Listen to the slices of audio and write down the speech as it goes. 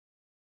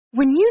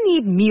When you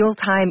need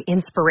mealtime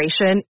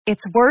inspiration,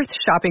 it's worth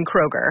shopping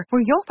Kroger, where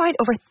you'll find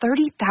over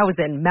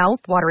 30,000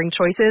 mouth-watering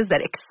choices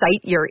that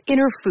excite your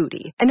inner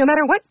foodie. And no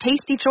matter what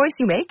tasty choice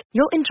you make,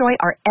 you'll enjoy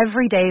our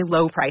everyday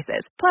low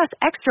prices, plus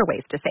extra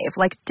ways to save,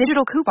 like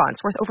digital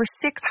coupons worth over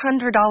 $600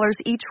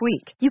 each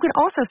week. You can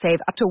also save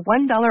up to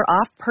 $1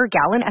 off per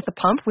gallon at the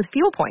pump with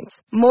fuel points.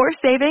 More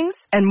savings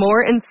and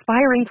more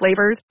inspiring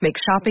flavors make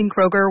shopping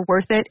Kroger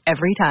worth it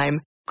every time.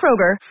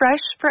 Kroger,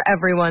 fresh for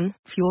everyone.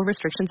 Fuel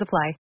restrictions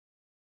apply.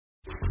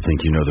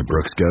 Think you know the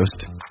Brooks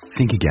Ghost?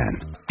 Think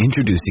again.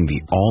 Introducing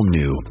the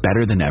all-new,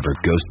 better-than-ever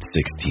Ghost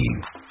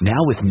 16. Now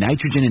with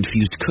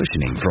nitrogen-infused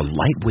cushioning for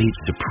lightweight,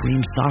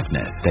 supreme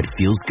softness that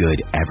feels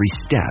good every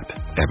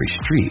step, every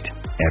street,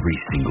 every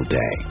single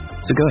day.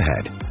 So go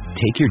ahead.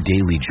 Take your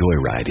daily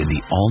joyride in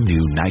the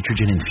all-new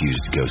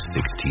nitrogen-infused Ghost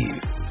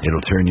 16.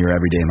 It'll turn your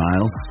everyday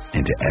miles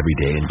into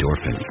everyday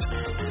endorphins.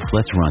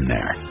 Let's run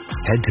there.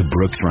 Head to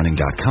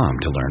brooksrunning.com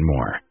to learn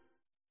more.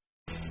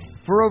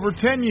 For over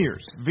 10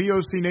 years,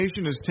 VOC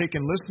Nation has taken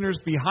listeners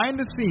behind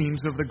the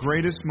scenes of the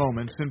greatest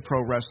moments in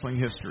pro wrestling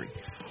history.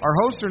 Our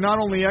hosts are not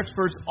only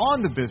experts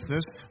on the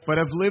business, but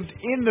have lived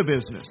in the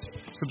business.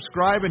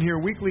 Subscribe and hear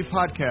weekly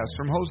podcasts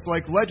from hosts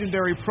like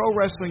legendary pro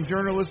wrestling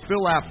journalist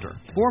Bill Apter,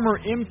 former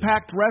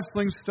Impact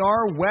Wrestling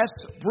star Wes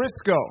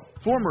Briscoe,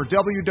 former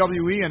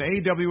WWE and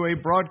AWA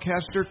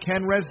broadcaster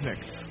Ken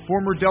Resnick,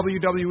 former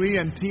WWE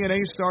and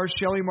TNA star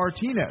Shelly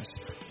Martinez,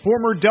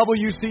 former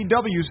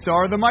WCW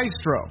star The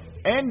Maestro,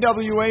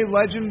 NWA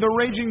legend The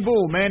Raging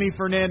Bull Manny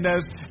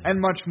Fernandez,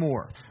 and much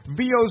more.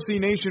 VOC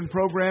Nation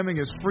programming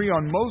is free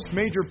on most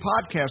major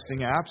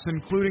podcasting apps,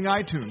 including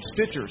iTunes,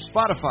 Stitcher,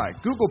 Spotify,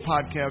 Google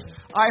Podcasts,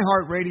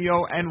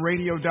 iHeartRadio, and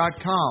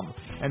Radio.com.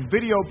 And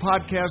video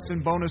podcast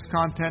and bonus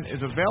content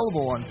is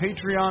available on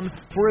Patreon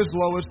for as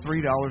low as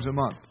 $3 a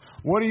month.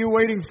 What are you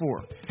waiting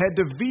for? Head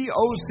to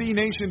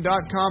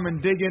VOCNation.com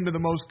and dig into the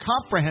most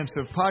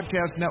comprehensive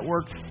podcast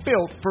network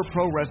built for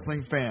pro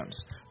wrestling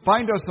fans.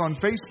 Find us on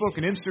Facebook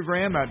and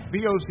Instagram at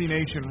VOC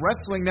Nation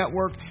Wrestling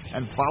Network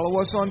and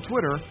follow us on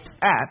Twitter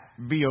at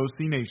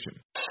VOC Nation.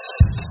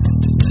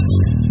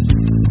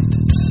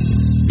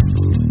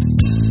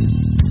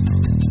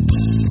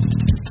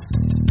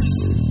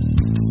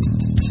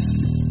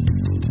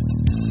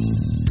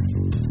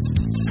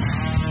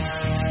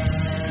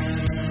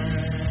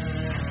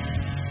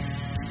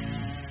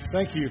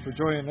 Thank you for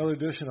joining another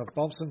edition of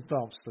Bumps and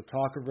Thumps, the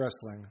talk of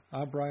wrestling.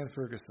 I'm Brian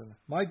Ferguson.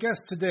 My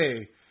guest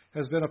today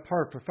has been a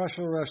part of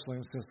professional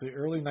wrestling since the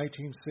early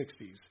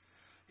 1960s.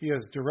 He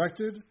has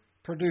directed,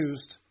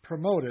 produced,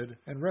 promoted,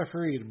 and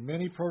refereed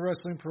many pro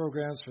wrestling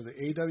programs for the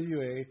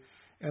AWA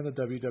and the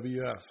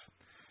WWF.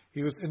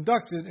 He was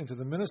inducted into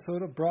the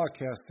Minnesota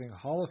Broadcasting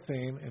Hall of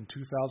Fame in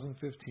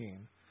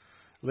 2015.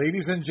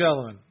 Ladies and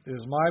gentlemen, it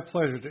is my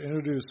pleasure to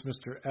introduce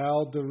Mr.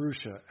 Al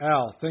DeRusha.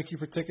 Al, thank you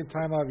for taking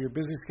time out of your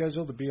busy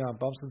schedule to be on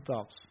Bumps and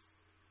Thumps.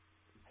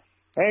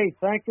 Hey,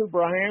 thank you,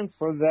 Brian,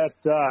 for that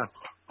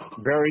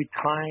very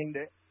kind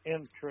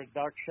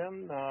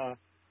introduction.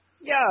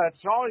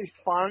 It's always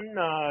fun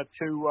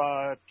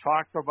to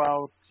talk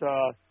about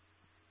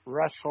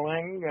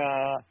wrestling.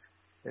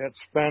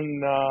 It's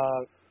been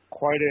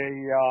quite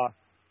a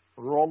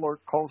roller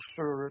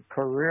coaster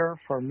career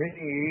for me,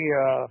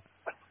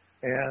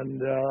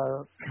 and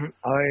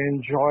I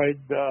enjoyed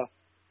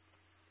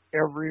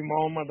every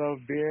moment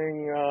of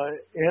being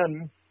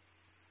in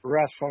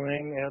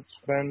wrestling. It's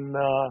been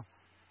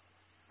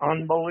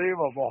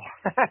unbelievable.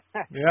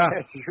 Yeah.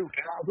 As you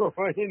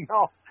probably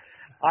know.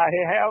 I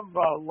have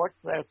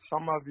looked at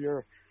some of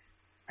your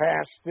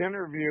past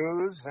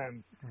interviews,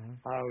 and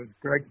with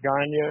Greg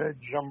Gagne,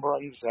 Jim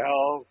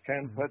Brunzell,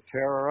 Ken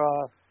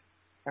Patera,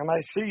 and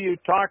I see you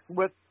talked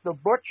with the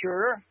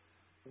Butcher,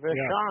 Vachon.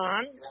 Yes.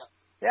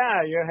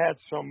 Yeah, you had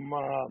some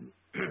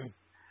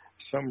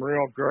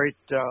real great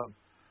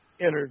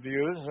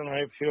interviews, and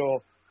I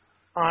feel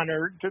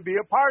honored to be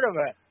a part of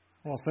it.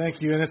 Well,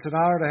 thank you, and it's an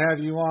honor to have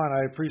you on.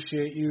 I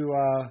appreciate you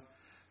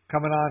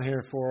coming on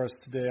here for us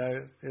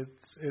today.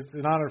 It's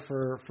an honor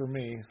for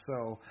me.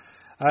 So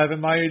I've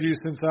admired you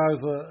since I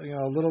was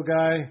a little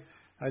guy.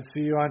 I'd see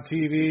you on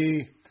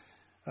TV,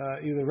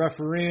 either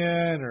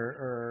refereeing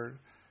or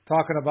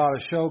talking about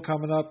a show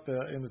coming up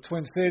in the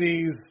Twin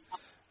Cities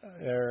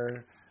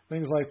or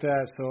things like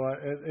that. So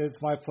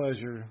it's my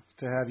pleasure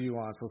to have you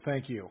on. So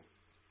thank you.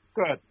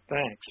 Good.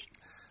 Thanks.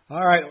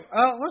 All right.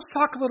 Let's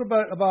talk a little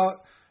bit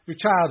about your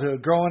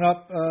childhood, growing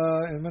up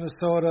in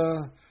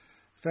Minnesota,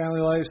 family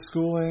life,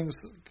 schooling.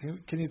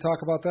 Can you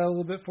talk about that a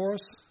little bit for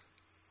us?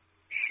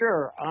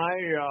 Sure.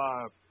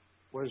 I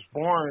was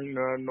born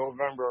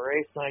November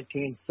 8th,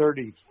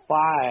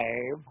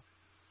 1935.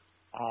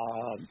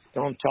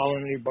 Don't tell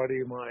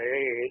anybody my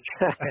age.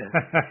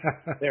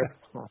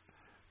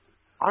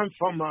 I'm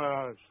from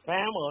a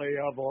family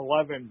of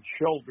 11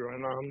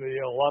 children. I'm the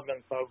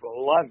 11th of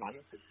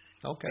 11.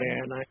 Okay.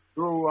 And I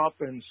grew up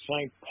in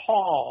St.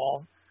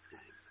 Paul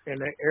in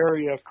an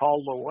area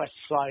called the West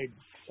Side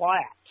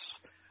Flats,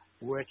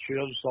 which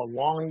is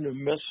along the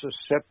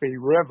Mississippi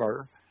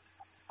River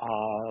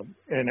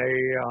in a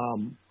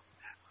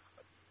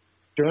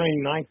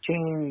during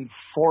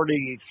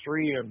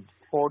 1943 and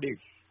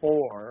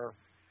 44,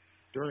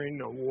 during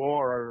the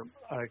war,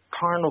 a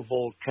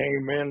carnival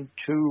came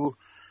into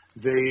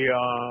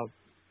the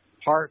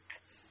park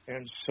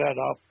and set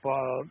up,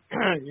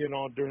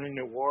 during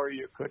the war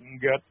you couldn't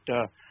get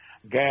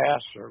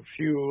gas or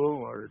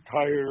fuel or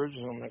tires,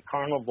 and the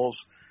carnivals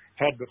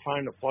had to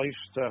find a place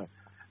to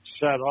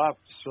set up.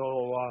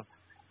 So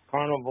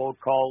Carnival,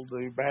 called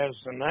the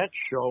Bassinet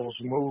Shows,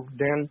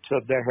 moved into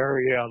the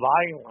Harriet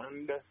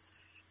Island,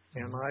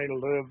 and I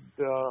lived,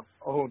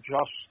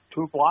 just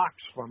 2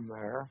 blocks from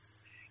there.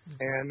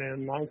 And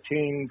in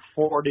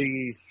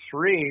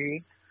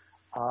 1943,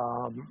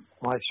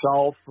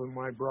 myself and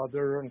my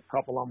brother and a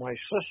couple of my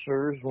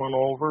sisters went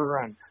over,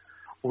 and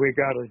we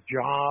got a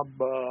job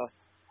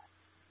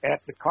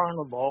at the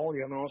carnival,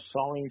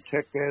 selling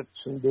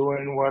tickets and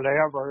doing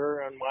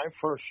whatever. And my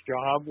first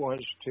job was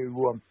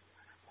to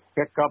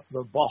pick up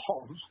the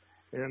balls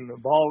in the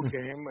ball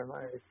game, and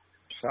I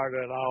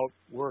started out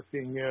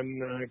working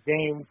in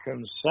game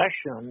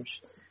concessions,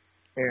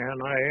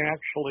 and I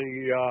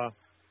actually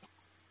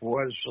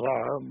was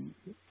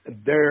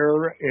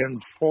there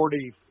in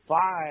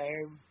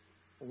 45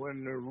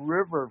 when the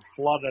river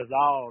flooded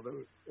out.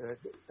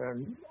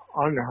 An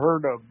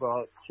unheard of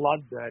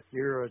flood that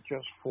year. It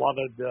just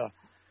flooded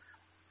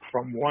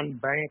from one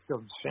bank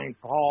of St.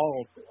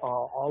 Paul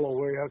all the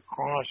way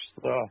across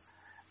the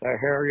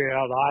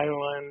Harriet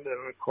Island,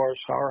 and of course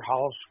our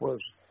house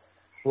was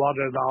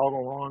flooded out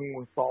along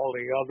with all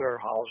the other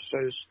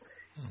houses.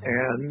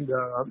 And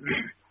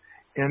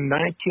in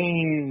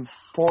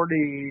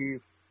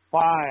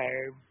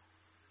 1945,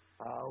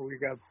 we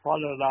got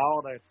flooded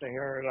out at the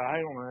Harriet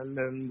Island,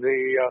 and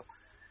the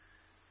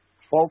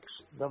folks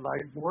that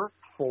I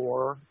worked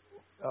for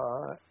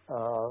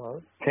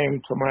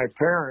came to my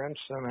parents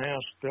and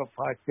asked if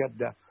I could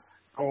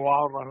go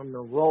out on the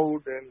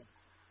road and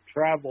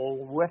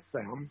travel with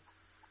them.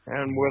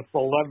 And with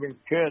 11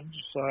 kids,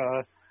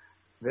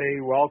 they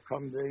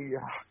welcomed the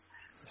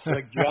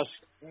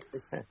suggestion.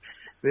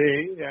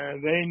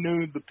 They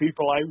knew the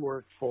people I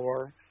worked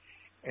for.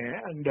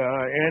 And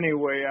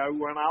anyway, I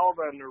went out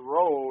on the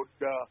road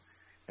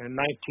in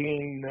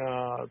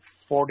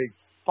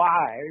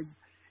 1945,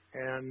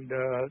 and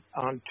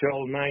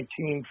until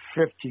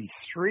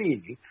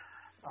 1953,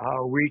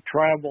 we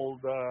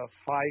traveled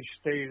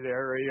 5-state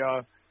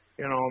area,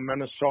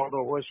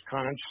 Minnesota,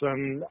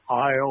 Wisconsin,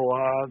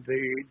 Iowa,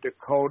 the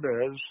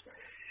Dakotas.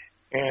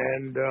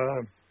 And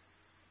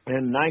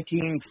in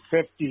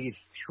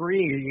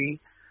 1953,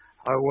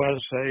 I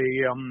was a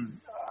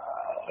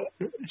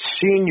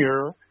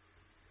senior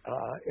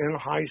in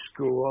high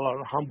school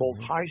at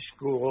Humboldt High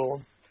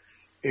School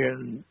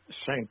in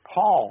St.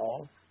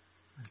 Paul.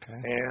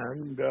 Okay.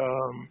 And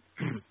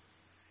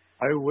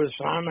I was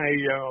on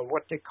a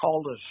what they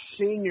called a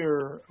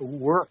senior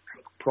work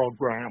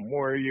program,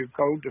 where you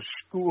go to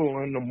school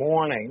in the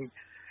morning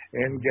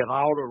and get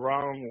out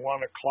around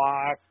 1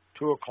 o'clock,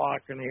 2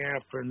 o'clock in the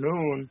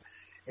afternoon,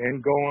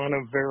 and go on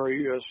a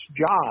various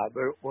job.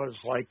 It was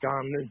like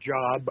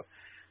on-the-job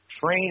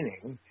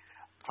training.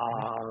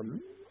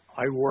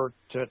 I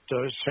worked at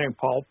the St.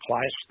 Paul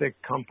Plastic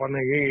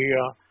Company,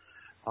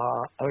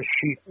 a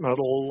sheet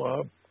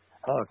metal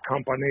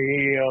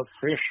company, a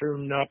Fisher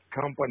Nut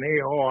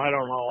Company. I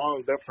don't know, all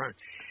different.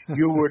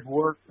 You would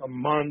work a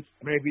month,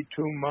 maybe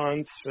 2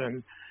 months,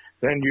 and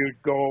then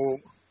you'd go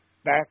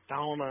back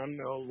down on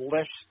the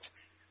list,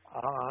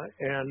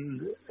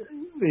 and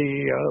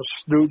the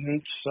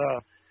students,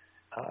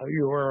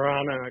 you were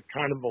on a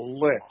kind of a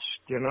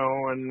list,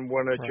 and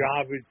when a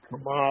job would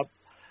come up,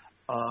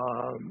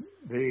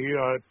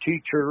 the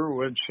teacher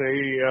would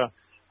say,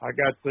 I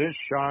got this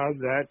job,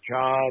 that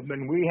job,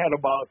 and we had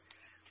about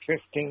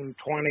 15,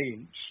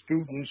 20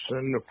 students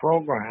in the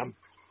program.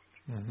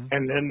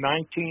 And in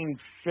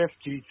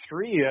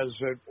 1953,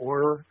 as it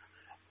were,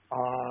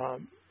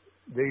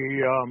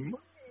 the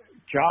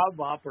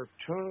job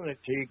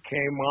opportunity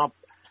came up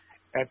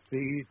at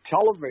the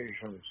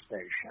television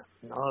station.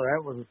 Now,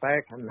 that was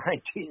back in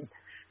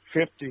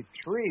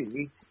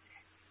 1953,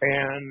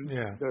 and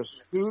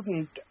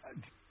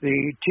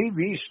the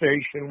TV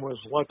station was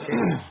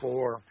looking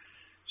for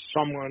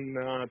someone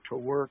to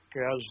work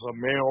as a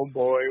mail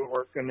boy,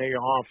 work in the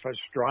office,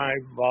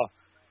 drive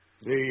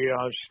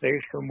the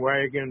station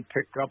wagon,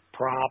 pick up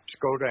props,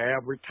 go to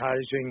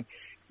advertising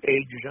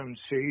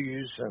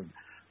agencies and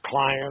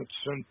clients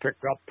and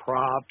pick up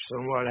props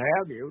and what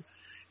have you.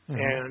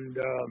 And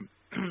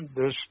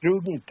the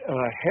student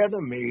ahead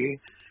of me,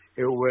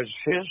 it was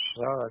his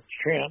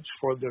chance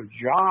for the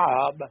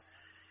job,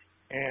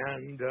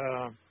 and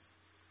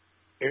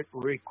it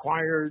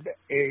required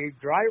a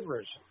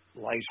driver's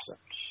license,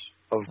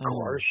 of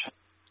course.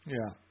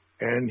 Yeah.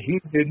 And he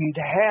didn't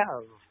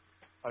have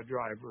a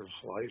driver's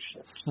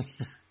license.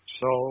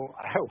 So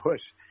I was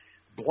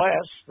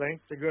blessed,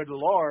 thank the good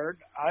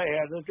Lord, I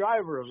had a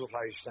driver's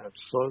license.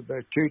 So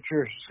the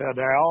teacher said,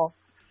 Al,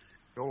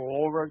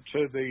 go over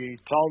to the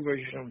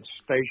television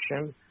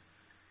station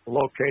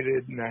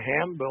located in the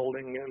Ham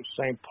Building in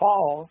St.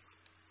 Paul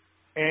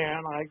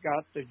and I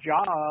got the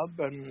job,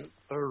 and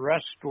the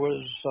rest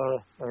is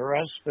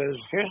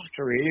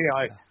history.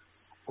 I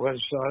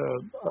was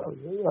a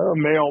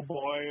mail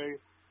boy,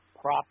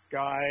 prop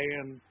guy,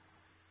 and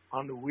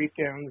on the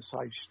weekends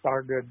I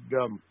started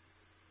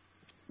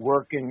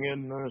working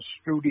in the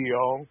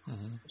studio,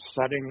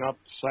 setting up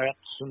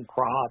sets and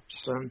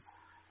props, and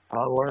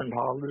I learned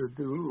how to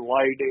do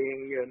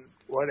lighting and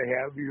what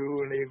have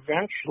you, and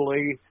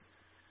eventually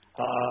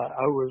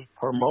I was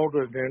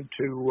promoted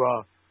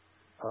into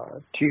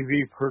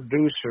TV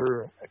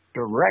producer,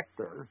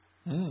 director,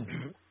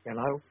 and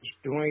I was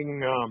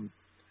doing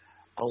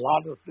a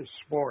lot of the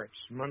sports,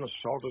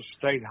 Minnesota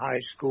State High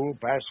School,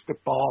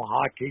 basketball,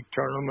 hockey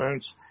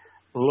tournaments,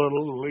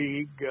 Little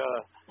League,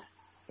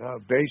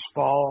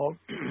 baseball,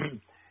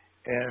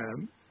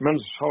 and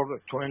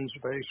Minnesota Twins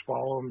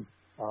baseball.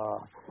 So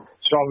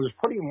I was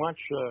pretty much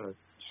a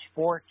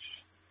sports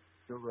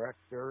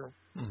director.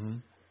 And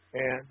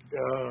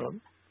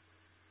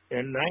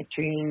in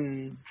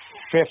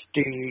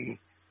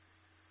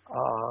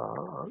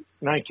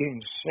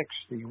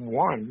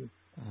 1961,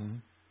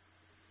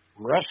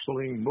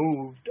 wrestling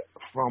moved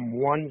from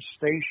one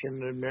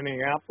station in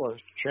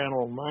Minneapolis,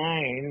 Channel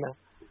 9,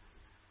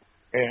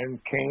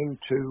 and came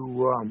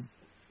to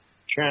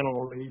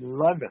Channel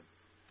 11,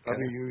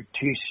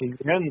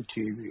 WTCN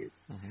TV.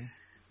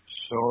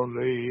 So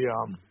the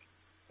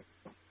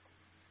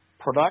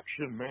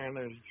production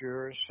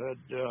manager said,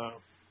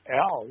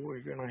 Al,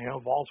 we're going to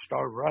have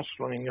All-Star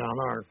Wrestling on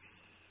our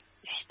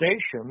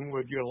station.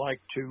 Would you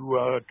like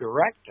to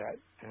direct it?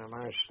 And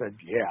I said,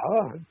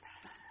 yeah.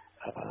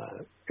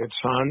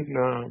 It's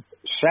on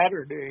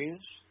Saturdays,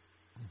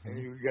 and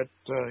you get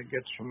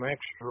some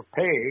extra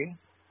pay.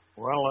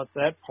 Well, at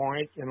that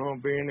point,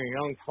 being a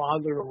young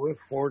father with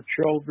 4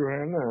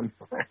 children, and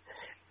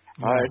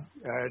I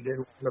didn't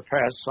want to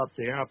pass up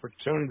the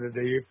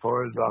opportunity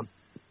for the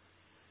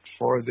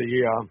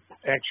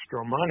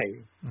extra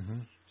money.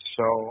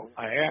 So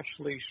I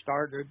actually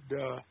started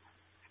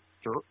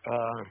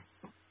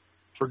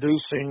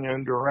producing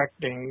and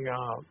directing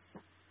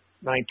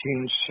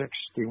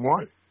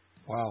 1961.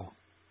 Wow,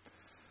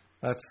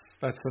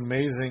 that's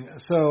amazing.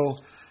 So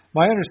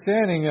my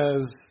understanding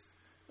is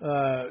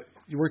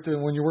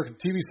when you worked at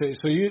TV station,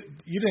 so you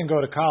didn't go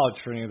to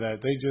college for any of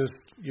that.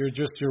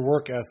 Your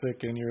work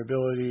ethic and your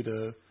ability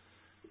to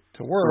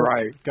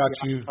work got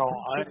you.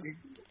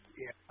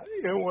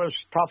 It was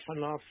tough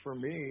enough for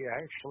me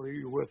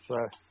actually with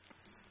the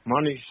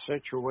money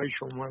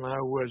situation when I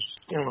was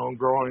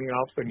growing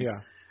up and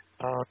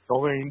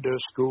going to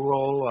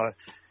school.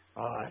 As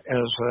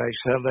I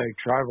said, I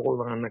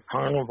traveled on the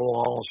carnival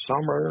all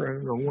summer.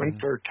 In the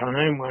winter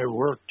time, I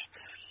worked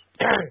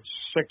 6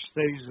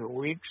 days a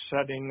week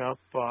setting up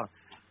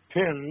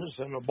pins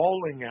in a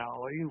bowling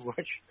alley,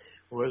 which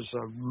was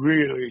a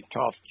really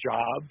tough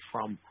job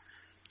from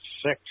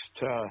 6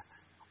 to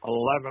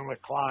 11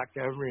 o'clock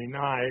every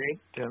night.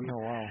 And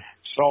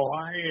so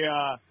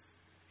I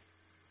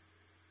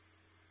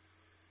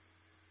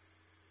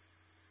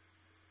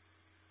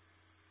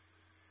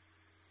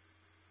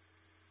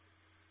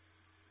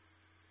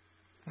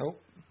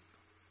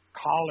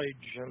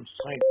college in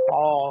St.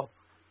 Paul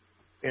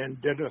and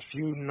did a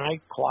few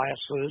night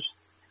classes,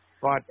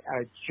 but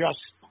I just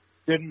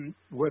didn't,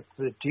 with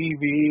the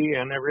TV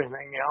and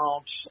everything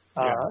else,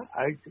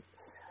 I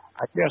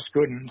just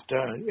couldn't,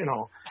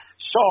 So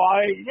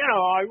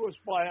I was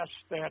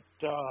blessed at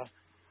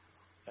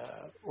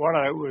what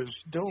I was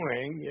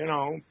doing,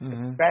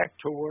 back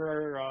to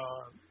where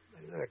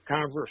the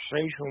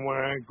conversation when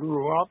I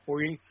grew up,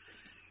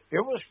 it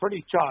was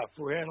pretty tough.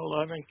 We had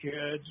 11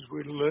 kids.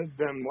 We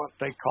lived in what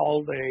they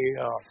called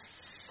a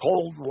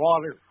cold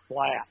water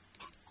flat.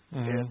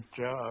 And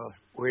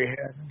we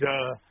had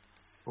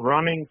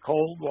running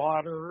cold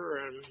water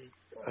and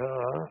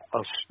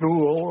a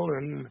stool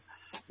and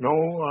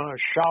no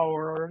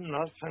shower,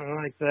 nothing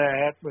like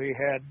that. We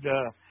had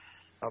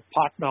a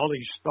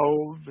potbelly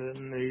stove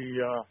in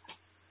the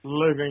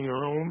living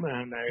room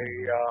and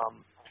a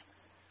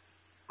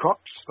cook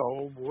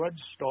stove, wood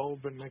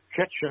stove in the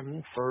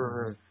kitchen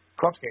for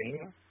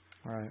cooking.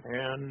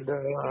 And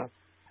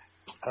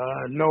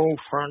no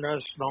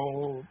furnace,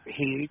 no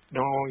heat,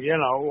 no,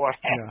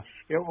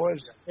 it was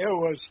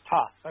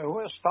tough. It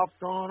was tough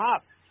growing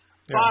up.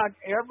 But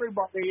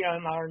everybody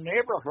in our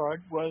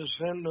neighborhood was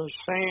in the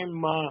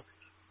same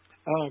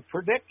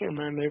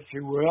predicament, if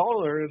you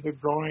will, or the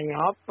growing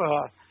up.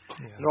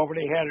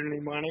 Nobody had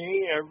any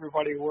money.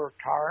 Everybody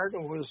worked hard.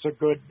 It was a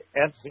good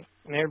ethnic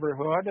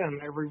neighborhood,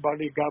 and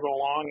everybody got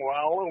along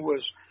well. It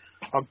was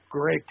a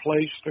great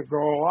place to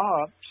grow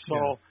up.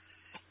 So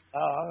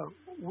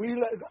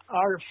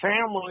our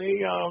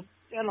family,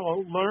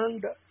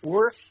 learned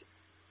work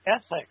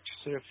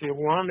ethics. If you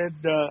wanted,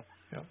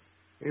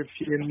 if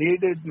you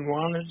needed and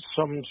wanted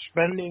some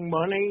spending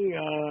money,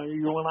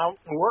 you went out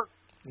and worked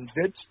and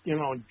did,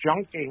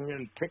 junking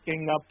and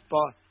picking up,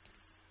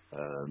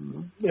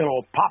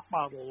 pop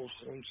bottles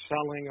and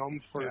selling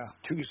them for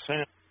 2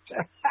 cents.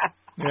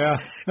 You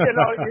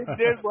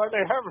did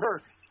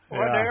whatever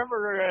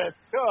it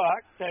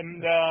took.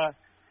 And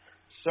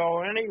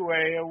So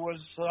anyway, it was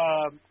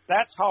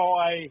that's how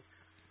I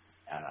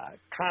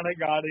kind of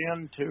got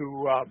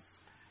into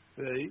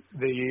the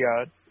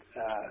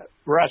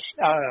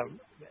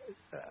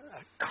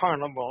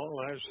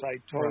carnival, as I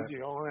told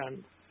you,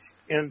 and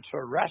into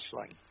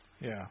wrestling.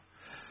 Yeah.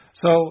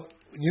 So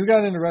you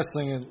got into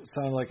wrestling, it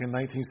sounded like in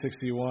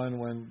 1961,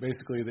 when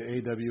basically the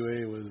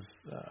AWA was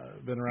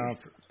been around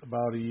for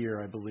about a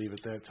year, I believe,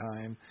 at that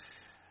time.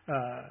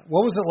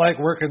 What was it like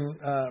working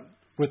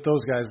with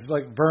those guys,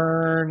 like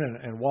Vern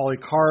and Wally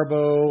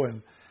Carbo,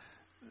 and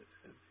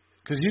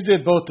because you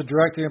did both the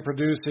directing and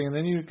producing, and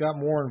then you got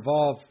more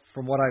involved,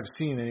 from what I've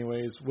seen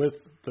anyways, with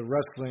the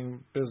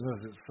wrestling business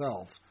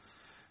itself.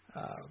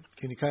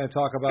 Can you kind of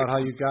talk about how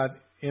you got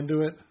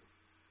into it?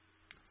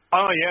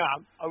 Oh, yeah.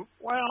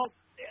 Well,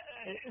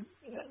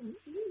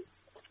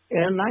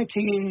 in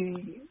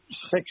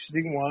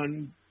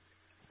 1961,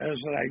 as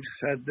I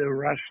said, the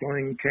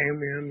wrestling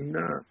came in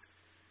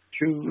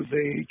to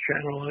the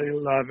Channel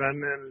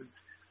 11,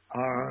 and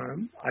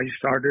I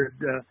started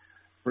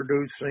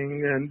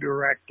producing and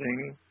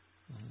directing.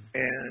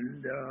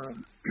 And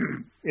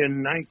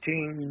in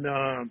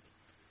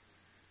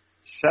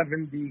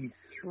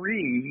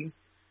 1973,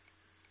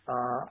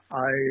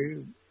 I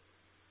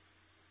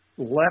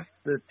left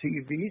the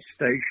TV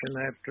station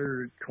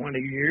after 20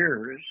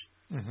 years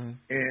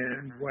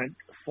and went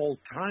full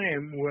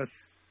time with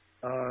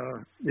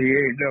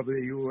the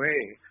AWA.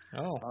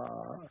 Oh,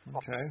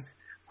 okay.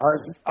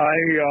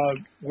 I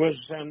was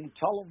in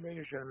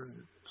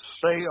television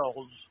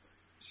sales,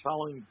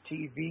 selling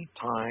TV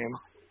time,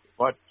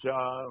 but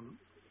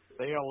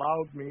they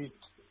allowed me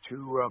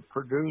to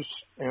produce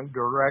and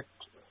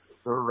direct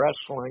the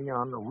wrestling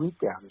on the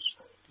weekends.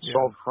 Yeah.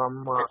 So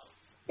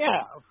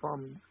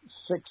from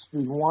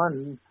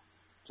 61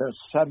 to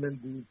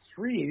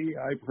 73,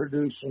 I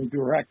produced and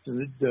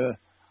directed,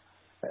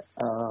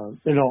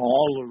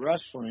 all the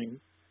wrestling.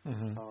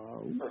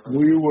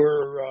 We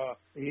were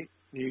the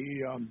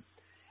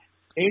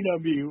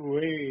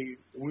AWA.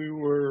 We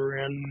were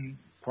in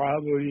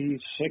probably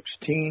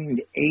 16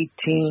 to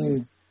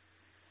 18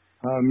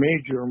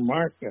 major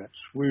markets.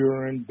 We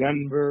were in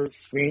Denver,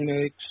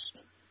 Phoenix,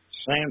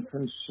 San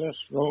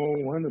Francisco,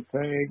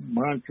 Winnipeg,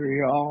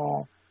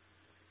 Montreal,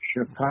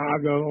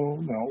 Chicago,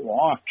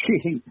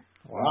 Milwaukee,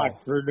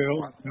 Rockford,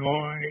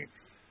 Illinois,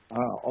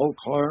 Eau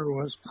Claire,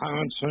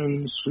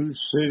 Wisconsin, Sioux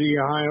City,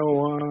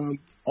 Iowa,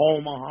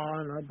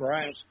 Omaha,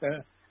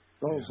 Nebraska,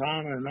 goes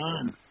on and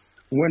on.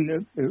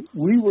 When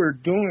we were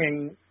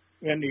doing,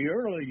 in the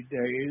early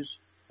days,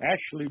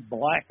 actually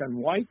black and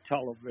white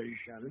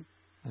television,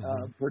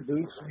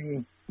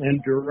 producing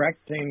and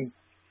directing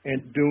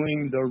and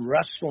doing the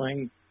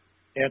wrestling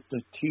at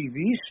the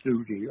TV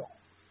studio.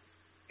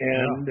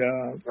 And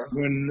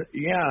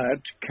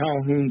at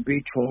Calhoun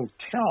Beach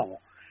Hotel,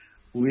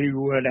 we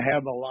would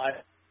have a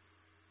lot,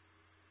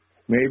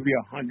 maybe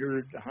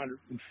 100,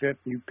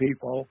 150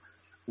 people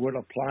would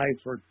apply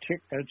for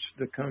tickets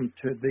to come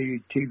to the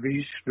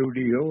TV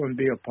studio and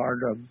be a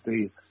part of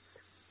the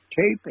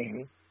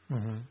taping.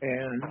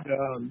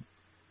 And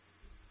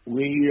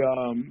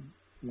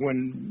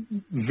when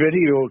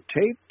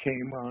videotape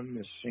came on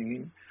the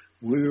scene,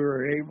 we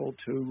were able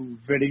to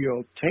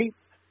videotape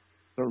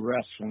the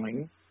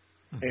wrestling.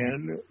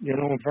 And,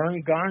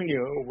 Vern Gagne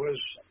was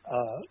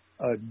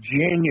a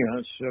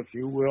genius, if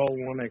you will,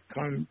 when it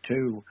comes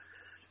to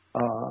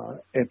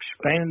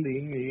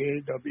expanding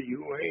the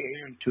AWA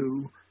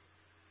into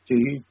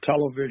the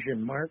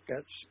television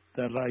markets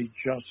that I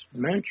just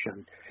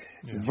mentioned.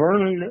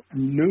 Vern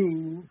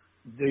knew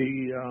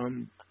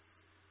the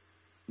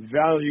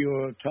value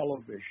of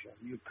television.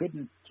 You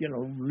couldn't,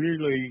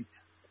 really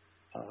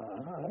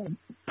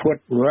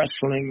put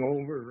wrestling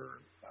over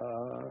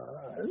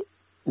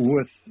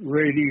with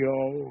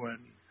radio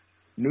and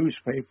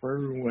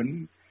newspaper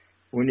when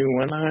you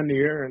went on the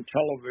air and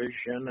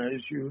television,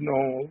 as you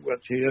know,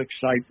 with the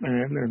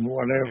excitement and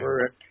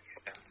whatever.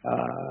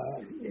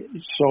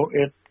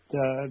 The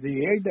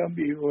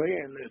AWA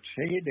in its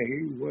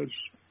heyday was,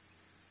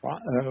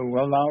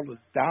 without a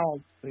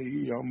doubt,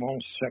 the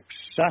most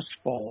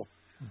successful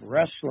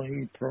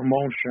wrestling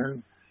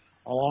promotion,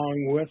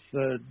 along with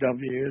the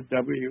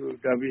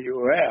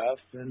WWF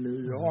in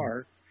New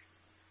York.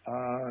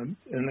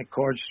 And, of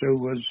course, there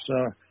was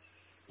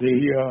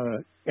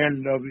the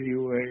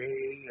NWA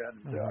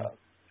and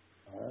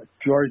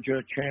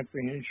Georgia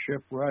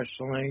Championship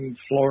Wrestling,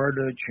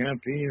 Florida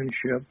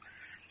Championship.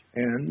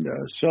 And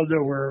so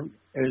there were,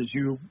 as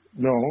you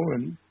know,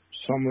 and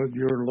some of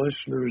your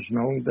listeners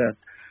know, that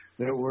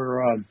there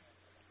were a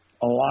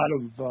lot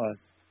of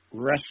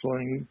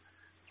wrestling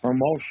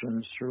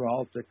promotions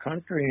throughout the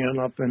country and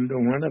up into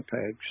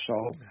Winnipeg.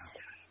 So,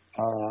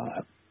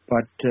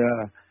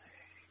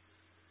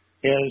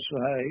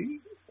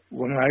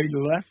 when I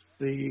left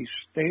the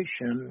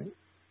station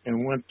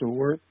and went to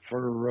work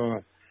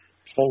for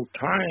full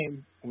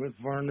time with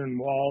Vernon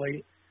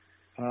Wally,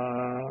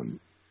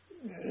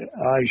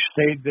 I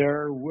stayed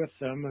there with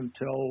them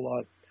until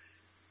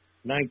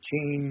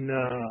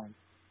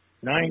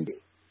 1990.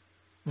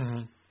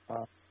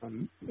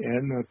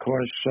 And of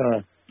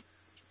course,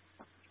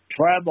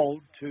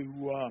 traveled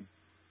to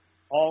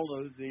all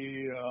of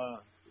the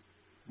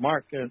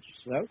markets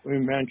that we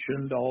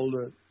mentioned, all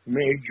the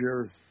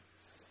major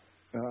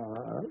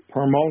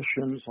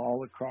promotions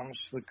all across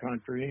the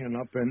country and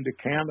up into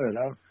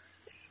Canada.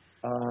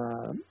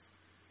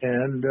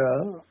 And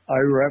I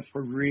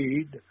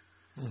refereed.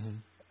 Mm-hmm.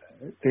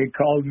 They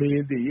called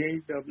me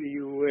the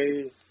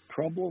AWA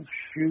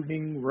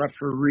troubleshooting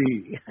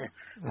referee.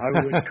 I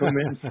would come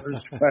in for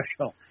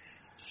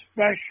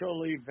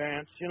special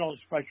events,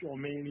 special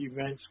main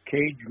events,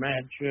 cage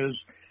matches,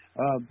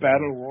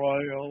 battle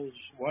royals,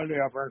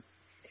 whatever,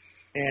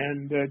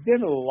 and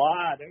did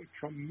a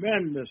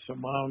tremendous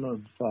amount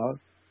of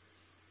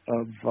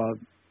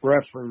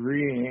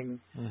refereeing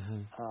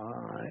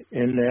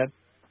in that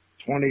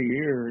 20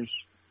 years.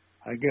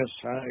 I guess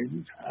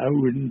I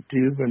wouldn't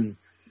even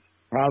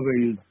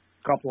probably a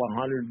couple of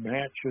hundred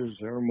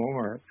matches or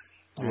more.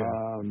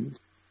 Yeah.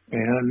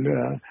 And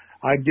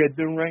I did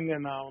the ring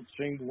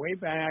announcing way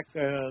back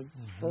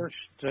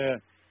first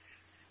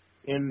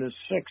in the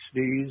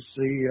 60s.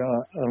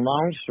 The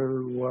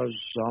announcer was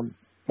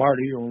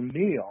Marty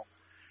O'Neill,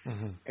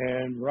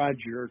 and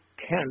Roger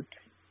Kent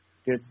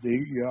did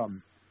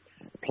the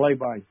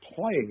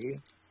play-by-play.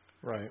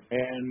 Right.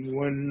 And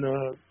when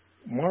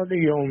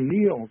Marty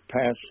O'Neill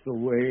passed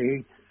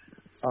away,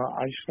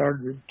 I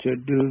started to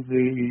do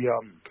the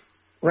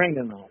ring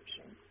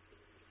announcing.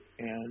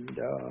 And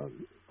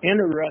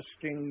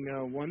interesting,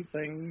 one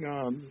thing,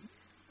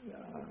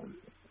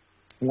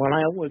 when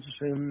I was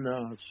in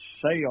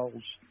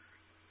sales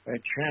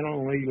at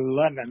Channel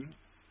 11,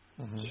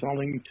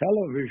 selling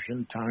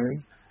television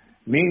time,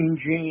 Mean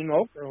Gene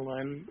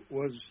Okerlund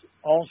was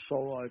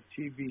also a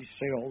TV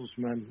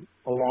salesman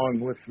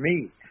along with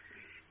me.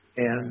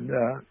 And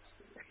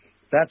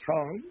that's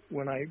how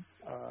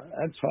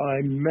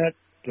I met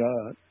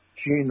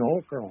Gene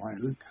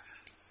Okerlund.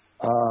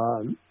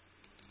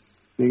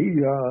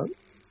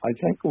 I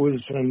think it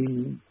was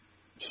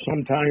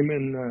sometime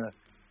in the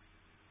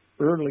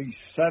early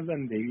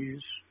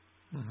 70s,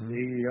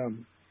 the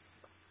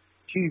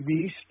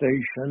TV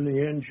station, the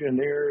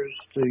engineers,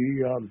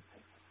 the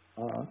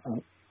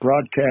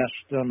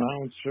broadcast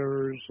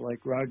announcers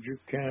like Roger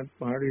Kent,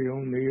 Marty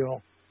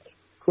O'Neill,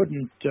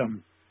 couldn't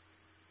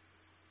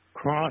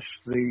cross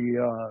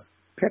the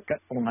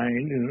picket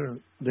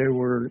line. They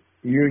were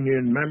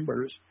union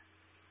members.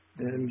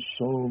 And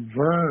so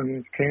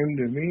Vern came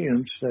to me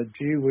and said,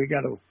 "Gee, we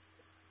got to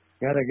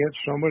get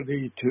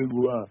somebody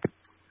to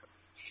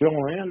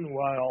fill in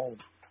while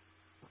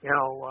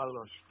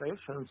the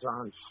station's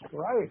on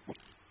strike."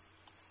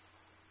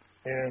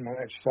 And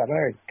I said,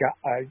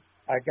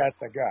 "I got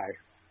the guy,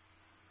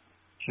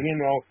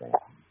 Gene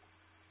Okerlund.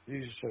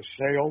 He's a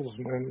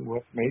salesman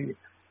with me.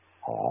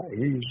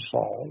 He's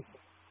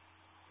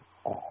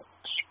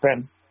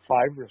spent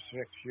 5 or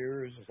 6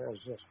 years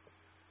as a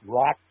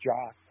rock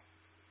jock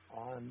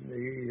on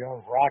the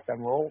rock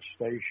and roll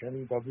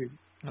station,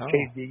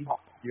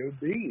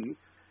 KDWB,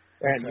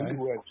 and he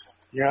was,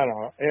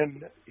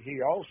 and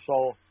he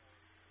also,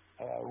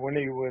 when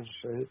he was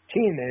a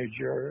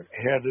teenager,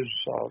 had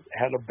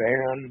a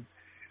band.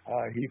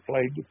 He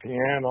played the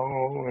piano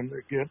and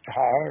the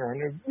guitar,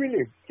 and it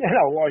really,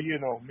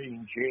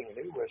 Mean Gene,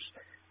 it was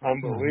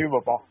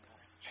unbelievable.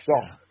 So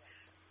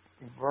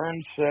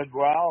Vern said,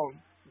 "Well,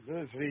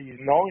 does he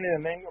know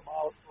anything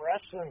about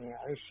wrestling?"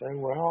 I said,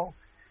 "Well,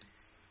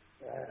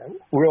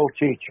 we'll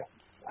teach him."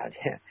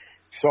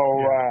 So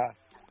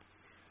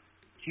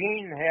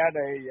Gene had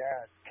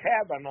a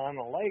cabin on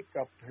a lake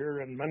up here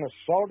in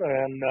Minnesota,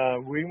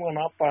 and we went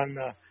up on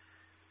a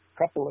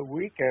couple of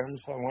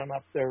weekends. I went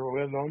up there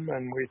with him,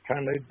 and we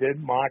kind of did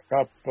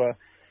mock-up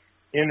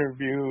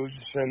interviews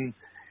and,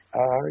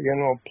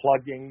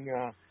 plugging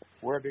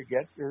where to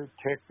get your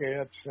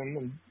tickets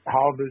and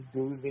how to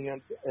do the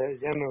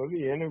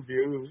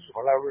interviews,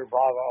 whatever,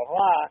 blah, blah,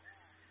 blah.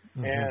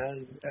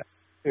 And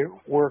it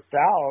worked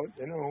out,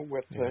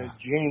 with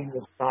Gene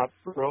was not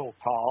real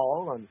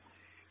tall, and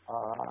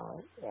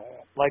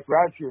like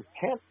Roger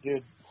Kent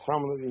did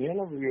some of the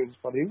interviews,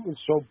 but he was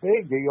so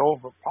big he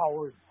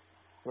overpowered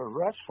the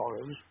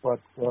wrestlers.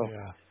 But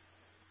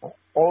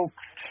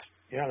Oaks,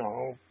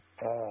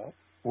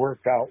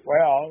 worked out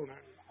well, and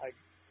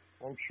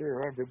I'm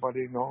sure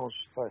everybody knows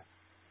the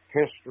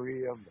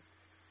history of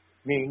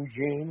Mean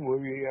Gene.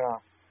 We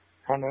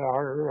kind of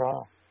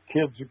our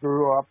kids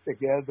grew up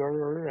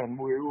together, and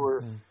we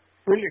were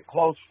really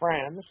close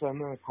friends.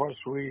 And of course,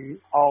 we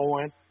all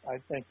went, I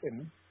think,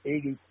 in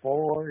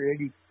 84,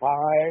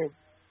 85,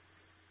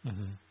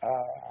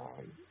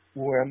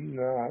 when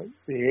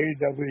the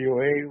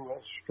AWA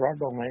was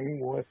struggling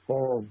with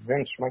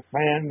Vince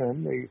McMahon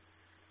and the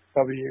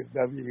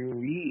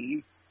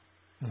WWE.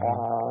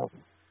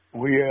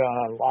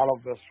 A lot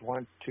of us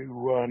went to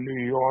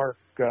New York,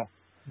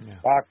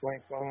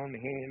 Bockwinkel and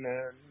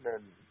Heenan,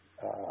 and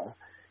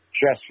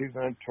Jesse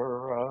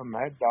Ventura,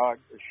 Mad Dog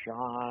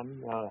Deshawn.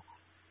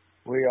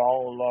 We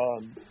all,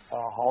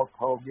 Hulk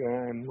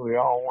Hogan, we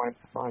all went,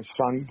 my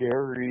son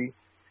Gary,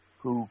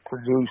 who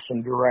produced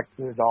and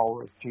directed all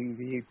the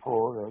TV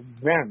for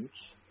Vince.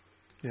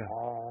 Yeah.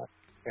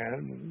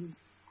 And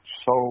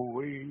so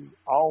we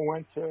all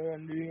went to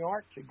New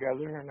York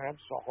together, and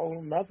that's a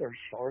whole nother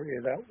story.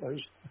 That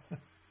was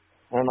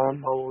an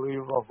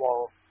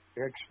unbelievable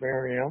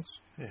experience.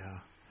 Yeah.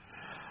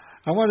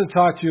 I wanted to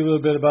talk to you a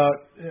little bit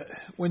about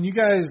when you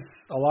guys,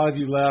 a lot of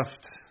you left,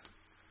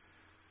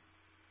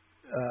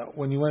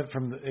 when you went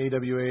from the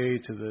AWA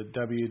to the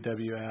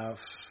WWF,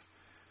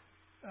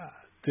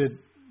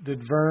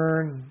 did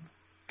Vern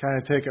kind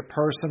of take it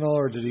personal,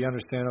 or did he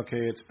understand,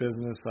 okay, it's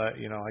business,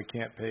 I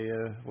can't pay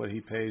you what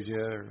he pays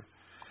you,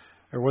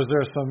 or was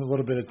there some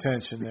little bit of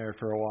tension there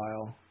for a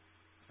while?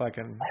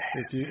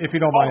 If you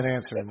don't mind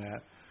answering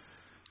that.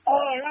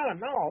 Oh,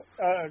 no.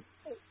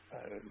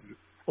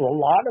 A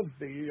lot of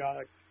the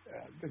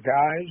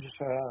guys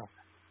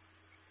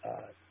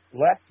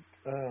left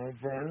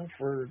Vern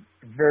for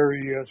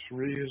various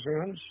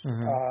reasons.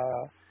 Mm-hmm.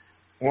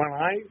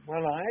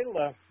 When I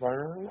left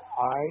Vern,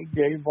 I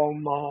gave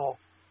them a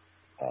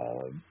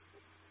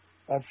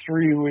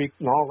 3-week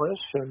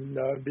notice, and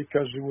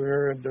because we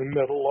were in the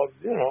middle of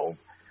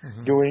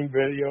mm-hmm. doing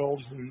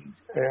videos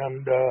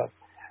and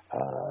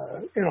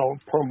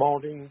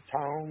promoting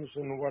towns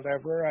and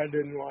whatever, I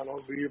didn't want to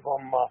leave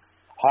them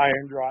high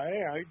and dry.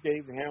 I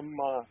gave him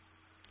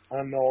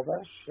a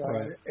notice,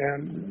 right.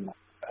 and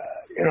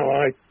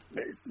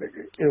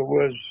it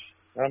was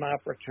an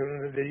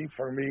opportunity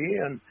for me,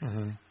 and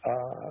mm-hmm.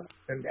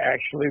 and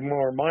actually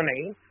more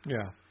money.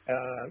 Yeah.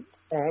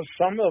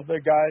 Some of the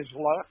guys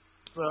left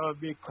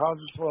because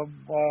of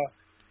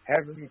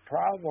having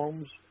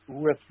problems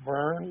with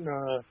Vern.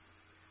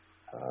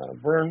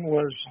 Vern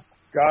was,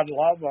 God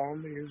love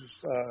him, he's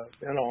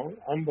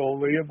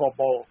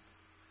unbelievable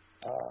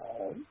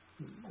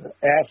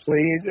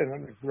athlete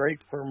and a great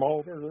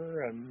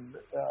promoter, and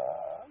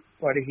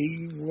but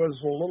he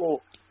was a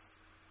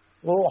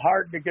little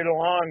hard to get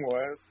along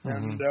with,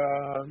 mm-hmm. and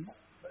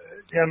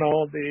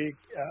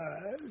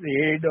the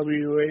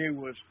AWA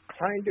was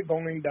kind of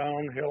going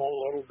downhill a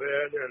little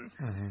bit, and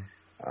mm-hmm.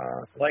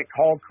 like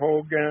Hulk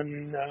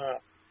Hogan,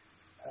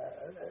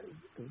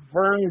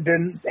 Vern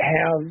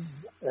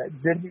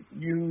didn't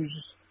use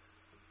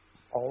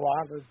a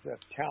lot of the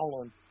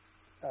talent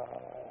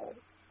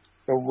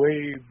the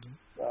way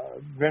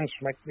Vince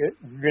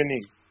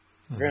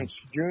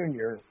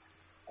Jr.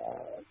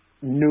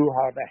 Knew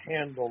how to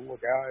handle the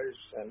guys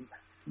and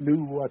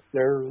knew what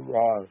their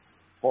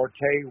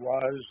forte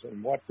was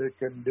and what they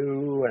could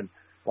do. And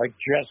like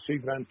Jesse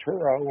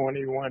Ventura, when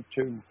he went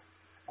to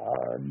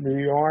New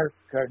York,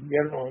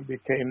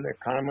 became the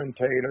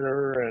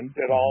commentator and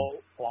did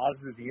a lot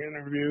of the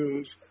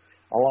interviews,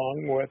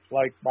 along with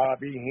like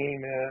Bobby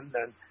Heenan.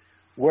 And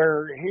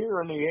where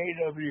here in the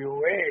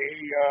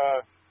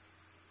AWA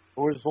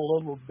was a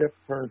little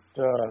different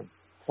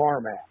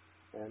format,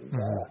 and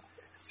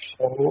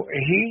so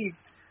he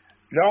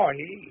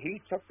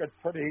took it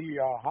pretty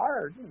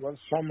hard with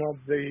some of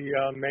the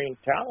main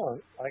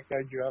talent, like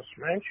I just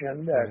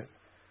mentioned,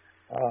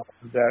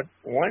 that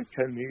went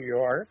to New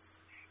York,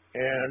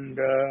 and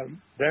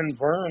then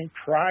Vern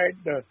tried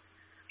to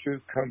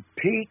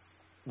compete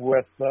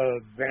with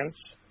Vince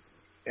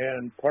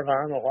and put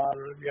on a lot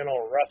of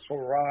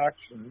Wrestle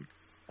Rocks and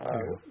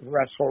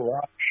Wrestle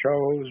Rock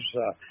shows,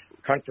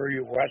 country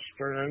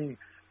western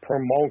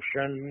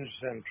promotions,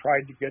 and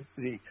tried to get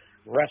the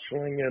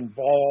wrestling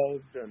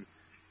involved, and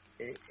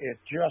it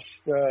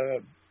just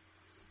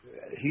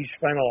he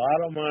spent a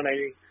lot of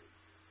money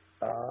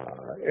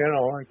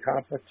in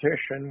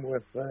competition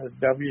with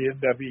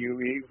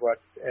WWE, but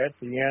at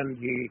the end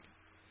he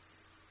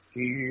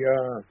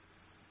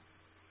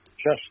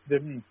just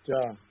didn't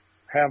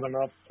have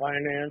enough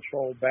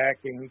financial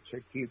backing to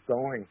keep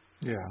going.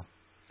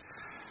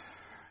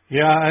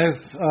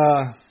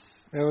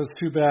 It was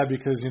too bad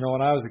because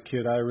when I was a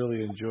kid I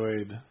really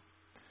enjoyed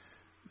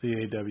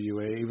the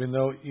AWA, even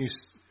though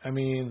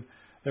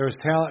there was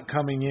talent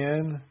coming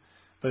in,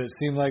 but it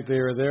seemed like they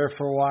were there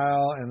for a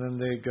while and then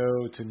they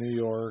go to New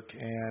York,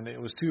 and it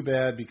was too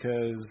bad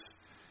because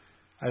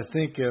I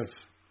think if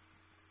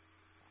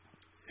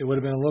it would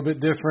have been a little bit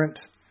different,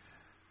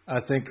 I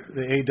think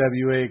the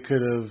AWA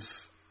could have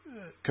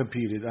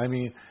competed.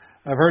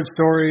 I've heard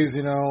stories,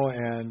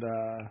 and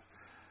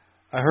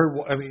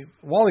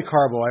Wally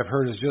Carbo, I've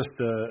heard, is just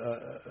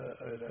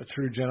a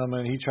true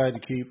gentleman. He tried to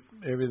keep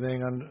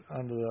everything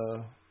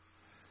under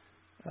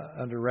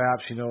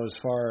wraps, as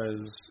far as,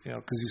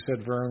 because you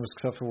said Vern was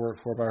tough to work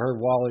for, but I heard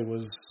Wally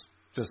was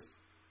just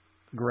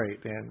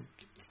great. And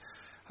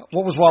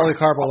what was Wally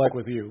Carbo like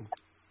with you?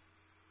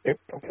 If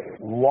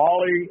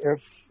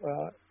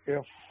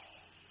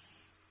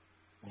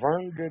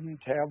Vern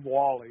didn't have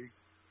Wally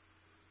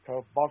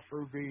to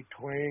buffer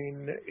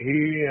between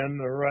he and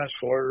the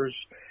wrestlers,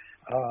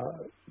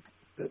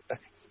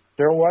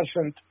 there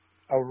wasn't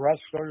a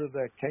wrestler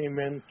that came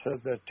into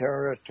the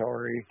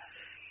territory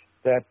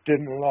that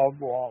didn't love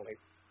Wally.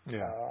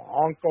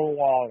 Uncle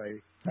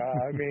Wally.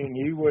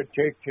 He would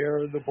take care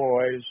of the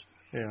boys,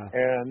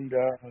 and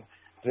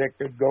they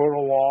could go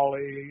to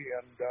Wally,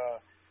 and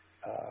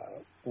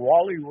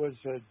Wally was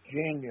a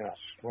genius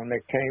when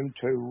it came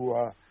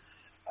to,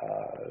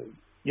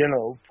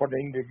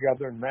 putting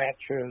together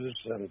matches,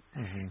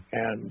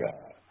 and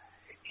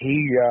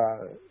he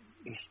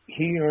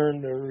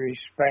earned the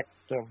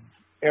respect of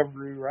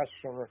every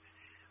wrestler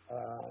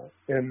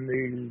in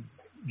the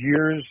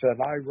years that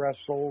I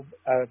wrestled,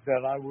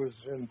 that I was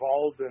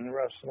involved in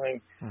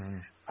wrestling.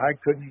 I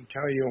couldn't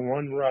tell you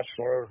one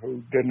wrestler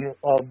who didn't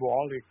love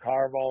Wally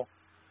Carville,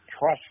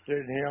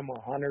 trusted him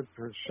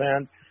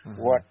 100%.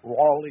 What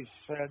Wally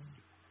said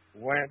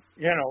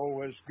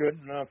was good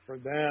enough for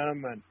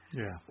them, and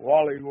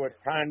Wally would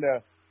kind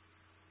of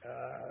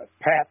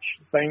patch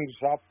things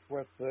up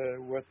with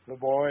the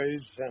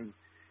boys and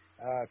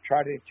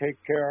try to take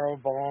care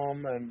of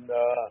them. And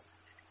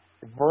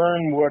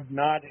Vern would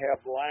not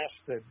have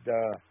lasted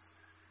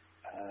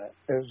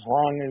as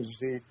long as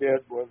he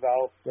did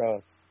without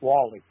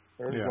Wally.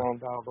 There's no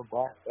doubt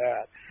about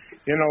that.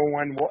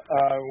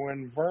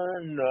 When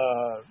Vern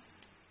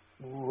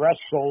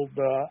wrestled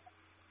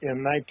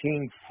in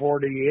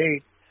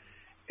 1948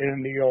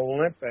 in the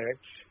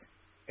Olympics,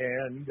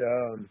 and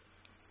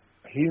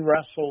he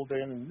wrestled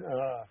in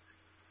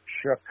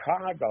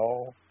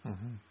Chicago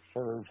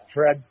for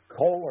Fred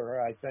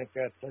Kohler, I think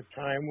at the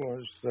time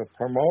was the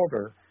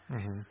promoter,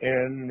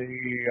 in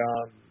the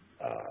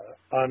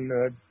on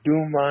the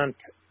Dumont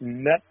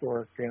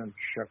Network in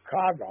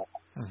Chicago.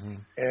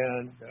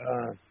 And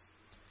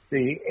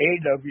the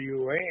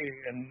AWA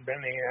in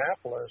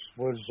Minneapolis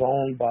was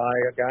owned by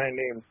a guy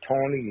named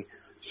Tony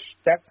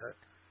Stecker.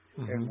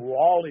 And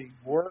Wally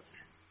worked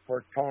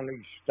for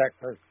Tony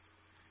Stecker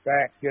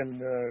back in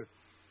the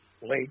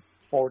late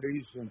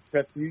 40s and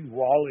 50s.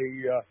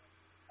 Wally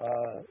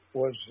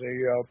was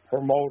the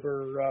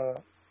promoter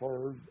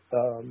for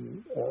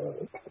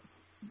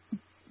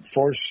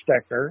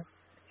Stecker.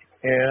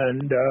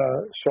 And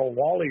so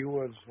Wally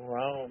was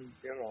around,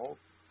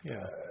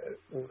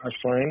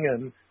 wrestling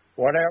and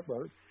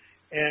whatever.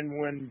 And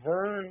when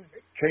Vern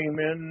came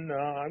in,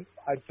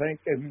 I think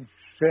in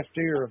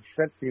 50 or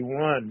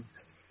 51,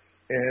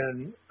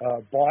 and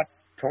bought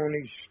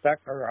Tony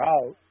Stecker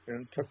out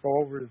and took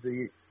over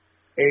the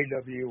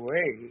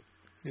AWA,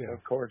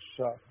 of course,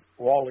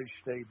 Wally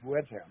stayed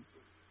with him.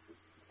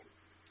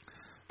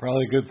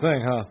 Probably a good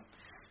thing, huh?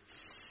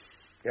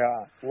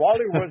 Yeah.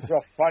 Wally was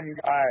a fun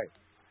guy.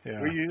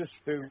 We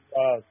used to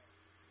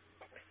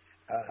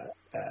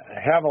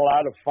have a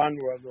lot of fun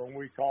with him.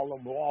 We call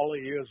them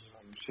Wallyisms.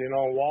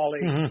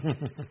 Wally,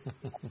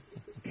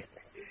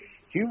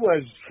 he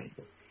was,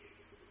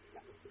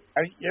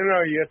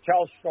 you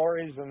tell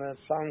stories and it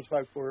sounds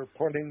like we're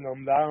putting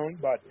them down,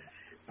 but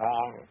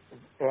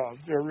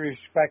the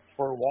respect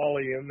for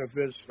Wally in the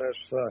business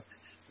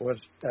was,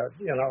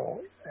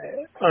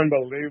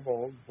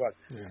 unbelievable. But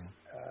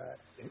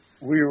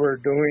we were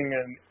doing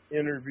an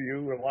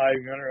interview,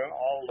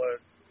 all the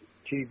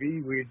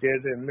TV we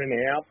did in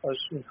Minneapolis,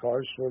 of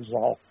course, was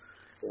all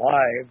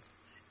live.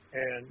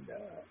 And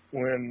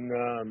when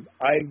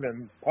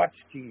Ivan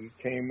Putski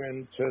came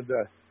into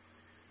the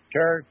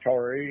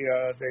territory,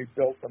 they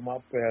built him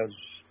up as,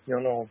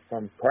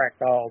 from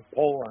Krakow,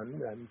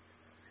 Poland,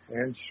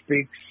 and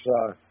speaks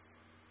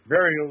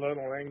very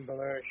little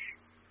English.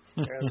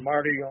 And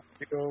Marty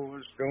O'Neill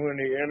was doing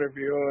the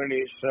interview, and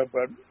he said,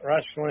 but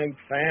wrestling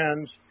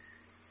fans,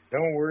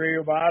 don't worry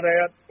about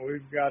it.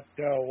 We've got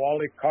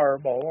Wally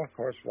Carville. Of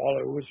course,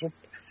 Wally was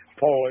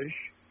Polish.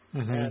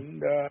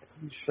 And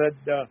he said,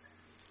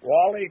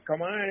 Wally,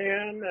 come on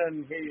in.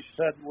 And he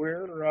said,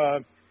 we're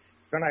going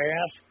to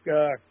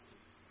ask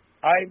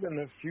Ivan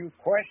a few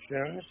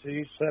questions.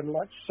 He said,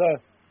 let's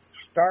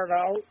start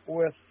out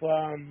with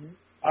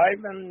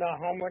Ivan,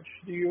 how much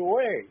do you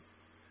weigh?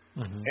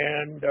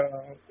 And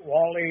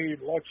Wally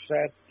looks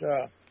at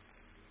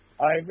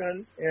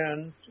Ivan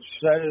and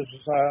says,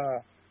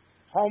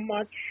 how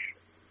much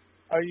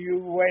are you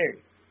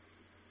weigh?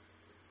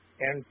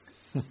 And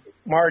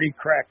Marty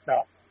cracked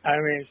up. I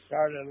mean, he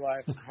started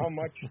like, how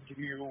much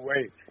do you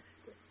weigh?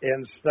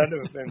 Instead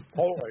of in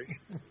Polish,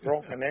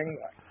 broken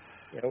English.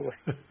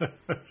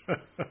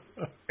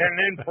 And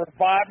then for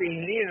Bobby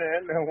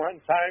Heenan, one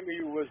time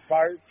he was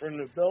fired from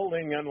the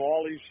building, and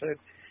Wally said,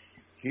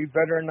 he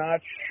better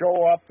not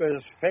show up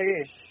his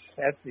face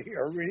at the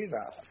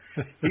arena.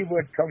 He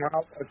would come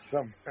out with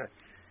some.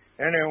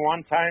 And then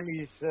one time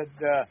he said,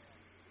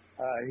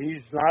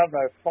 he's not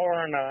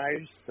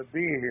authorized to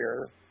be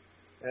here.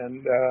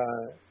 And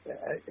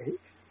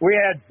we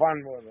had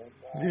fun with him.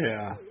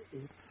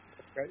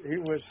 He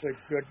was a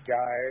good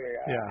guy.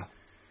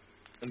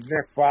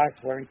 Nick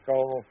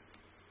Bockwinkel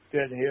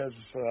did his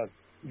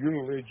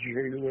eulogy.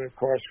 Of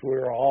course, we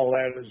were all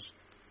at his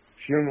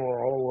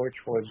funeral,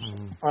 which was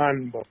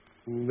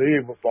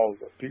unbelievable.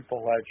 The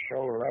people that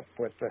showed up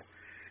with the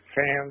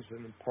fans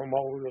and the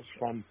promoters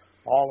from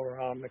all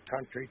around the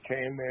country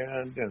came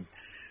in,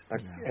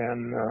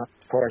 and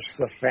of course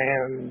the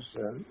fans.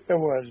 And it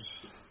was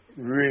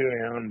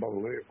really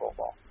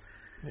unbelievable.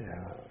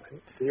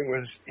 He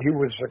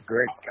was a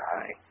great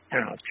guy.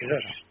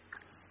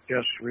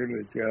 Just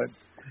really good.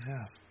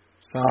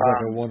 Sounds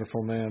like a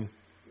wonderful man.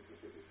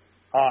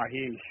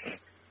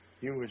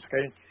 He was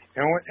great,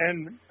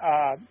 and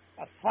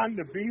fun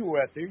to be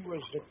with. He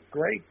was a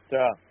great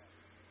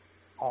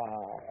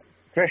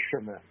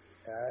fisherman.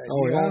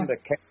 He owned a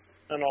cabin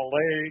in a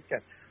lake,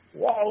 and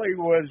Wally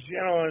was,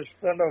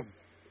 instead of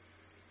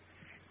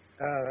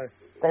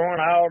going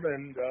out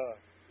and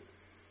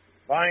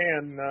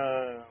buying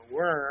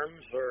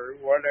worms or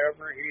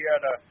whatever, he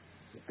had a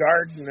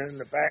garden in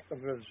the back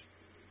of his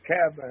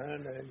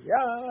cabin, and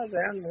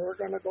then we're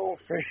going to go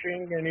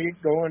fishing, and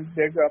he'd go and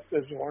dig up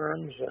his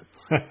worms and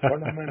put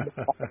them in the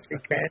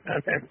pocket can,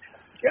 and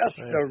just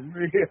a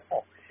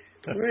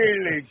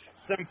really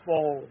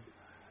simple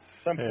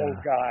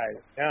guy,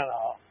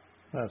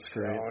 That's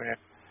great.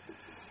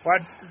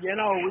 But,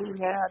 we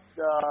had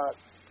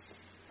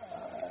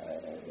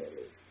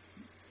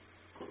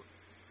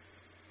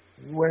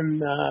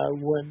when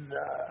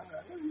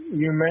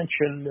you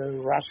mentioned the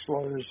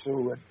wrestlers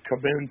who would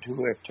come into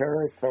a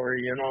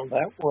territory,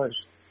 that was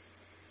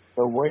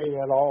the way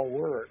it all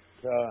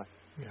worked. The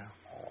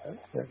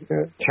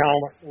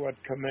talent would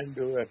come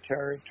into a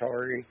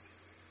territory,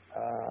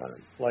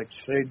 like,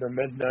 say, the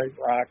Midnight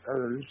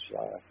Rockers,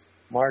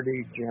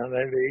 Marty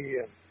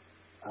Jannetty,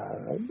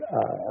 and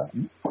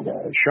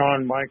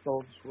Shawn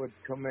Michaels would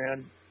come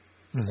in,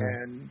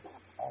 and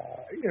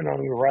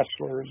the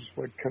wrestlers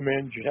would come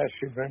in,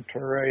 Jesse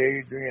Ventura,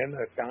 Adrian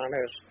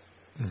Adonis,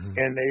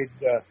 and they'd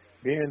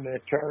be in the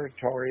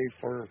territory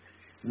for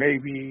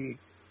maybe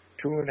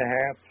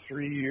 2.5,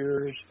 3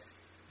 years,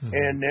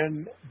 and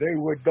then they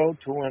would go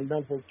to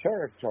another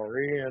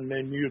territory, and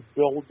then you'd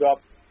build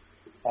up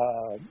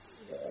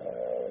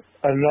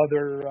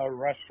another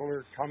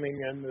wrestler coming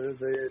into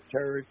the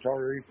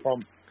territory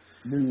from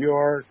New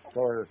York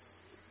or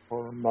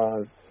from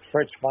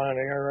Fritz Von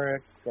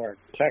Erich or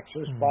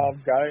Texas Bob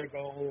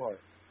Geigel or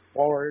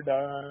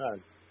Florida,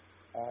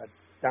 and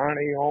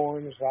Donnie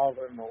Owens out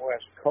on the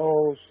West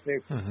Coast.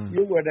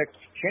 You would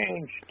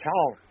exchange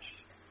talents,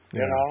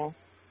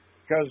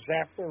 because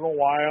after a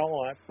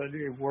while, after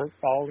they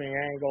worked all the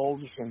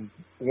angles and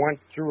went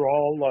through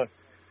all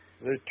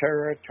the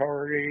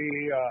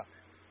territory,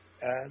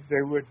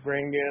 they would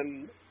bring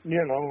in,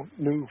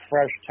 new,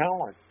 fresh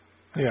talent.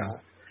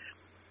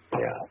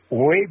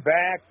 Way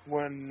back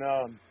when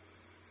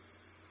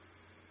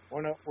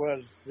it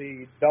was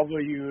the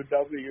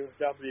WWF,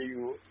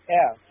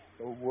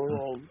 the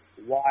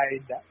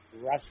Worldwide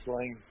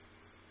Wrestling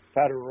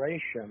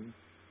Federation,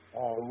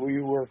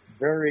 we worked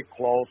very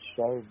close.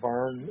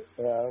 Vern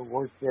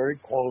worked very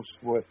close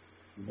with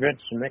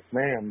Vince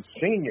McMahon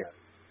Sr.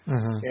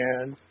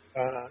 And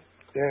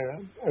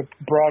it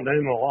brought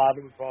in a lot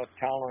of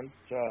talent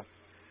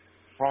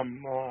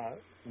from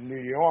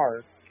New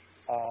York.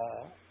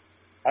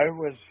 I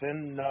was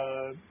in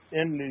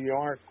New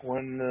York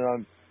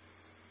when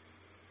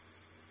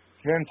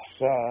Vince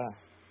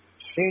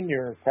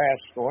Sr.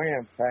 passed away.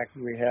 In fact,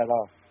 we had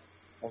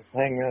a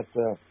thing at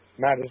the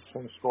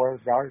Madison Square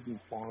Garden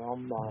for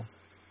him,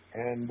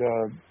 and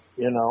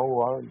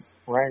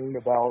rang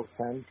the bell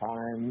 10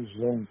 times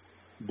and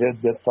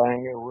did the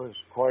thing. It was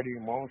quite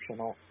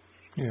emotional.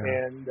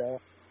 And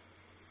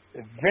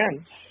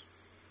Vince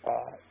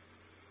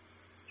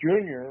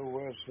Jr.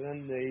 was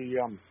in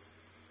the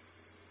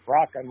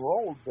rock and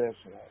roll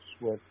business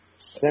with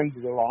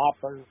Cyndi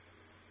Lauper,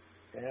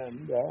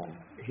 and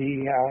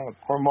he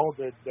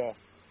promoted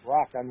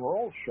rock and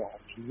roll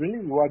shows. He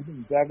really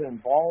wasn't that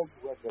involved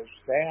with his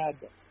dad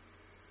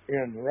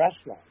in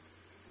wrestling.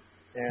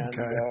 And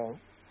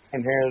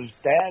when his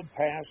dad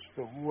passed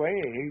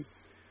away,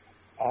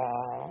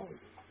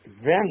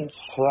 Vince,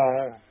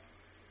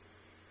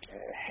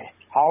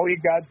 how he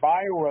got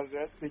by with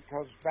it,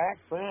 because back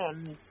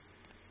then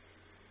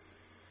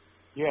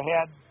you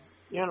had,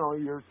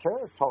 your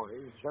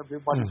territories.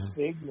 Everybody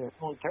stayed in their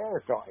own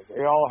territory.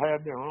 They all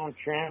had their own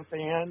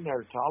champion,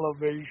 their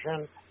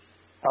television,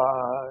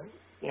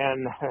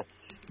 and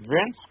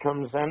Vince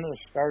comes in and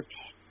starts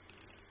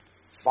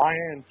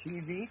buying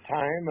TV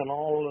time in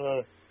all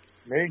the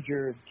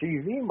major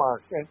TV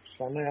markets,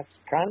 and that's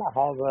kind of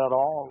how that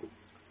all,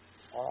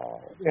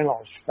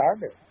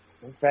 started.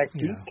 In fact,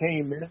 he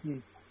came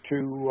in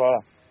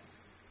to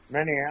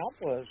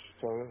Minneapolis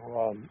to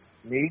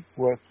meet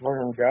with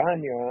Vern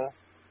Gagne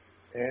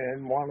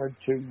and wanted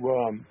to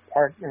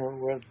partner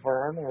with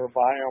Vern or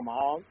buy him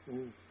out.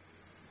 And,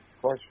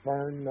 of course,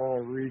 Vern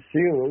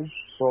refused.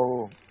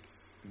 So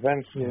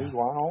Vince said,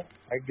 well,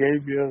 I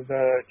gave you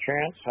the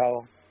chance.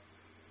 How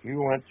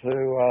you went to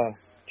a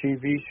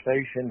TV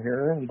station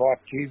here and bought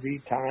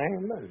TV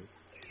time. And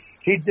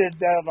he did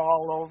that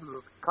all over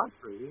the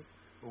country.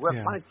 With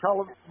my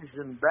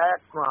television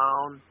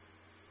background,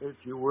 if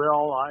you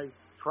will, I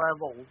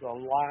traveled a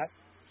lot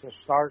to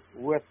start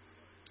with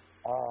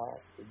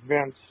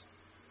Vince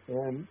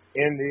in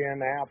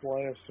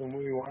Indianapolis, and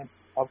we went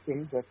up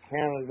into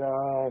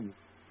Canada and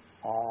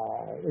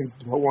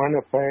into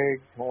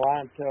Winnipeg,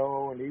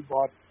 Toronto, and he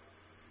bought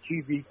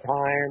TV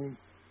time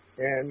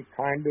and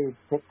kind of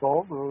took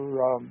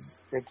over,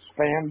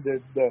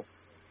 expanded the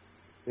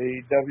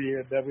the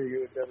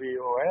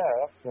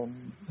WWF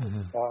and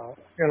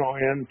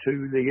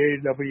into the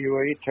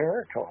AWA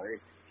territory,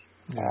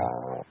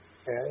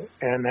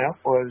 and that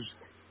was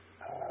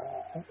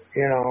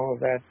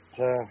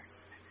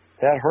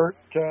that hurt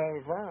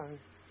Vern.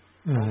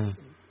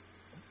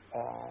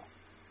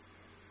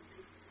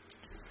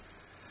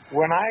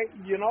 When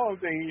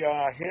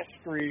the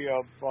history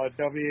of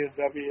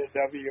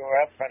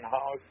WWF and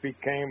how it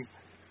became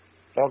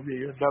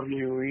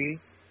WWE.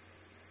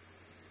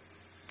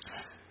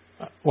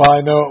 Well,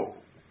 I know.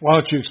 Why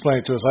don't you explain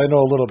it to us? I know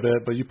a little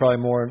bit, but you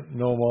probably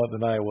know more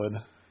than I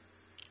would.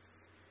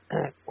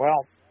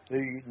 Well,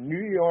 the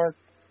New York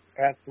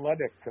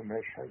Athletic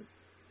Commission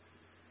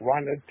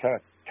wanted to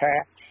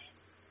tax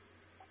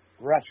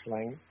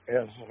wrestling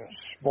as a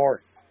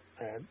sport.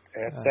 And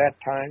at that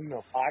time,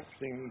 the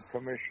boxing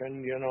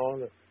commission,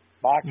 the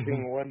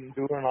boxing wasn't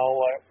doing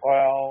all that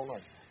well,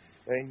 and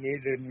they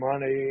needed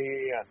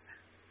money, and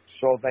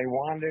so they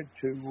wanted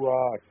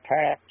to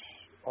tax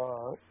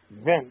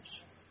Vince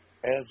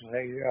as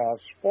a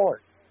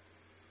sport.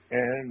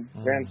 And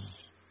Vince,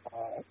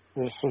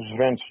 this is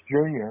Vince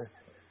Jr.,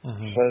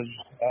 says,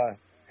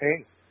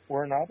 hey,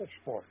 we're not a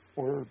sport.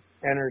 We're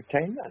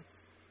entertainment.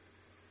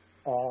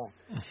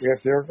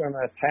 If they're going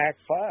to tax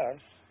us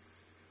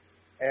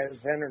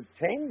as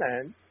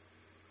entertainment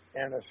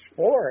and a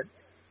sport,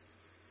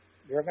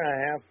 you're going to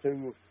have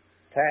to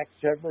tax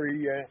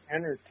every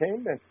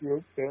entertainment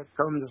group that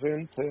comes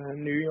into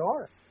New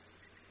York.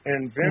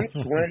 And Vince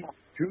went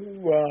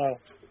to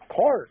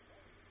court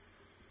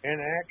and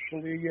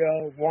actually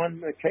won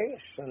the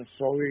case. And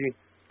so he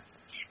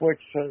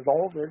switched it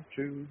over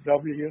to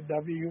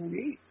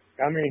WWE.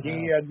 I mean,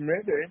 he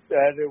admitted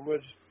that it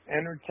was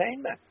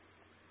entertainment.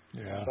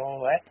 Yeah.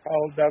 So that's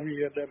how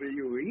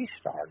WWE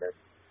started.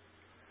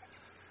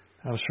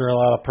 I'm sure a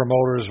lot of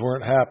promoters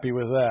weren't happy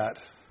with that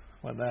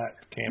when that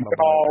came about.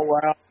 Oh,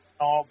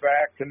 well,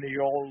 back in the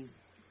old,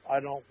 I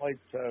don't like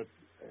to,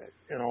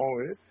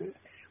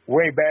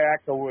 way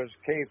back it was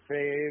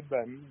kayfabe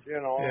and,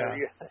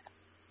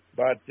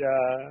 but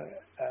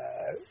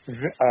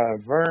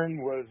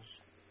Vern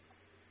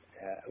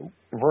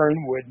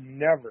would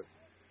never,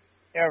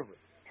 ever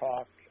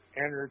talk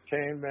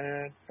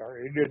entertainment, or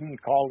he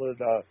didn't call it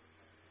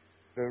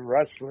the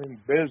wrestling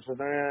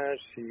business.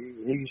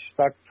 He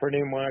stuck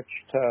pretty much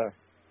to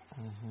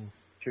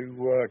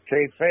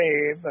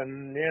kayfabe,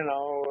 and it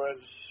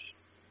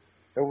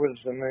was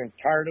an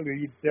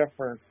entirely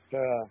different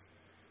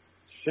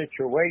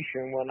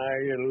situation when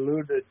I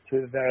alluded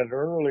to that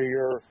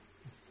earlier.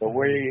 The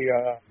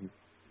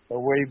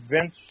way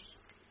Vince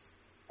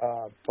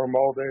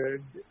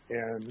promoted,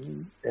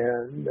 and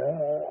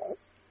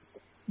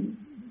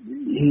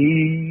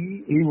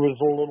he was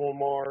a little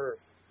more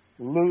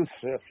loose,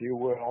 if you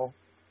will,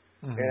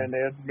 and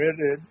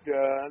admitted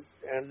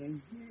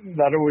and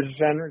that it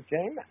was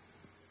entertainment.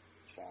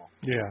 So.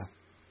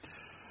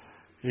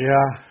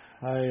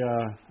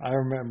 I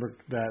remember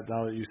that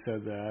now that you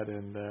said that,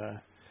 and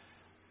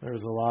there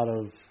was a lot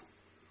of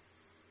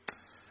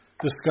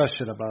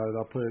discussion about it.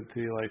 I'll put it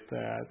to you like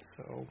that.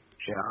 So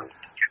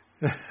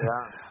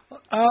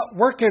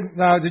working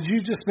now, did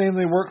you just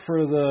mainly work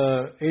for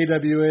the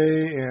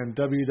AWA and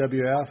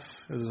WWF?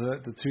 Is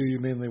that the two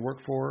you mainly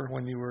worked for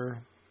when you were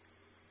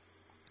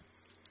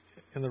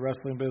in the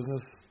wrestling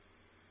business?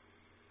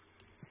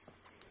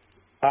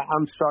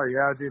 I'm sorry,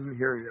 I didn't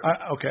hear you.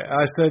 Okay,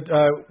 I said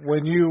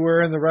when you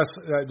were in the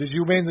did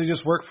you mainly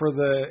just work for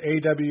the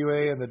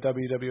AWA and the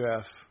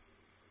WWF?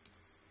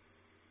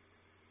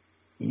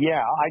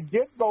 Yeah, I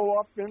did go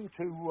up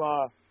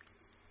into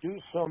do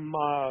some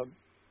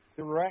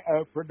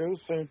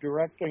producing,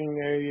 directing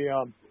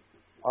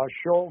a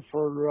show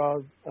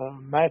for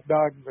Mad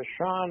Dog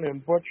Vachon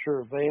and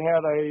Butcher. They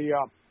had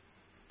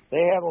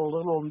a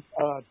little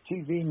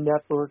TV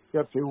network,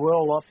 if you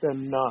will, up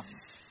in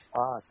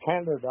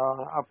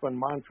Canada, up in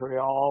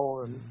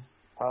Montreal and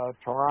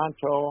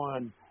Toronto,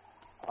 and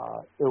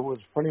it was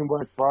pretty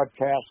much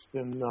broadcast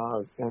in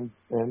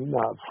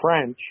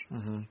French.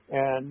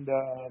 And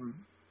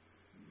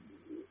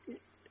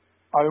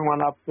I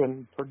went up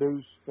and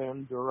produced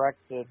and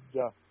directed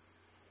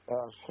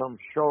some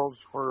shows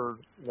for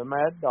the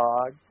Mad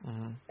Dog.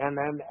 And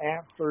then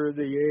after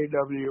the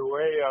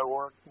AWA, I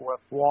worked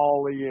with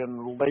Wally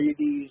in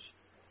Ladies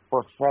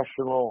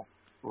Professional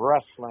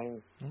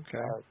Wrestling.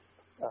 Okay.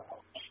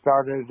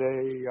 Started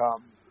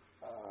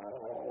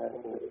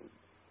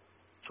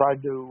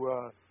tried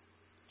to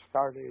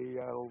start a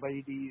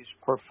ladies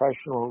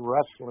professional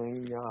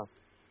wrestling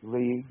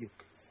league,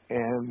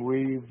 and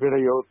we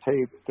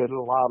videotaped did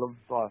a lot of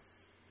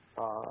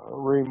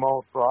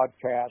remote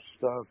broadcast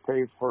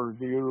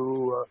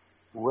pay-per-view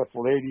with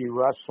lady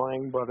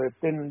wrestling, but it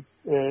didn't.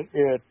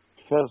 It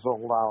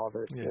fizzled out.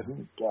 It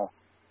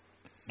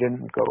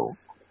didn't go.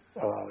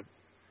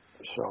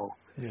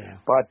 Yeah.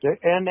 But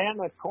and then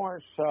of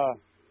course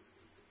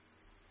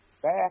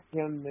back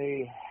in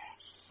the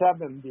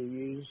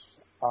 70s,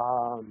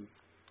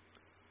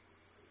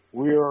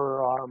 we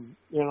were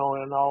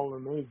in all the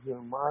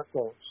major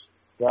markets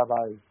that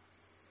I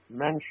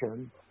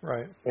mentioned.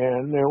 Right.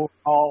 And they were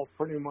all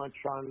pretty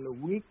much on the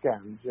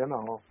weekends,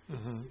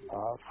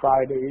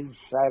 Fridays,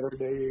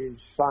 Saturdays,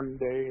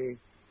 Sunday.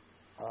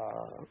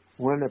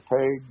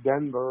 Winnipeg,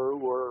 Denver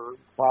were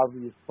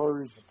probably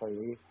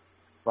Thursday.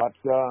 But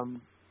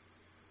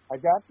I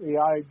got the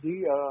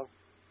idea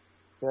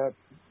that,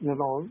 a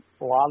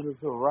lot of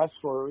the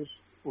wrestlers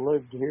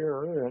lived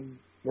here in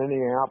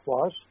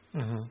Minneapolis.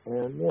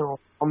 And,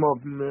 some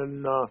of them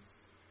in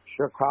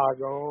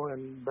Chicago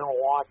and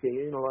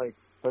Milwaukee, like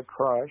the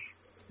Crush.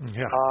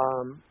 Yeah.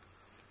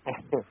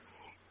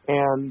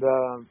 And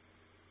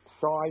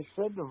so I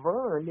said to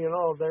Vern,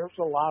 there's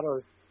a lot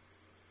of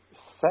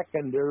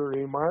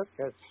secondary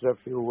markets, if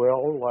you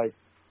will, like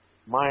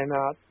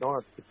Minot,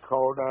 North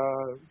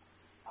Dakota,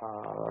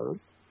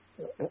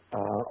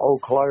 Eau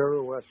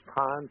Claire,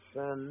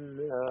 Wisconsin,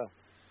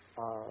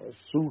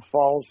 Sioux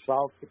Falls,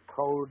 South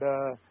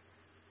Dakota,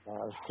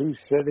 Sioux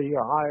City,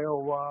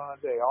 Iowa.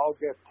 They all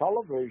get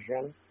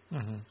television.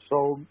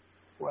 So,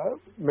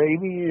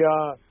 maybe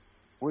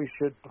we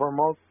should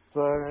promote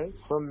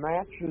some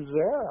matches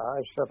there.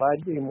 I said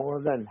I'd be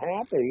more than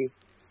happy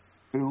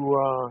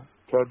to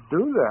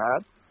do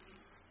that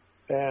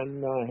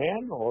and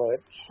handle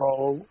it.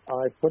 So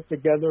I put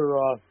together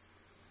a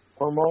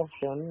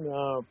promotion,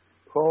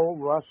 Pro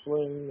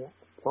Wrestling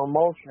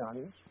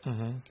Promotions,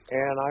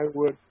 and I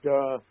would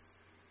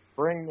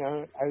bring.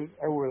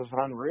 It was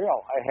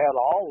unreal. I had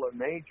all the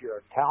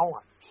major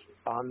talents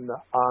on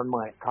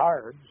my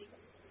cards.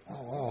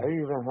 Oh, wow. I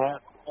even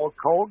had Hulk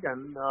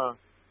Hogan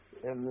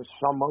in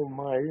some of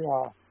my.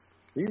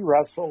 He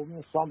wrestled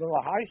in some of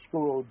the high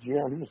school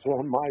gyms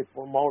in my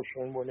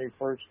promotion when he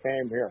first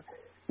came here.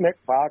 Nick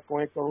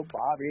Bockwinkel,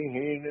 Bobby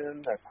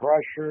Heenan, the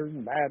Crusher,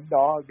 Mad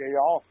Dog, they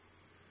all,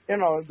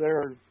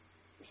 they're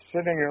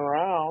sitting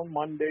around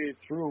Monday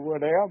through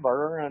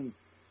whatever and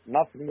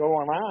nothing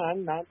going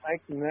on, not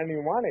making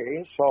any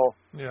money. So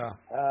yeah,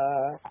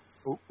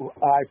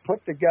 I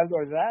put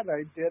together that.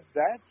 I did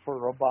that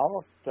for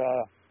about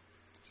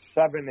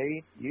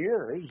 7-8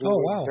 years. It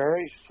was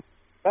very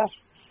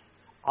successful.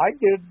 I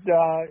did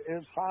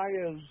as high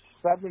as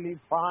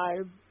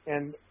 75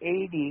 and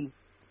 80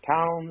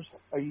 towns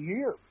a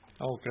year.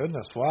 Oh,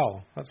 goodness.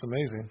 Wow. That's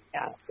amazing.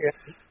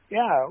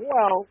 Yeah.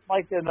 Well,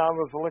 I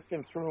was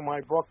looking through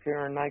my book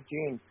here in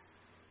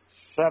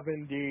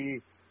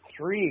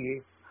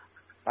 1973.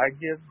 I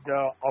did,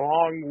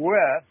 along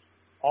with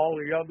all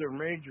the other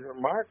major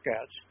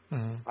markets,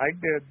 I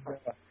did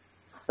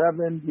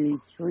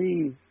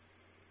 73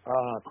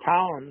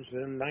 towns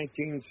in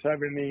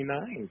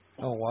 1979.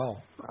 Oh, wow.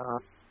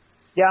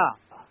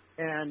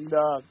 And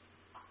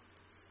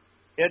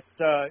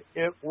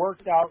it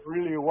worked out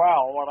really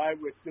well. What I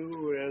would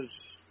do is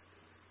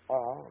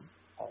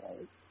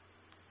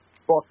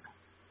book,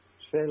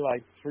 say,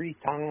 like 3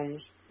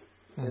 towns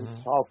in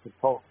South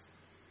Dakota,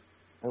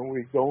 and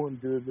we go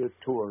and do the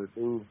tour,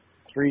 do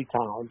 3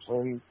 towns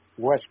in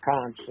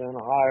Wisconsin,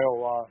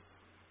 Iowa,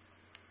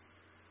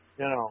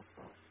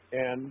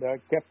 and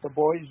kept the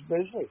boys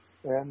busy.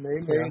 And they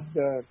made,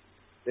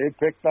 they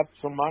picked up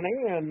some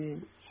money,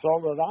 and so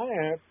did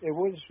I. It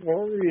was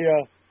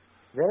very,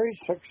 very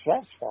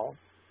successful.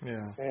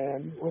 Yeah.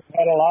 And we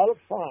had a lot of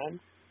fun.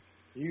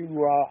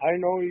 I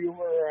know you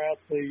were at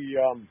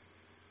the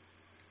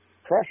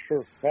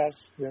Crusher Fest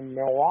in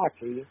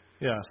Milwaukee.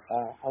 Yes.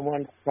 I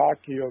wanted to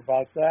talk to you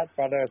about that,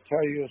 but I'll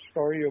tell you a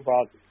story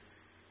about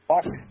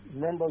Buck.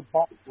 Remember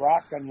Buck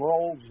Rock and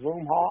Roll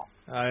Zumhoff?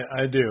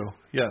 I do.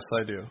 Yes,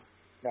 I do.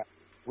 Yeah.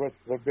 With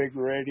the big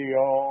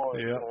radio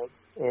and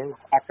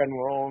rock and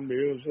roll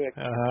music.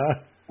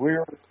 We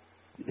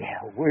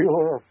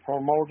were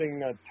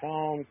promoting a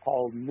town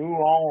called New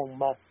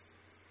Ulm,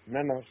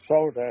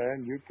 Minnesota,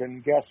 and you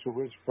can guess it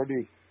was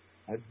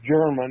a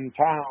German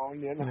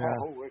town, and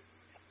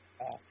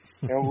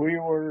we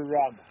were,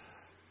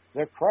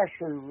 the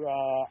Crusher,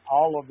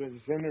 all of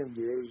his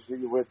interviews,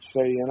 he would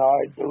say,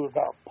 I do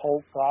the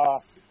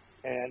polka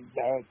and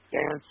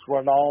dance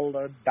with all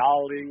the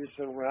dollies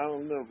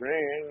around the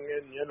ring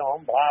and,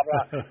 blah,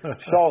 blah.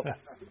 So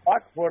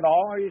Buck would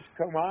always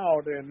come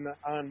out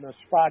on the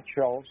spot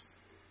shows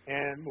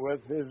and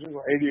with his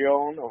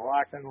radio and the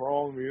rock and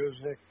roll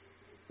music.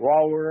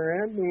 While we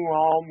were in New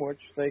Ulm,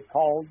 which they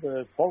called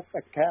the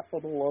polka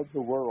capital of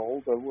the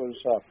world, there was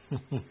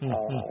a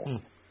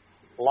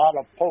lot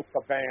of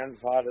polka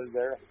bands out of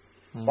there.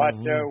 But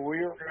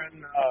we were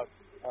in a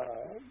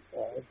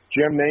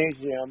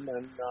gymnasium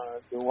in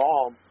New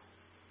Ulm,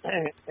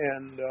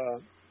 and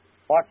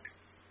Buck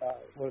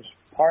was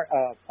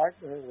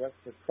partner with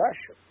the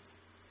Crusher.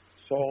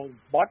 So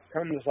Buck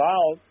comes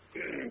out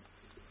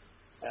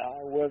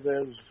with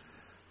his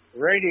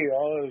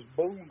radio, his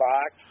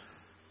boombox,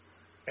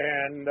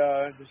 and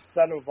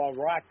instead of a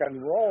rock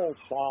and roll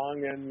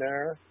song in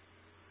there,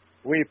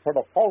 we put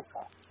a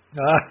polka.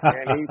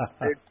 And he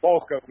did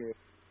polka music.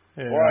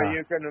 Yeah. Well,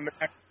 you can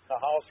imagine the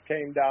house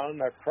came down,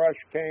 the Crush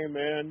came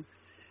in,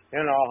 how he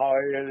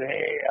was,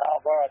 hey, how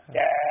about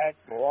that?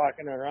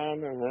 Walking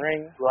around the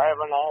ring,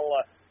 grabbing all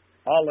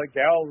all the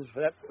gals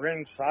that were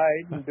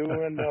inside and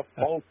doing the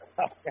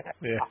polka.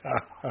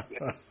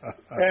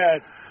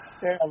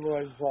 It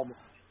was.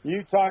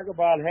 You talk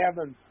about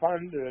having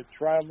fun to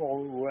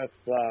travel with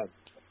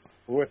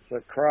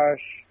the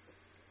Crush,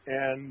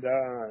 and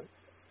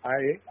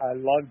I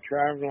love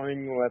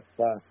traveling with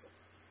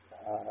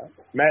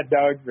Mad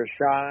Dog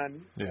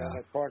Vachon. Yeah. And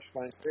of course,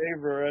 my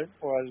favorite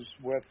was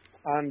with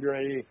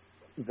Andre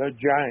the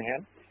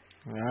Giant.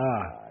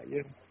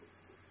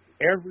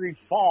 Every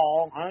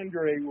fall,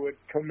 Andre would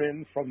come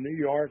in from New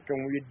York,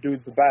 and we'd do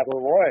the Battle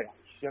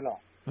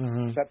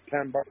Royals,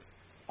 September,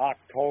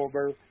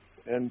 October,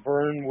 and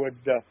Vern would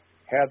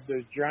have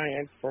the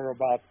Giant for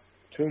about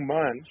 2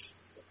 months,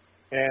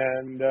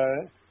 and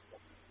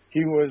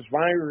he was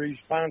my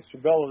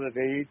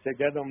responsibility to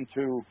get him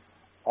to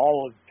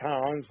all of the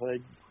towns,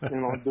 like,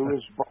 do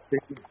his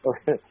booking for,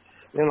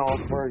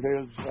 for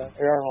his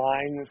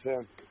airlines,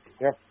 and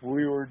if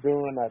we were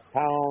doing a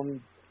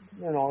town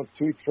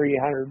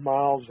 200-300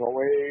 miles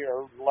away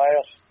or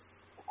less,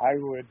 I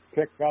would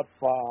pick up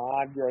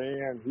Andre,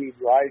 and he'd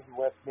ride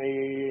with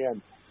me,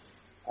 and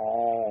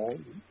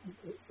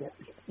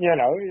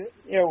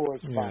it was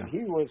fun.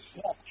 He was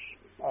such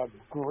a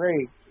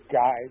great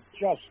guy,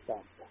 just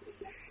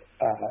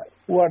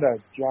what a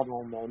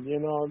gentleman.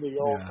 The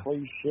old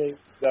cliche,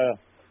 the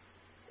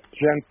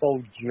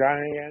gentle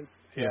giant.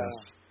 Yes.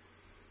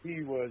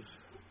 He was.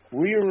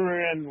 We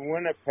were in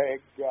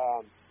Winnipeg.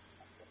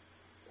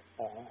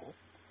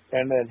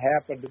 And it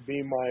happened to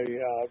be my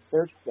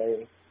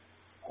birthday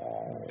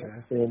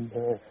in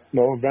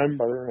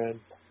November,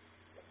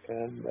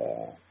 and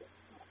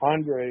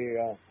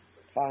Andre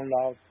found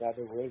out that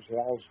it was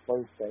Al's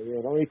birthday.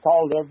 He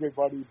called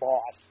everybody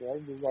boss.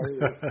 Everybody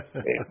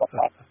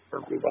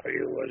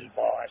was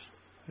boss.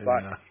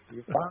 But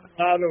he found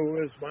out it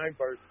was my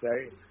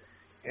birthday,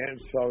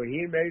 and so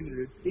he made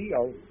a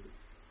deal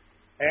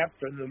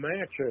after the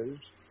matches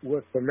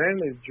with the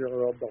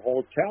manager of the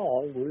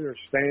hotel. We were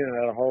staying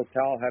at a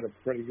hotel, had a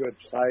pretty good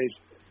sized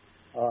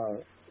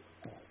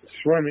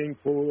swimming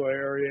pool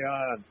area,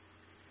 and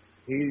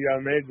he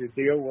made a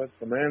deal with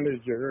the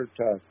manager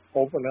to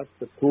open up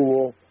the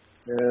pool,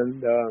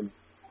 and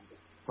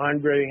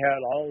Andre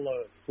had all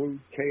the food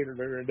catered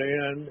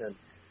in, and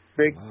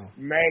big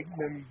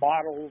Magnum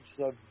bottles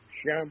of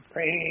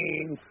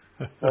champagne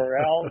for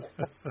Al's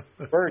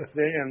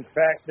birthday. In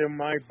fact, in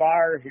my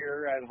bar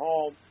here at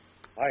home,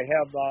 I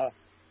have a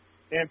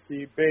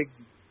empty big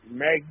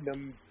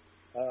Magnum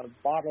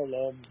bottle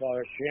of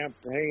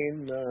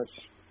champagne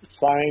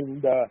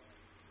signed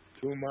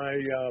to my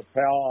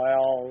pal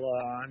Al,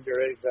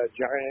 Andre the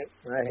Giant.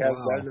 I have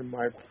that in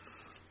my...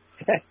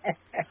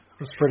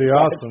 That's pretty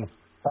awesome.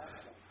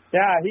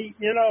 Yeah, it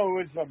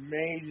was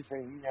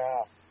amazing.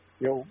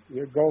 You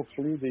go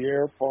through the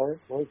airport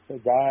with the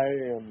guy,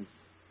 and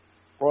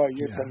boy,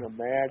 you can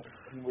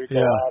imagine. We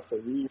go out to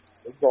eat,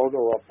 we go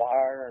to a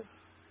bar,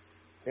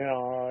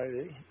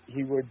 and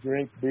he would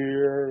drink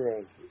beer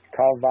and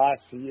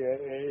Cavassier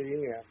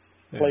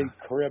and play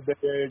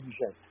cribbage.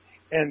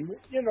 And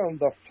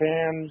the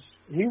fans,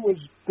 he was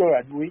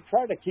good. We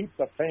tried to keep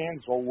the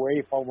fans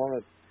away from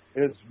him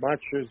as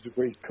much as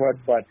we could,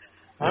 but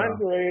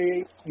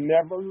Andre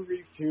never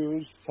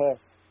refused to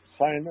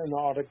sign an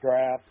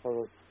autograph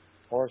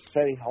or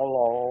say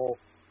hello,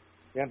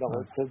 to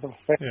the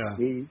fans.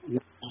 He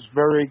was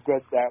very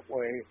good that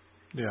way.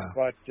 Yeah.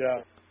 But,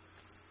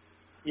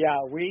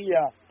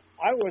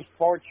 I was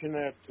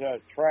fortunate to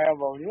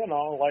travel,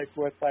 like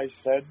what I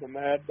said, the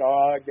Mad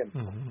Dog and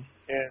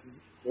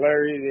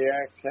Larry the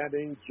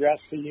Axe-Heading,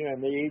 Jesse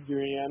and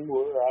Adrian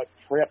were a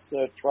trip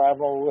to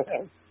travel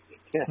with.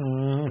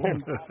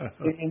 And,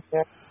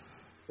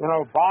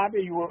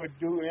 Bobby would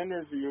do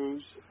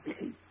interviews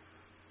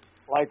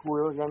like we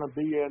were going to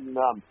be in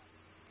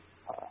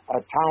a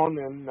town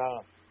in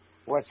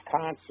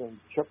Wisconsin,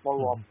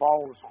 Chippewa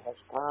Falls,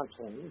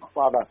 Wisconsin. It's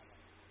about an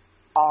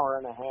hour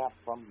and a half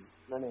from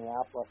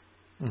Minneapolis.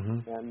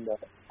 And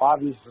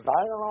Bobby said,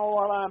 I don't know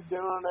what I'm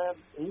doing at.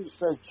 He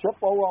said,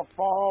 Chippewa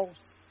Falls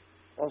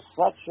is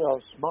such a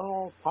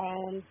small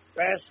town.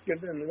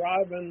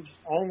 Baskin-Robbins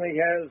only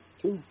has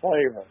 2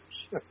 flavors.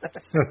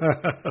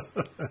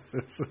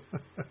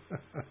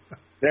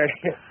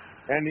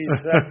 And he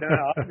said,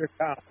 now,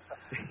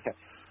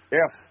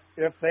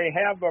 if they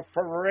have a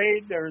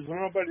parade, there's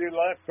nobody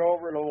left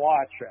over to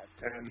watch it.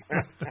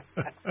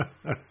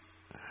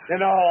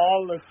 And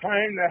all the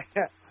time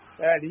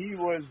that he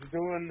was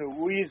doing the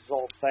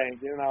weasel thing,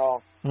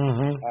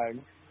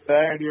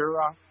 that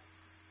era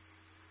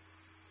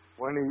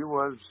when he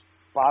was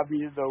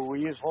Bobby the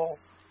Weasel.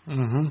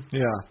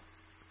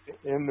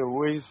 In the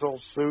weasel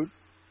suit.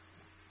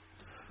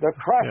 The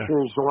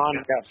Crushers one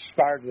that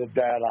started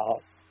that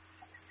out.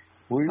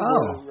 We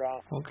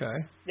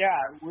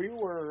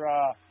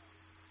were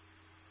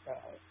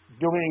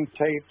doing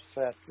tapes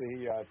at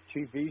the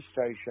TV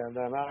station,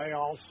 and I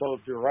also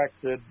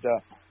directed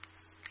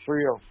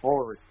 3 or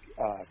 4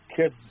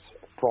 kids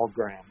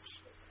programs.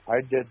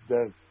 I did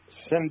the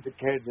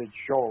syndicated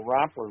show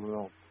Romper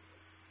Room,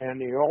 and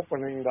the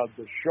opening of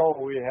the show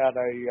we had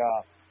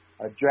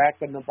a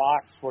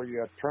jack-in-the-box where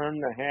you turn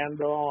the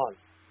handle and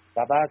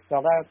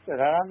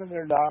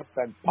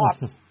and pop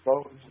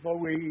goes the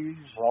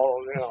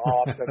weasel.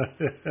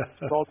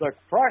 So the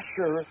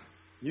crusher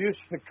used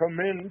to come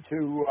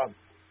into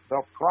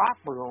the prop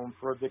room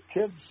for the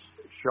kids'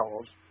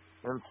 shows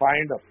and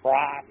find a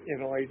prop.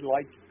 He'd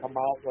like to come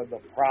out with a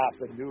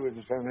prop and do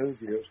his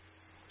interviews.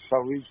 So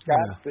he's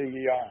got the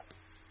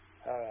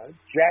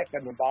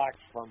jack-in-the-box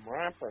from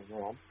Romper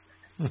Room,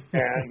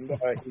 and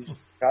he's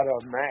got a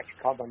match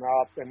coming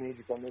up, and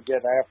he's going to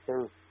get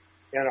after,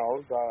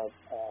 the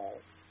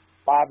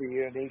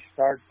Bobby, and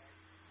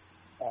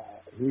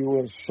he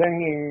was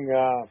singing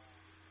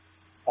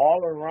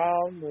all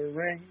around the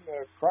ring,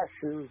 the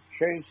crusher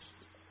chased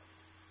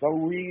the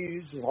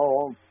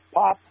weasel,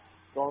 pop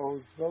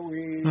goes the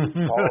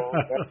weasel.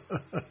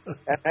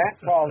 And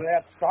that's how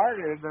that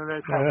started,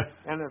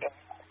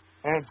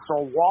 and so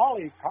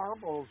Wally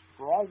Carmel's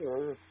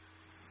brother,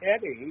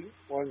 Eddie,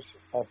 was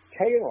a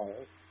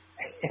tailor,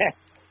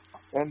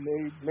 and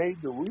they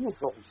made the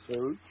weasel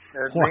suit,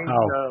 and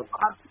made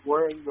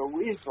wearing the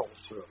weasel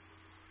suit.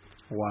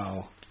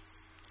 Wow.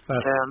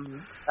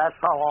 And that's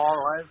how all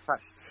that.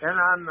 And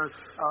on the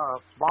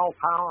small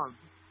town,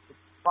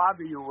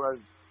 Bobby was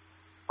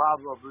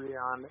probably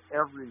on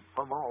every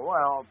promotion.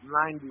 Well,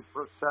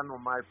 90% of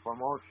my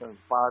promotions,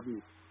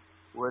 Bobby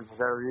was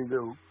there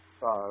either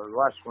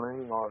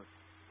wrestling or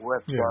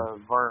with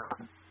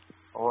Vern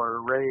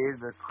or Ray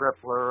the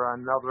Crippler,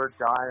 another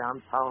guy.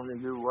 I'm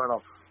telling you what a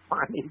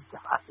funny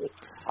guy.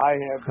 I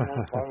had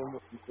one time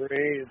with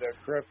Ray the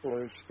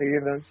Crippler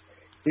Stevens.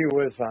 He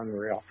was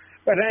unreal.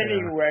 But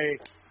anyway,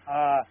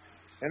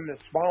 in the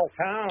small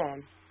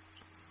towns,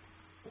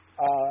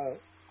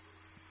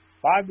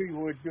 Bobby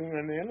would do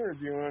an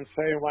interview and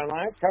say, when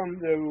I come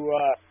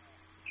to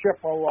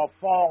Chippewa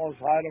Falls,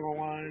 I don't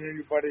want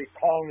anybody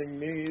calling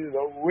me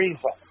the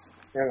weasel.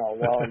 Well,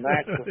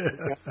 that's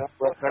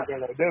what they're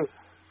going to do.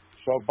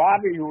 So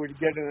Bobby would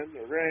get in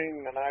the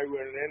ring, and I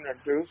would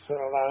introduce him,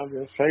 and I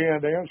would say,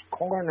 in his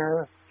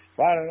corner,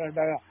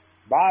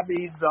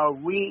 Bobby the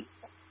Wheat,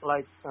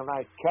 and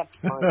I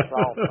kept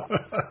myself.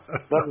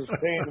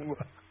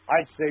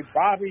 I'd say,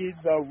 Bobby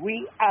the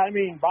Wheat,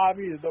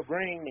 Bobby the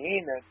Green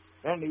Heenan.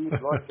 And he'd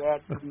look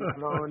at me,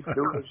 and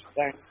do his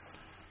thing.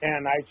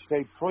 And I'd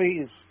say,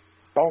 please,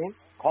 don't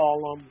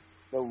call him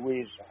the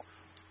weasel.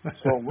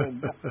 So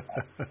when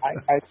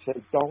I'd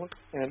say, don't,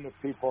 and the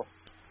people,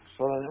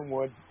 so then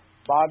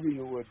Bobby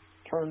would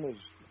turn his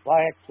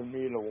back to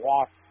me to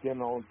walk,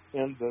 into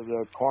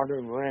the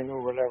corner ring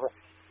or whatever,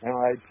 and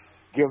I'd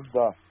give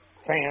the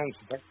fans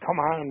to come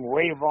on,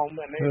 wave them,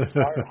 and they'd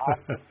start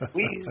hopping,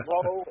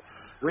 weasel.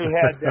 We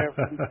had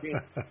everything.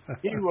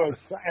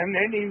 And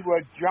then he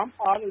would jump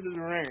out of the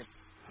ring.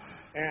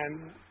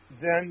 And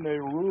then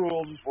the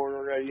rules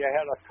were you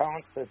had to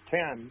count to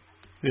 10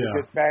 to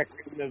get back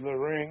into the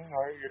ring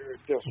or you're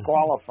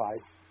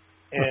disqualified.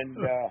 And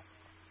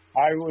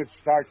I would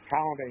start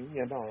counting,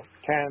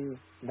 10,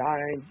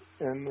 9,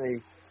 and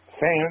the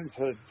fans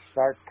would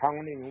start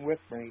counting with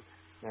me.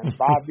 And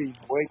Bobby'd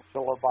wait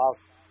till about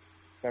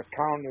the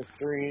count of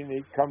 3, and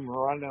he'd come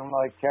running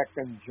like heck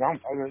and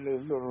jumping into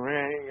the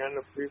ring,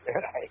 and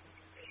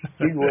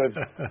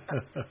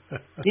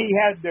he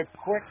had the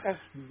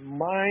quickest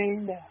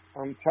mind.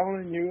 I'm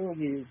telling you,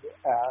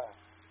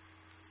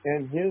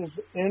 in his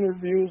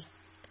interviews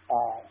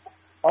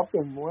up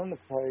in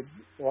Winnipeg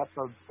at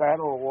the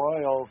Battle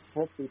Royal,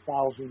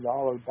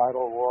 $50,000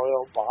 Battle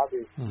Royal,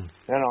 Bobby,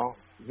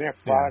 Nick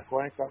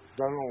Bockwink was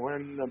going to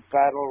win the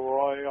Battle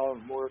Royal,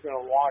 and we're going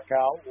to walk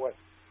out with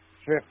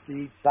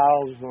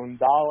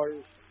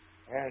 $50,000,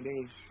 and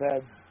he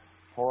said,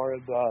 for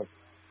the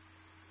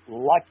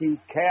lucky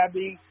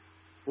cabbie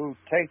who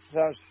takes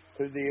us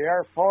to the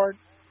airport,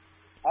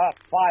 a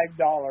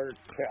 $5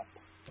 tip.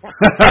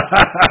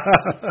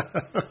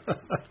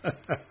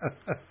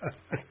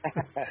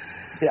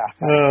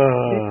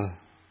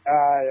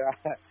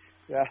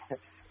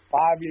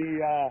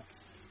 Bobby,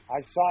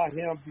 I saw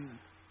him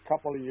a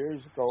couple of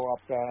years ago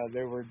up.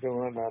 They were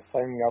doing a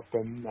thing up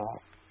in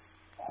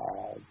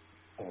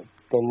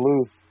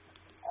Duluth.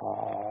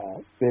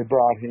 They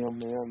brought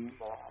him in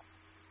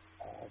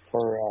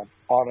for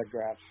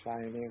autograph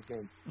signing,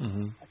 and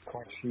of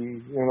course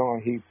he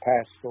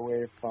passed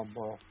away from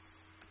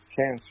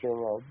cancer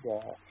of the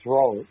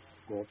throat.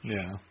 Which,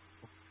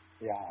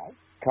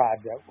 God,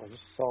 that was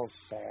so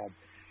sad.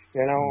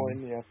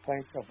 When you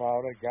think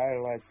about a guy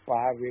like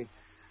Bobby,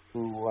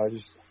 who was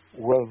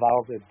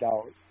without a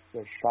doubt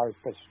the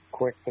sharpest,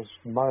 quickest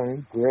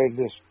mind,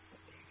 greatest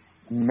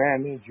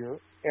manager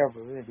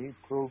ever, and he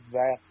proved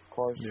that, of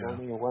course, when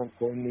he went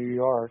to New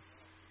York,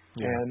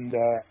 and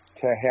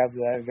to have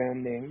that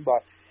ending.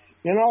 But,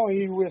 he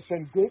was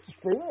in good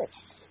spirits,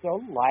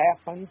 still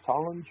laughing,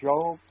 telling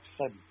jokes,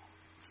 and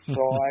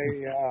so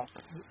I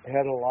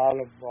had a lot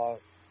of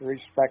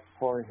respect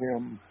for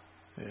him,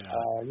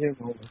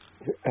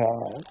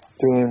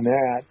 doing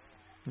that.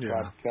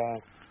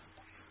 But,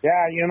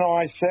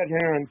 I sit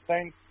here and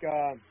think,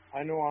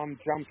 I know I'm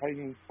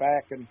jumping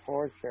back and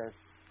forth here,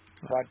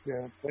 but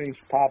things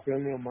pop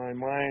into my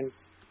mind.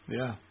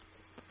 Yeah.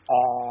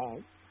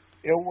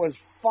 It was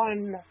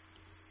fun,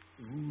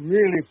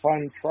 really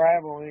fun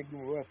traveling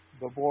with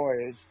the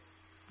boys.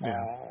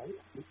 Yeah.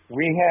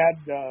 We had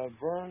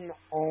Vern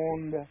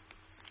owned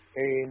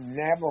a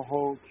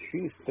Navajo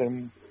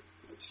Chieftain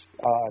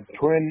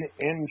twin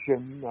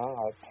engine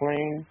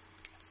plane,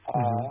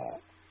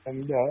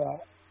 and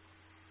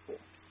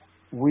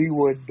we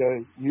would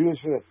use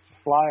it to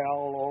fly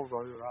all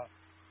over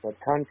the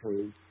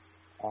country.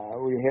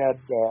 We had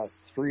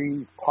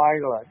 3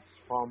 pilots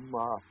from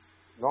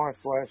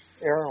Northwest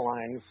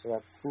Airlines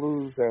that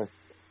flew the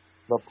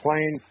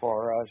plane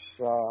for us,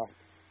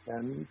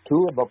 and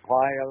 2 of the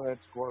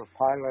pilots were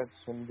pilots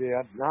in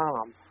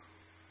Vietnam.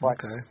 But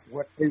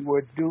what they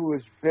would do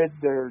is bid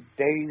their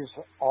days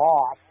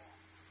off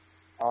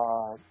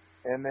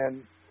and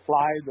then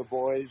fly the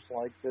boys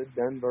like to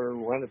Denver,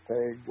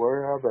 Winnipeg,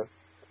 wherever.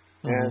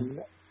 And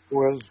it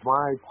was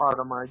part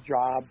of my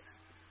job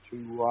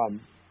to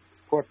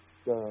put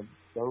the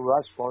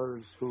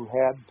wrestlers who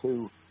had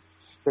to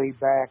stay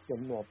back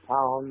in the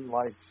town,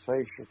 like,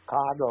 say,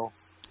 Chicago,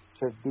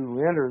 to do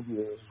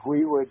interviews.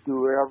 We would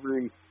do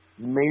every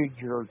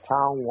major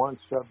town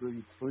once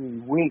every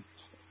 3 weeks.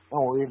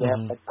 And we'd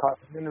have to cut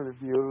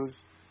interviews,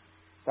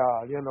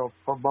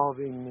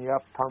 promoting the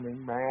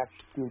upcoming match,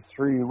 do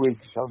 3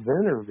 weeks of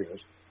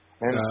interviews.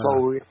 And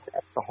so we'd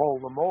have to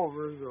hold them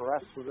over. The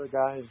rest of the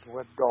guys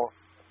would go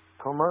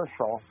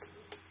commercial.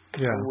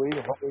 Yeah. And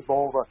we'd hold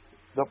over.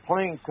 The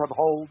plane could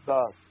hold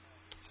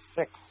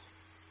 6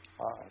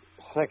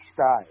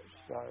 guys.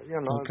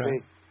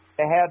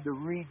 They had to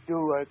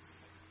redo it.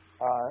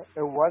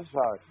 It was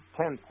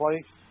a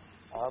 10-place,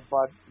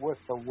 but with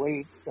the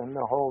weight and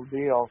the whole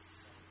deal,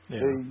 they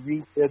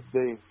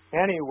redid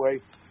anyway,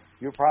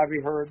 you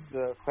probably heard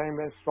the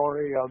famous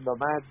story of the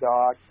Mad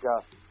Dog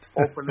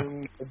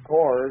opening the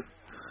doors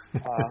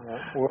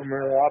when we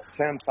were up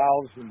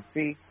 10,000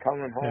 feet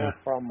coming home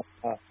from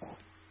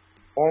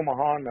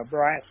Omaha,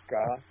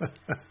 Nebraska.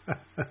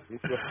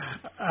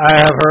 I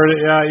have heard it.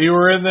 Yeah, you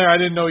were in there. I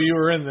didn't know you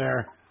were in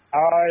there.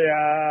 Oh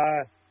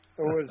yeah,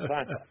 it was.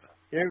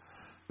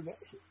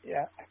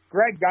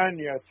 Greg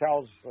Gagne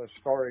tells the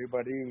story,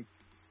 but he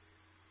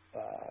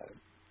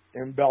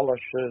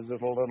embellishes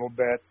it a little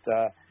bit.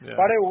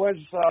 But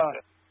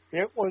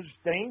it was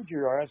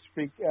dangerous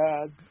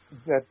because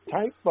the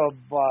type of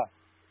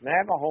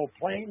Navajo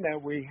plane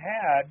that we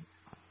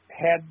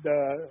had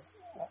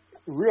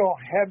real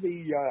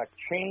heavy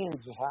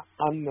chains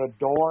on the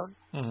door.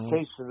 In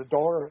case the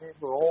door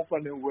ever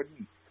opened, it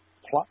wouldn't,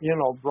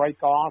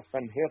 break off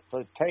and hit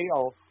the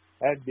tail.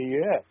 That'd be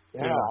it,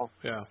 you know.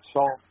 Yeah.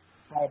 So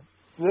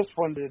this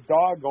one, the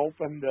dog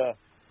opened the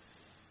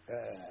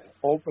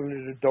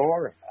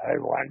door. I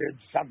wanted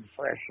some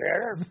fresh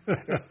air.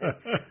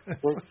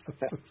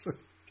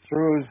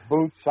 Threw his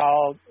boots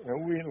out,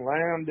 and we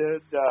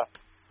landed,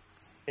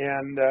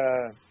 and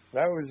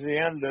that was the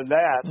end of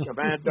that. The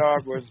Mad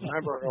Dog was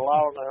never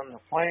allowed on the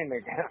plane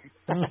again.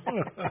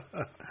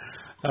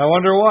 I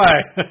wonder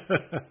why.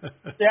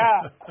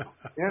 Yeah,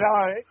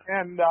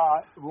 and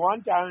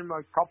one time,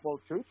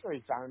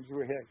 2-3 times,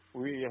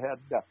 we had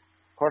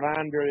put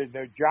Andre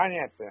the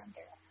Giant in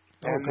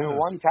there. And then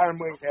one time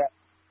we had,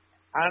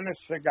 honest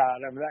to God,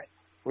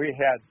 we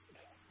had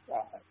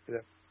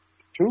the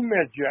 2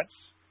 midgets,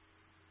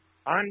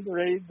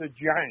 Andre the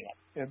Giant,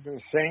 in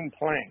the same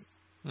plane.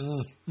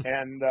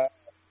 And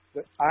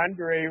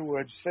Andre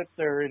would sit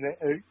there, and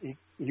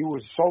he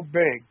was so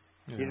big,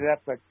 he'd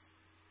have to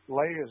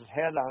lay his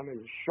head on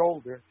his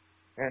shoulder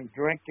and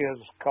drink his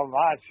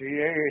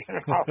Cavassier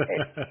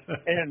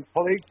and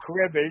play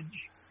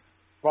cribbage.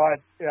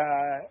 But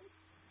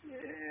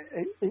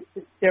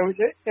it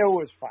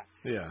was fun.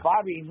 Yeah.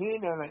 Bobby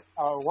Heenan,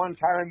 one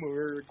time we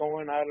were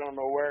going, I don't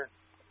know where,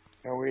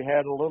 and we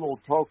had a little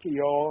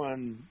Tokyo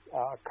and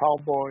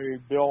Cowboy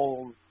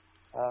Bill,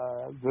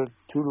 the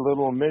 2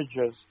 little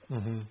midgets.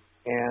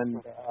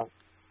 And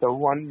the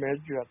one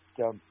midget,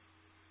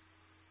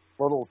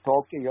 little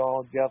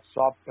Tokyo, gets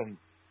up and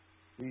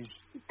he's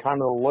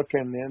kind of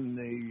looking in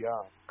the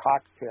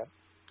cockpit.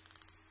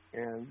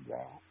 And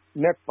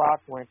Nick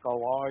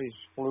Bockwinkel always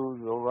flew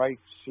the right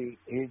seat.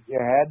 You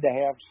had to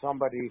have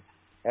somebody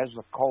as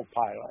a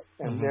co-pilot,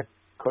 and Nick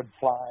could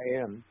fly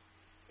in.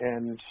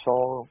 And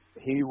so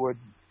he would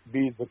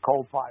be the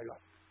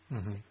co-pilot.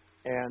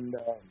 And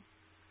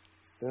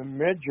the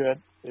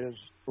midget is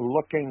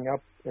looking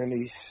up, and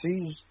he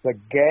sees the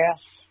gas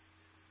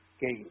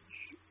gauge,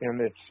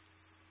 and it's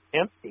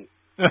empty.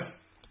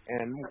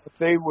 And what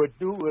they would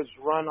do is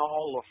run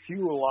all the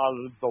fuel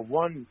out of the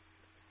one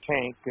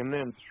tank and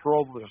then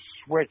throw the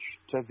switch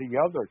to the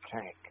other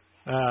tank.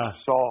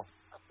 So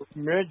the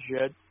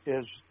midget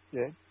is,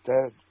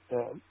 the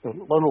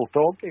little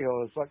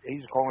Tokyo is like,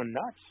 he's going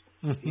nuts.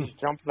 He's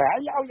jumping,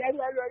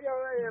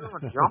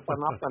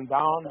 jumping up and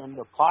down, and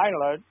the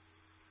pilot,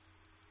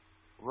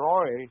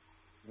 Roy,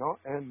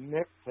 and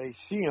Nick, they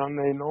see him,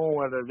 they know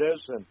what it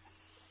is, and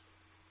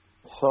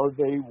so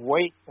they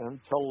wait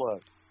until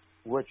the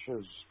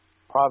witches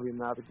probably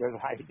not a good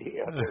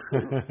idea to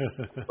do.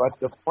 But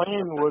the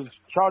plane was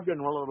chugging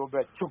a little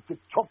bit,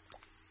 chuk,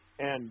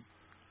 and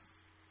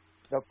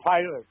the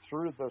pilot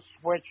threw the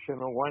switch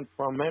and it went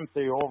from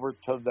empty over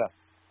to the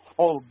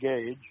full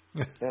gauge.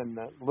 And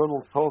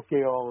little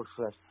Tokyo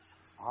says,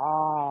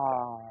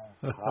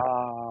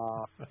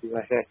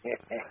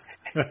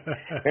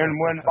 And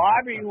when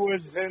Bobby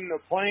was in the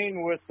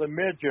plane with the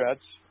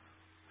midgets,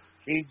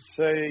 he'd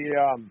say,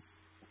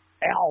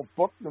 Al,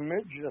 book the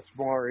midgets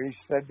more. He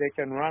said they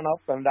can run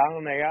up and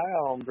down the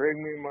aisle and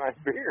bring me my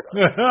beer.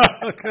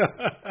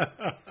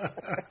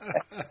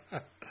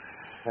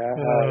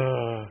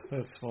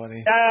 That's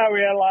funny. Yeah, we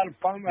had a lot of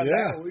fun with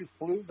that. We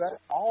flew that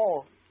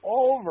all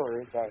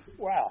over.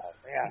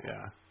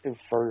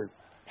 For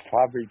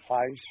probably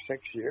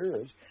 5-6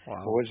 years.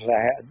 Wow. Was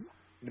that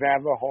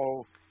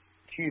Navajo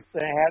chief?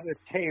 They had a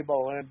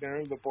table in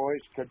there. The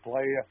boys could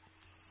play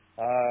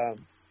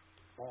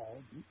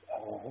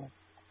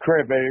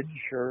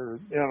cribbage or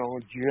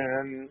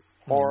gin.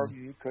 Or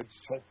you could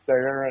sit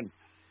there and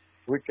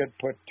we could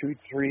put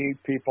 2-3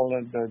 people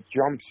in the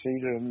jump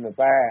seat in the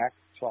back.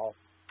 So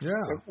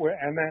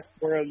and that's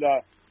where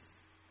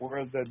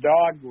the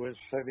dog was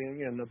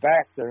sitting in the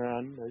back there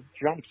on the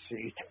jump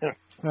seat.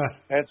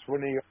 That's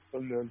when he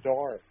opened the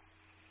door.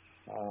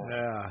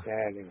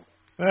 Anyway.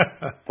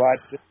 But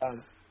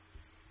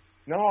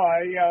no,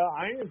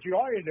 I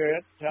enjoyed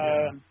it.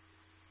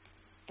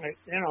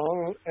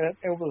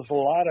 It was a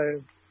lot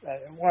of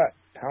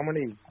how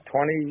many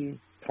 20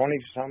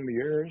 some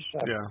years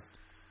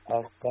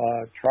of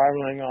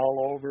traveling all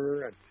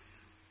over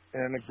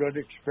and a good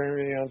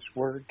experience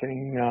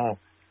working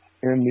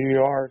in New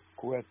York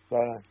with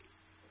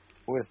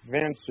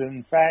Vince.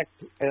 In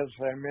fact, as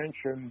I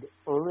mentioned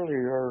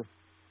earlier,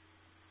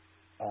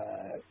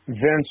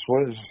 Vince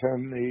was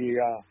in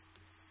the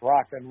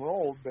rock and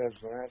roll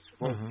business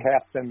with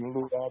Captain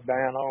Lou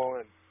Albano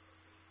and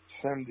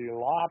Cyndi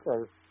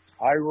Lauper.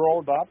 I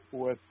rode up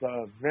with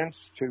Vince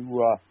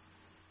to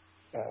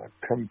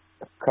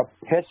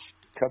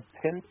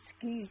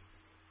Kapinski,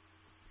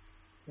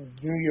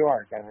 New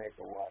York, I think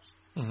it was.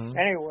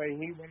 Anyway,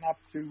 he went up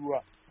to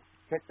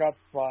pick up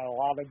a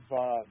lot of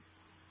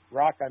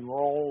rock and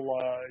roll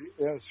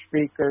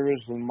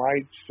speakers and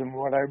mics and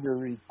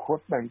whatever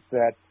equipment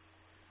that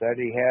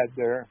he had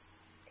there.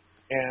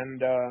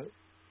 And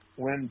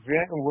when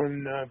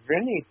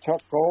Vinny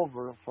took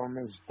over from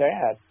his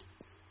dad,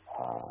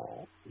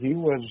 he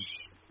was,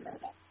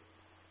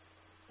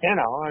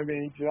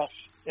 just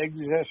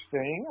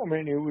existing.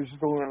 He was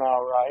doing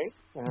all right.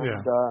 And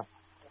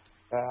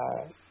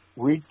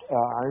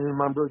I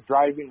remember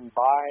driving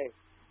by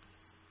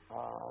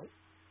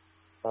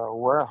a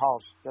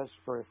warehouse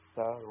district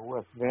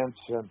with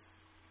Vince,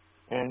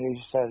 and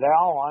he said,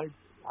 Al,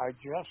 I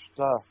just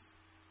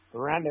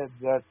rented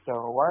that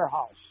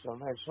warehouse.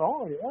 And I said,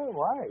 oh, yeah,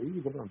 why? Are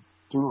you going to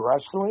do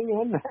wrestling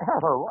in there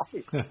or what?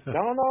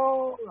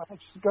 No,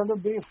 that's going to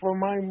be for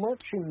my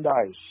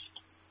merchandise.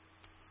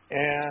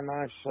 And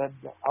I said,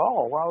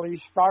 oh, well, he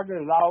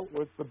started out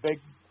with the big,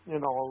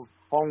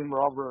 foam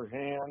rubber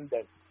hand,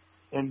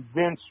 and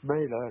Vince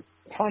made a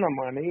ton of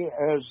money,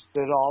 as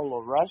did all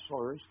the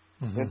wrestlers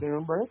in their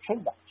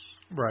merchandise.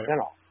 Right.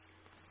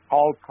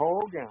 Hulk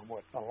Hogan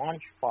with the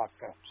lunch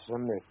buckets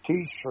and the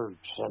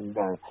T-shirts and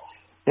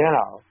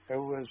it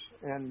was,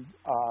 and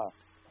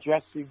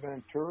Jesse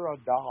Ventura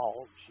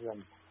dolls,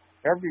 and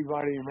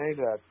everybody made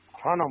a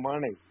ton of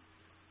money.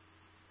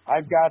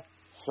 I've got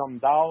some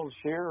dolls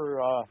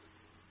here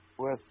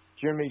with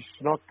Jimmy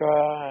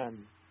Snuka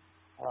and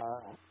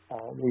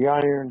the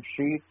Iron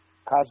Sheik,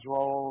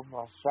 Cosmo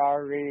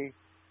Masari.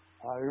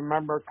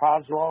 Remember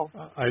Cosmo?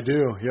 I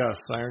do, yes.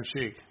 Iron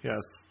Sheik,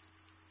 yes.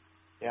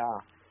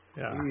 Yeah.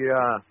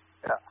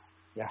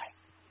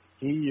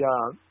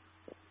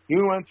 He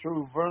went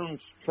through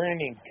Vern's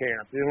training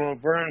camp.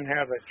 Vern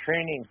had a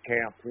training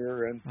camp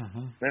here in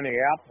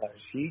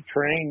Minneapolis. He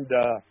trained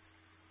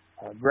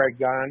Greg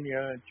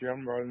Gagne,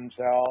 Jim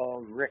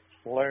Runzel, Ric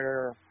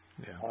Flair,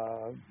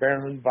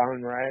 Baron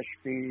von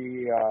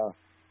Raschke.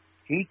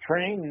 He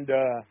trained,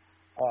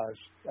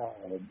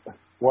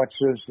 what's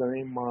his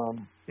name?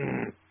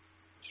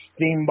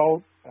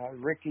 Steamboat,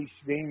 Ricky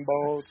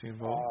Steamboat.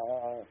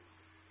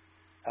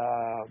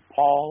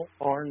 Paul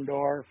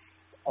Orndorff.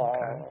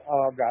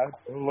 Oh God,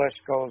 the list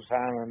goes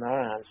on and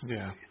on.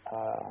 Yeah.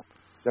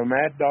 The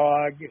Mad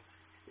Dog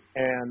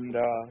and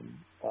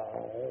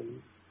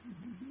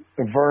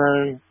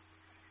Vern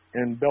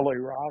and Billy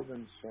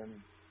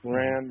Robinson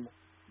ran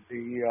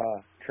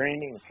the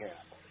training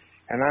camp,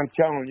 and I'm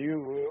telling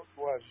you, it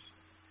was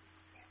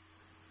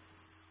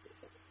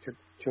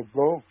to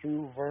go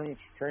through Vern's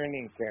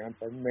training camp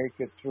and make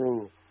it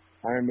through.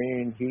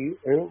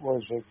 It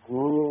was a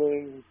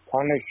grueling,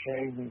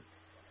 punishing.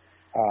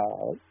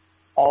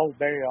 All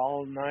day,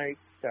 all night.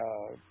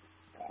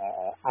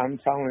 I'm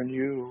telling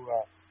you,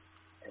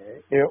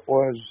 it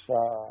was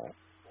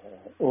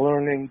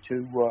learning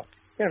to,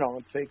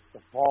 take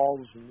the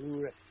falls and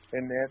do it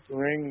in that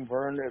ring.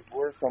 Vern would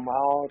work them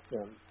out,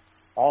 and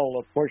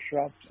all the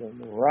push-ups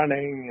and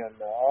running,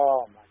 and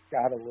oh my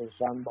God, it was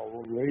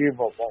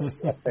unbelievable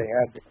what they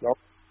had to go.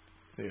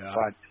 Yeah.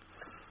 But,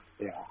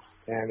 yeah,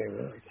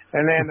 anyway.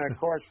 And then, of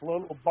course,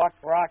 little Buck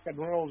Rock and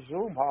Roll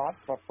Zumhoff,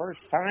 the first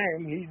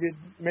time he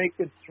didn't make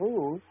it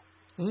through.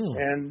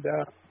 And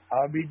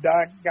I'll be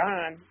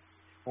doggone,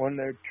 when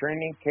the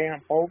training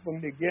camp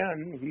opened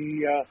again,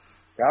 he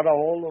got a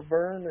hold of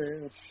Vern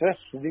and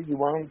insisted he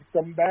wanted to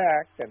come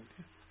back. And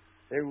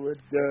they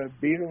would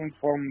beat him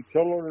from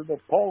pillar to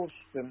post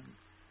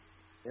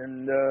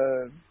and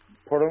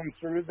put him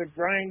through the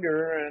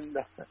grinder, and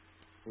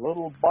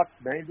little Buck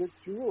made it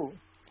through.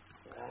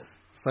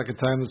 Second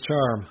time's the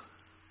charm.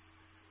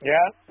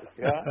 Yeah.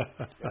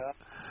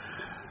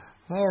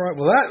 All right.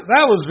 Well,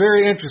 that was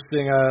very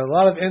interesting. A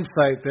lot of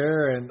insight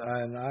there, and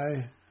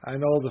I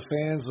know the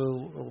fans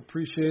will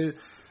appreciate it.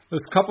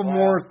 There's a couple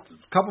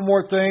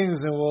more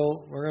things, and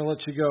we're gonna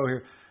let you go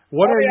here.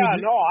 What are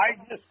you? No, I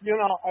just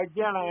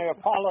again I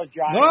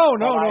apologize. No,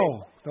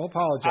 don't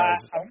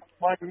apologize.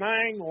 My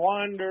mind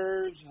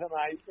wanders, and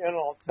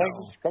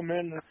things come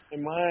in my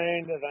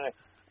mind, and I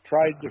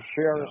tried to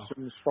share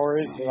some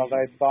stories that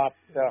I thought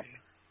the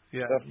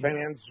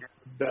fans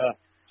would.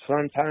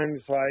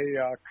 Sometimes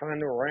I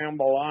kind of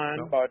ramble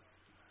on, but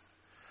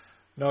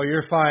no,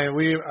 you're fine.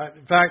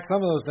 In fact, some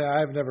of those things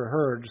I've never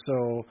heard,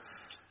 so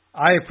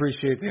I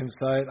appreciate the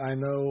insight. I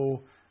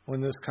know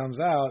when this comes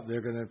out,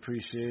 they're going to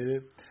appreciate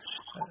it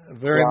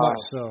very much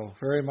so.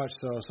 Very much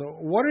so. So,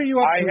 what are you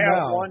up to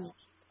now?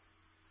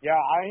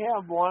 I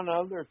have one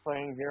other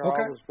thing here.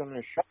 Okay. I was going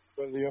to share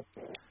with you.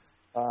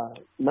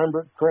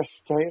 Remember Chris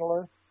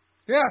Taylor?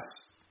 Yes.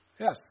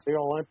 The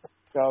Olympic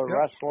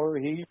wrestler.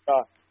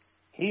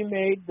 He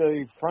made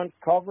the front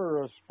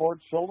cover of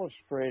Sports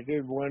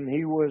Illustrated when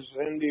he was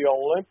in the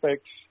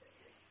Olympics,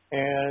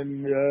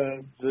 and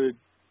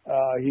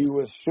he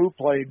was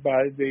souplayed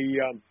by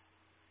the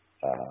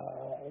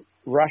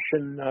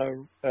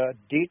Russian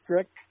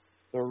Dietrich,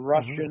 the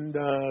Russian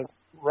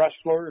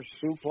wrestler,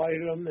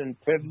 souplayed him and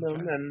pinned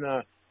him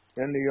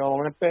in the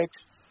Olympics.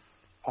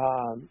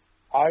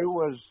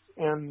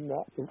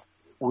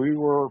 We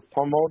were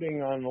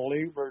promoting on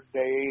Labor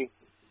Day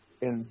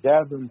in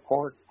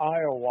Davenport,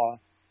 Iowa,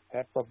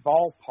 at the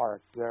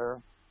ballpark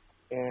there,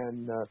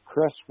 and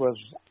Chris was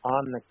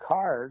on the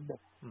card,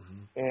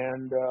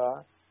 and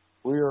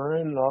we were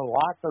in the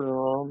locker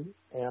room,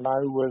 and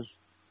I was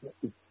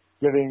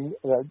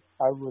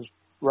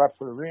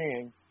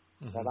refereeing,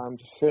 and I'm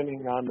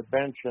sitting on the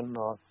bench in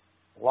the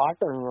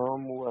locker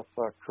room with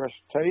Chris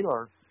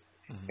Taylor,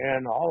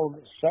 and all of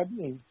a sudden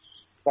he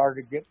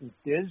started getting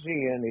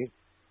dizzy, and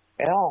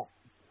Al,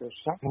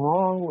 there's something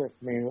wrong with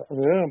me.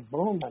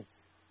 Boom, and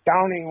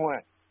down he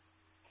went.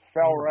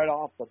 Fell right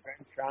off the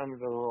bench onto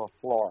the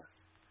floor.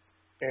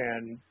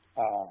 And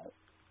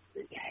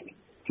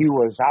he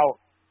was out.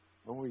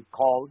 And we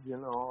called,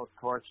 of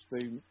course,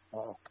 the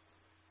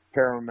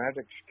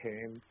paramedics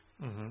came.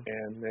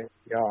 And they,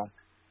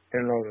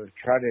 to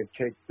try to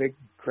take big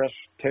Chris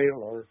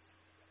Taylor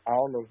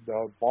out of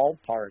the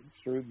ballpark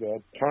through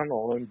the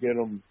tunnel and get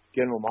him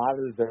out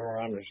of there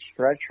on a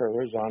stretcher. It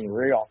was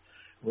unreal.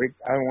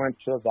 I went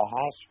to the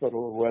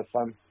hospital with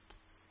him,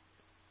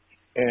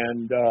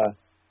 and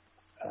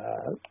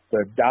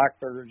the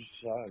doctors,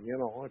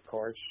 of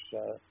course,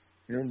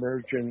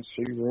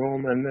 emergency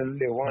room, and then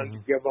they wanted to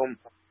give him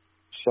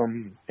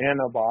some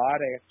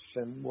antibiotics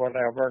and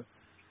whatever,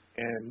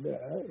 and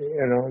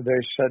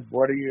they said,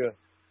 "What do you,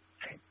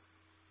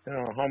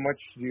 how much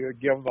do you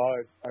give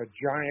a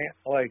giant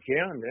like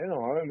him?"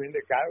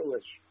 The guy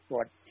was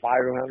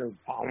 500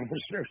 pounds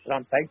or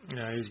something.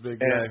 Yeah, he's a big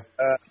guy.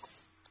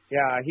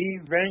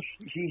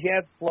 He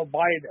had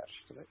phlebitis.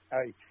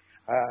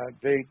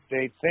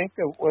 They think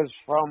it was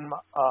from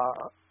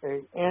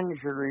an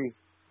injury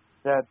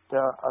that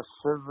a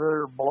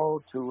severe blow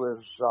to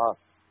his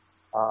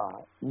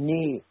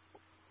knee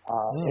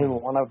in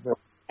one of the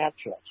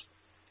matches,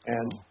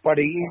 but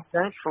he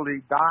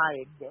eventually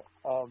died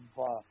of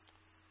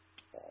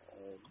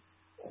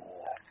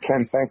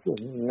can't think of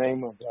the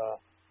name of the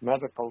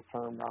medical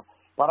term now.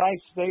 But I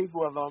stayed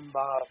with him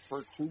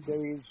for 2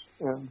 days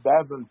in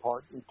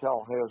Davenport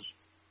until his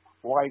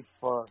wife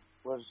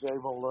was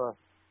able to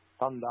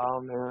come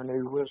down there, and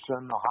he was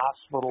in the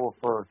hospital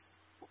for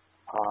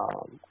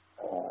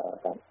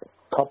a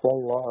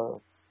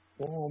couple,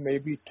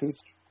 maybe two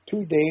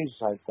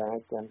days, I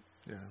think, and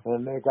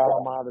they got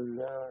him out of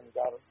there and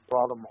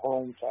brought him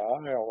home to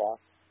Iowa.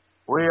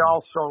 We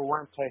also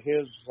went to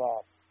his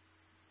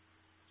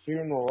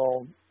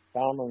funeral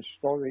down in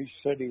Story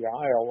City,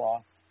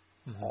 Iowa.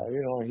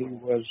 He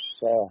was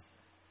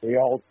the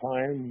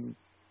all-time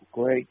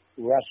great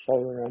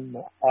wrestler in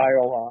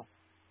Iowa,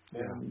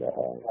 and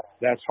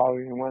that's how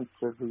he went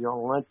to the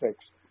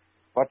Olympics.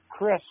 But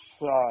Chris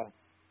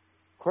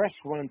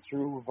went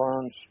through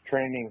Vern's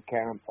training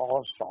camp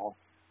also,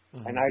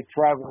 and I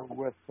traveled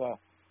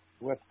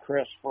with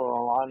Chris for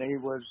a while. He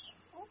was,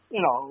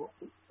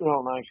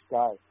 real nice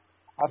guy.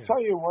 I'll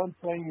tell you one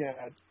thing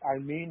that I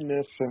mean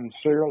this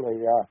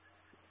sincerely.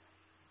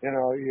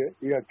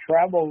 You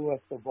travel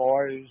with the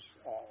boys.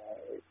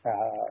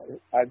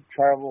 I've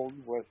traveled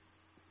with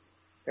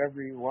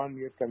everyone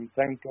you can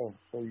think of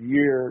for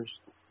years.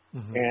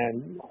 Mm-hmm.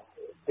 And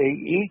they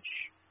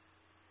each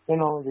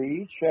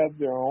had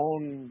their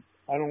own,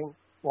 I don't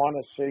want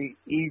to say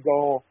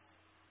ego,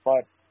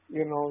 but,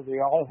 they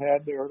all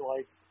had their,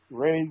 like,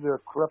 Ray the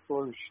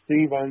Crippler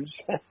Stevens,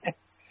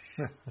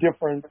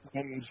 different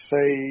than,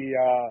 say,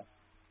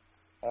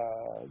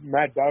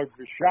 Mad Dog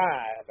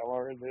Rashad,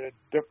 or the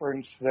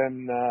difference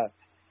than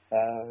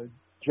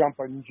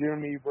Jumpin'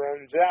 Jimmy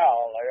Brunzell.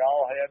 They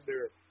all had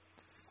their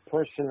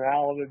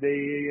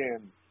personality,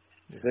 and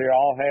they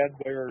all had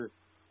their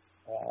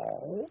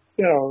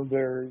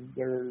their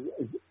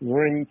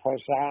ring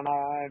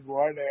persona and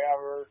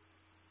whatever.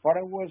 But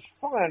it was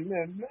fun,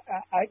 and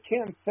I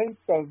can't think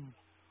of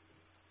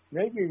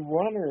maybe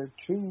one or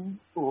two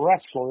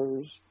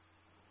wrestlers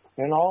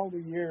in all the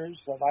years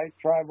that I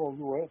traveled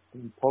with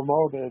and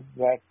promoted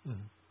that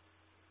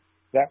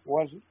that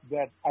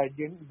I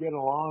didn't get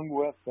along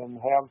with and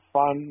have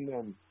fun,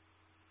 and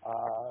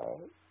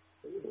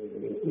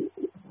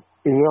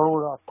there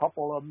were a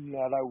couple of them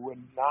that I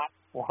would not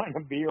want to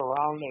be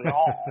around at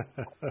all.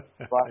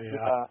 But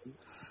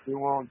we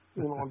won't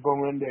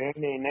go into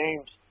any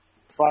names.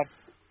 But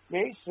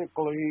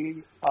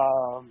basically,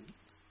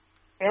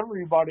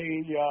 everyone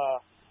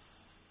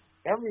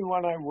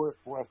I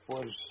worked with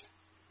was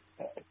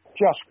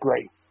just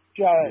great.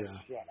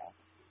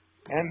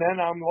 And then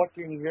I'm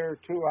looking here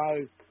too.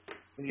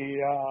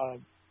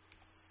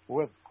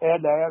 With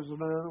Ed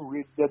Asner,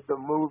 we did the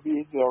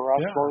movie The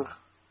Wrestler.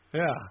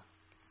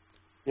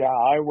 Yeah,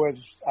 I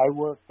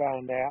worked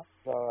on that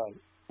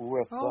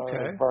with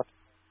Bert,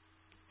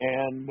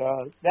 and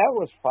that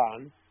was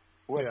fun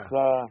with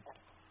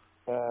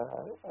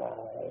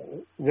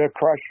the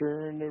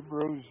Crusher and the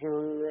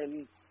Bruiser,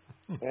 and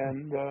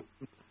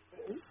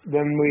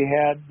then we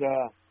had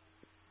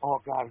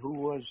who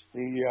was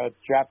the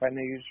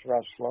Japanese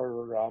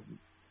wrestler?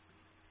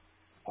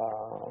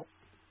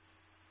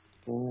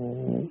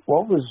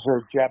 What was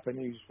the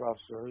Japanese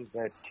wrestler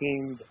that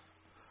teamed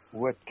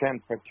with Ken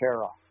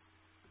Patera?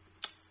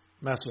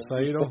 Master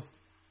Saito?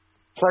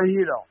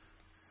 Saito.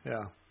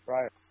 Yeah.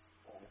 Right.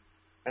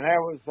 And that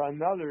was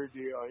another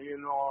deal,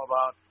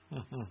 about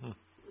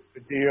the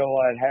deal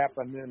that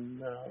happened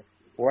in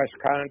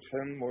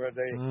Wisconsin where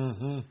they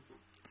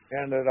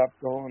ended up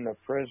going to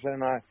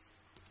prison.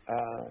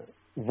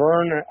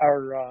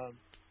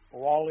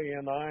 Wally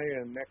and I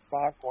and Nick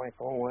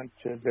Bockwinkel went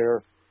to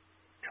their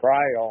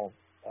trial,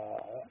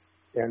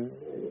 and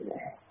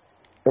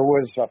there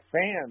was a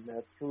fan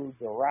that threw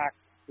the rock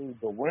through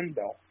the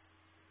window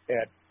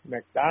at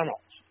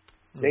McDonald's.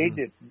 They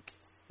did.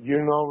 You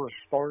know the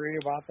story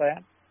about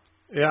that?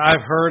 Yeah,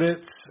 I've heard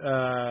it.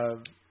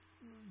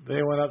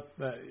 They went up.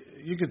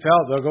 You could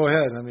tell, though. Go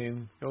ahead.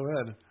 Go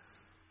ahead.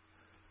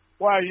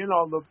 Well,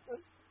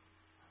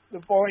 the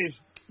boys,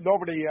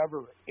 nobody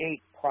ever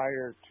ate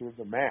prior to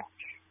the match.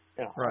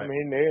 Right.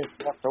 They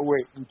had to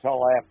wait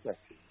until after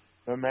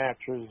the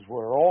matches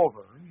were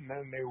over, and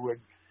then they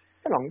would,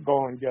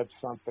 go and get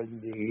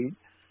something to eat.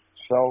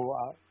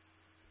 So,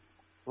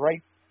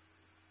 right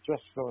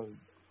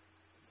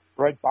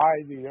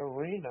by the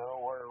arena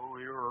where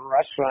we were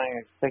wrestling,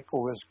 I think it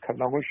was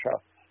Kenosha,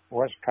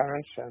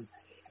 Wisconsin,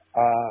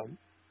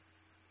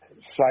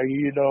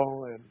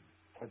 Saito and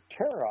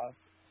Patera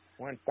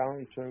went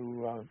down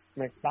to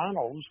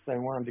McDonald's. They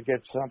wanted to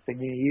get something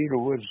to eat. It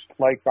was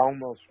like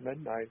almost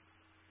midnight.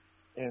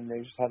 And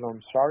they said,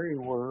 I'm sorry,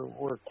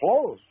 we're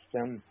closed.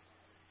 And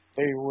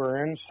they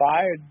were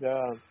inside,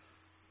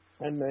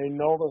 and they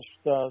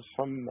noticed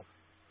some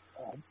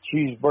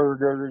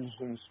cheeseburgers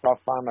and stuff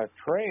on a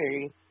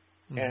tray,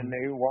 and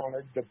they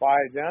wanted to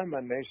buy them,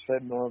 and they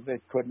said, no, they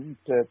couldn't,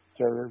 that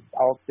they're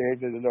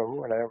outdated or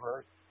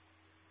whatever.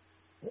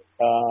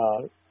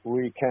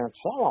 We can't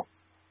sell them.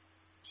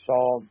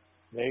 So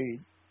they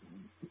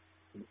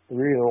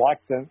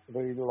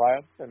reluctantly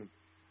left, and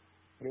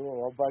there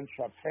were a bunch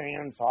of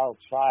fans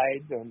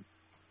outside, and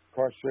of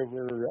course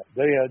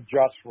they had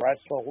just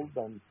wrestled,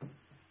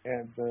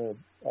 and a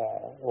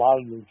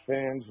lot of the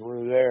fans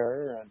were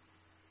there,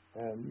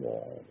 and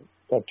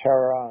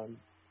Patera, and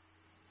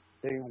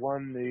they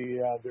won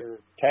their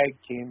tag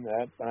team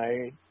that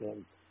night.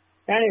 And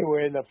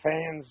anyway, the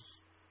fans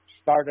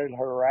started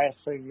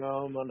harassing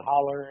them and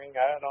hollering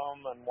at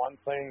them, and one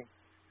thing,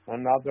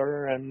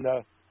 another, and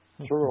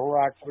threw a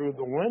rock through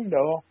the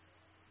window.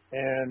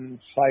 And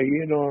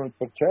Saito and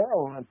Patera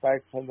went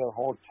back to the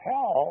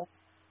hotel,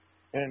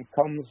 and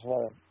comes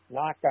a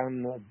knock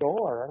on the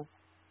door,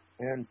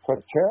 and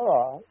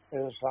Patera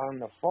is on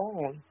the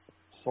phone.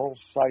 So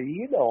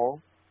Saito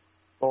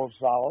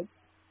goes out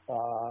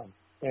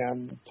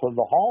and to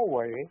the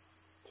hallway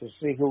to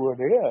see who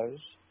it is,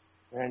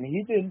 and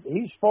he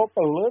spoke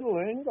a little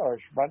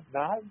English, but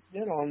not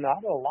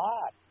a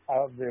lot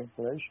of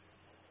English,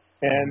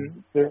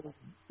 and they're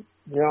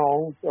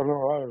going to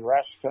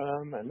arrest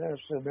him and this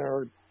and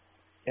that.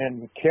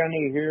 And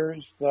Kenny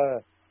hears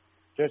the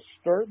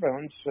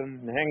disturbance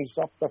and hangs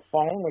up the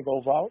phone and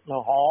goes out in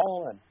the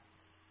hall,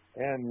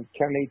 and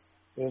Kenny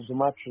as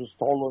much as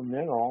told him,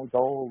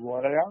 go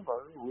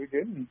whatever. We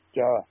didn't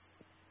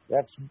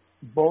that's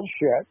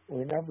bullshit.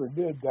 We never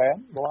did that.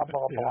 Blah,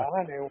 blah, blah.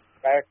 And they went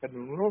back in the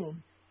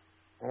room.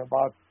 And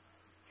about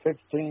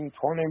 15,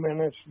 20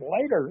 minutes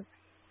later,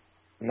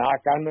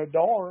 knock on the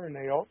door, and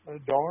they open the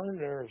door, and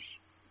there's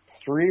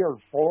 3 or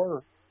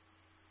 4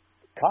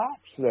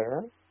 cops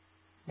there.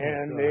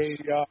 And they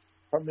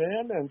come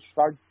in and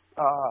start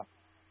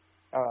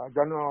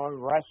going to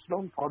arrest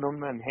them, put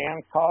them in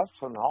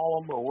handcuffs, and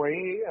haul them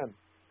away. And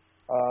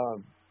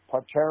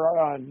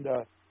Patera and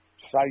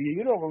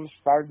Saito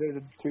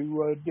started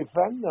to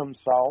defend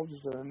themselves,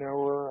 and there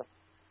were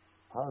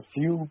a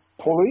few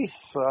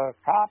police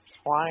cops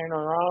flying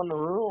around the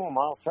room.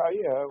 I'll tell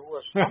you, it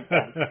was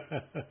something.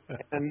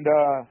 And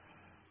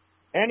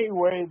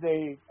anyway,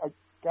 they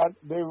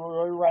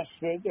were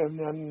arrested, and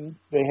then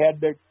they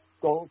had to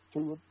go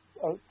to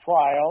a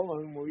trial,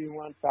 and we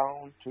went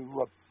down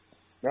to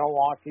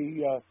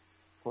Milwaukee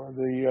for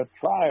the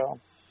trial.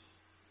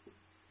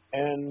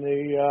 And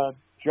the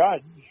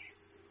judge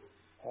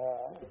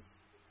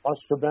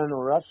must have been a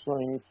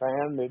wrestling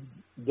fan that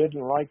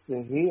didn't like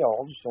the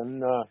heels,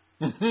 and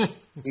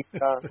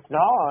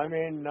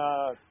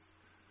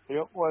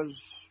it was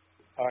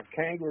a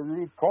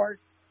kangaroo court.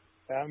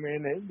 I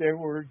mean, they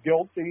were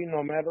guilty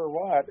no matter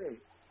what, and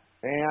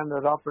they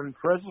ended up in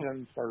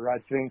prison for, I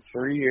think,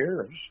 3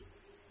 years.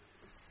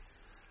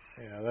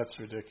 Yeah, that's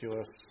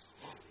ridiculous.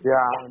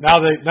 Yeah. Now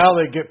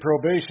they get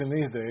probation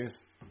these days.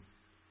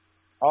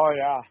 Oh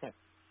yeah.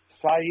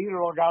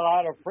 Saito got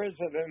out of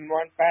prison and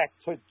went back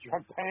to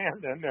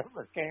Japan and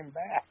never came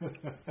back.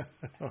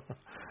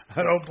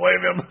 I don't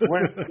blame him.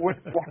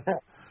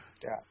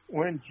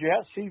 When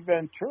Jesse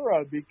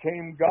Ventura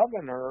became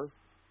governor,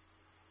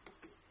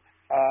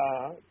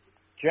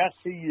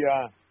 Jesse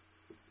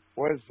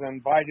was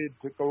invited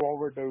to go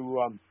over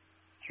to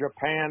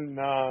Japan.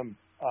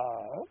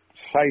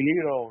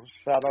 Saito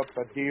set up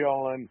a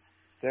deal, and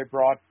they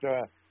brought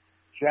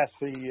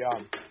Jesse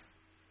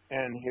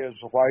and his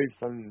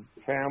wife and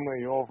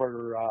family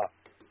over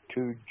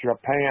to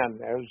Japan,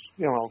 as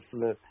you know, for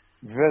the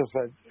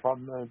visit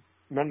from the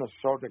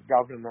Minnesota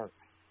governor.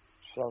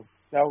 So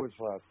that was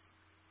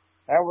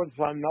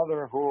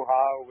another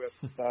hoo-ha with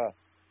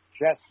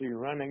Jesse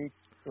running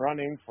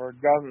for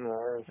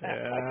governor.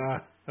 Yeah.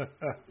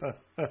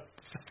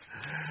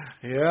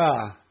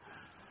 Yeah.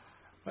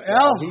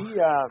 Al,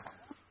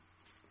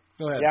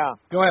 go ahead. Yeah.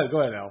 Go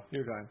ahead, Al.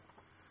 You're going.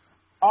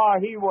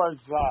 He was.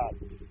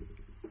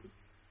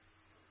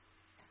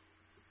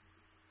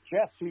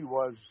 Jesse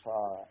was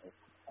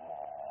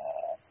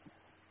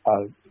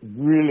a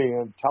really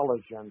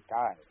intelligent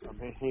guy. I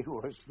mean, he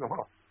was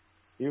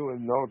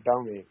no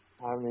dummy.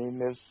 I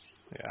mean,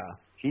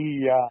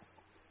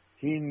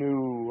 he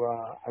knew.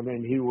 I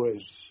mean, he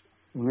was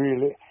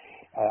really.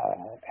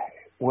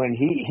 When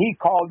he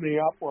called me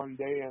up one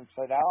day and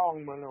said, "Al,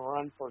 I'm going to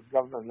run for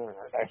governor."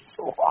 And I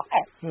said, "Why?"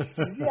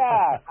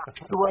 Yeah,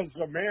 he was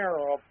the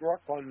mayor of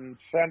Brooklyn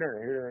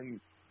Center here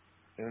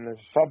in the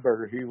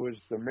suburb. He was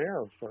the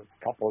mayor for a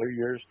couple of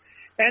years.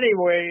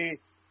 Anyway,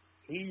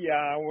 he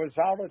was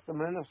out at the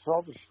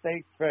Minnesota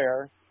State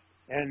Fair,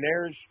 and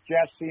there's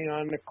Jesse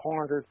on the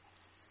corner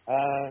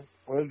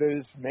with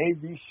his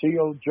Navy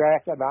SEAL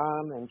jacket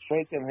on and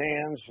shaking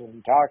hands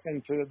and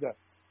talking to the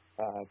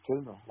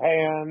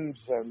fans,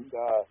 and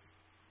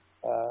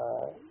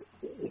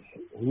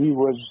he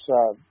was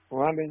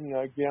running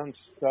against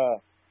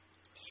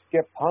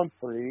Skip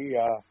Humphrey,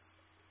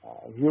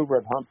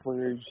 Hubert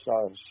Humphrey's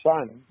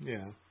son.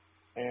 Yeah.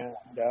 And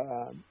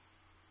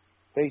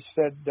they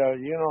said,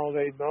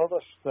 they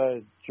noticed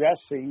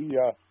Jesse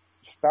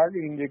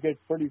starting to get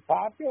pretty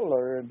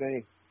popular, and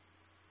they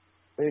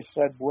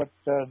said,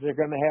 they're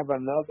going to have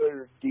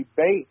another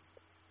debate.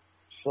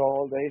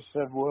 So they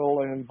said,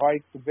 we'll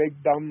invite the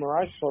big dumb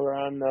wrestler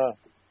on the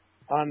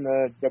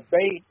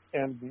debate,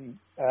 and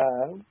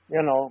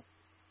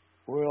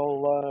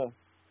we'll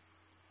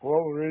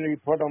really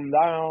put him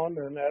down,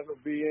 and that'll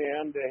be the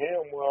end of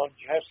him. Well,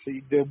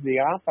 Jesse did the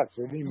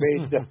opposite. He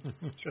made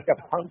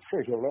Skip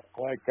Humphrey look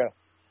like a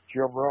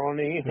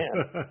jabroni.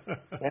 And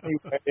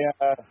anyway,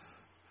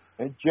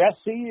 and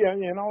Jesse,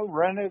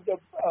 rented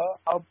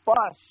a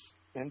bus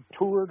and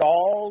toured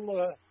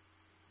all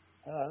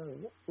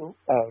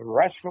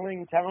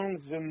wrestling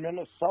towns in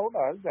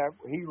Minnesota that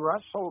he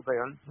wrestled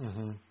in.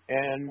 Mm-hmm.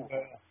 And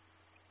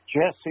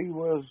Jesse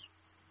was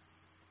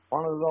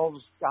one of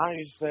those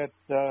guys that,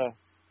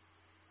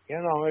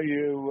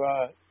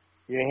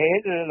 you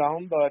hated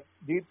them, but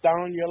deep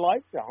down you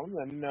liked them.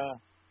 And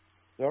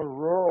the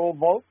rural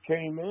vote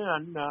came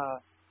in,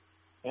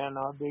 and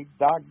I'll be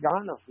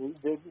doggone if he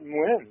didn't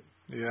win.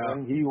 Yeah.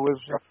 And he was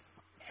a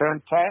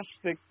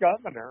fantastic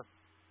governor.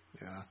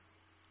 Yeah.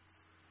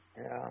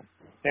 Yeah.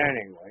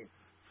 Anyway.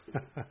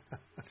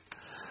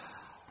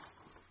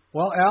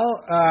 Well,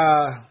 Al,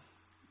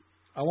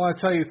 I want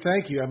to tell you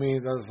thank you. I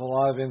mean, that was a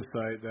lot of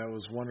insight. That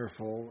was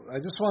wonderful. I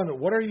just wanted,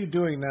 what are you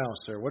doing now,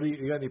 sir?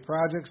 You got any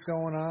projects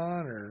going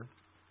on, or?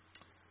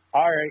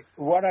 All right.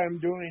 What I'm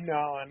doing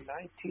now, I'm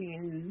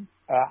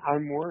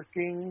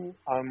working.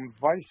 I'm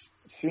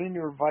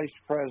senior vice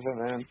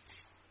president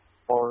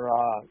for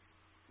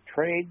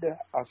trade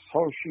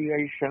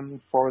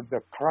association for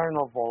the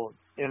carnival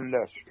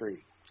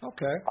industry.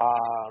 Okay.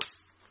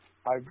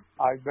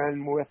 I've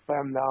been with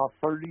them now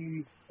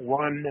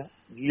 31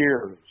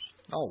 years.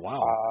 Oh,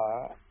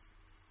 wow.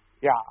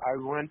 I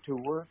went to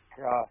work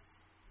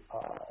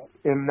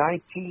in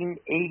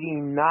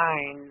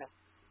 1989.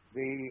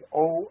 The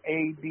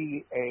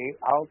OABA,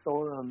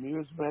 Outdoor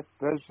Amusement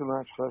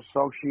Business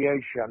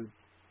Association,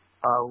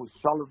 was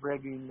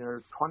celebrating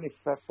their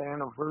 25th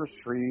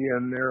anniversary,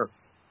 and their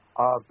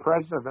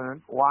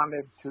president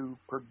wanted to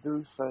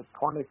produce a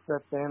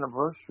 25th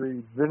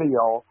anniversary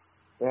video,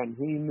 and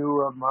he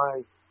knew of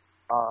my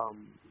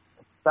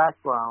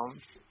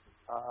background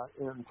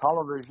in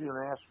television and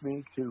asked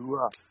me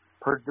to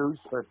produce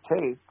a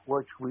tape,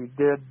 which we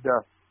did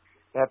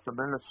at the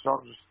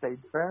Minnesota State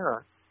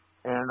Fair.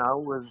 And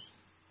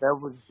that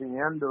was the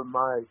end of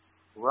my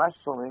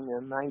wrestling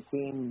in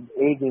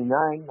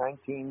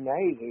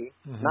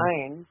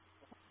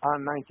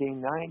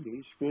 1990,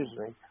 excuse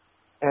me.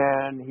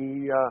 And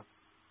he,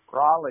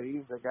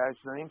 Raleigh, the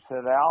guy's name,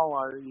 said, "Al,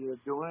 are you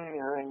doing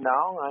anything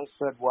now?" And I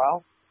said,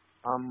 "Well,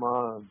 I'm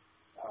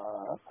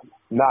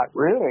not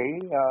really."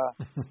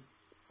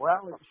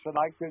 Well, he said,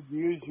 "I could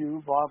use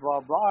you, blah, blah,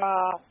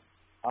 blah.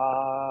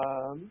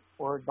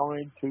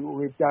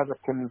 We've got a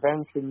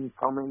convention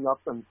coming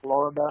up in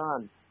Florida,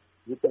 and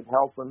you could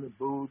help in the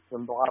booth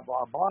and blah,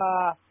 blah,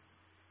 blah."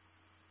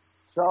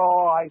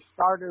 So I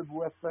started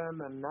with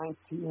them in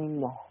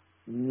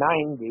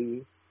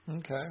 1990.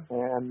 Okay.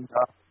 And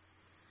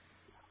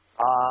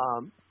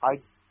I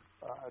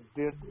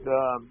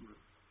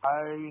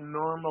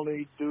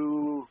normally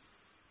do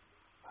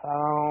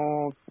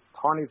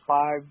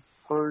 25,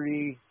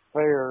 30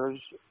 fairs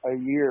a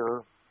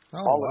year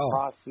all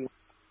across the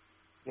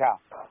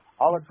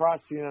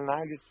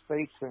United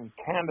States and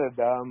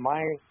Canada.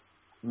 My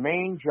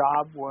main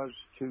job was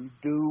to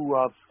do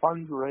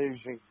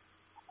fundraising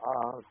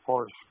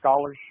for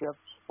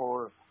scholarships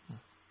for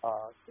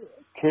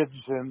kids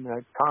in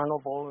the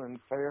carnival and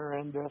fair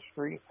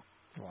industry.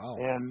 Wow.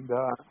 And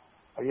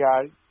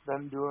I've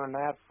been doing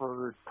that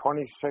for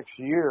 26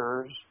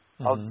 years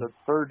of the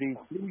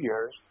 32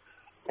 years.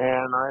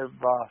 And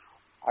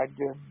I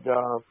did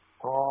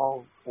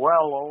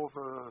well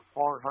over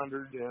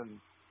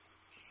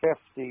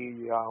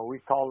 450, we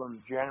call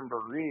them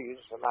jamborees,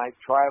 and I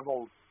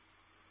traveled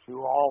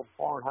to all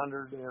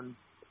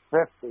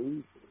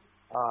 450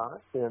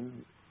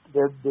 and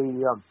did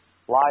the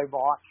live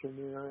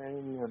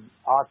auctioneering and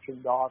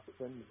auctioned off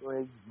and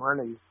raised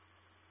money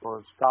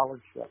for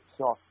scholarships.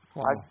 So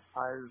wow.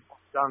 I've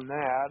done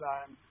that.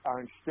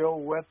 I'm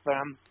still with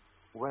them.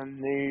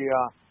 When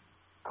the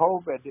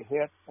COVID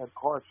hit, of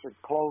course, it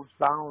closed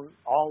down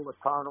all the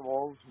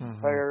carnivals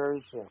and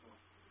fairs and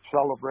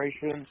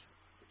celebrations.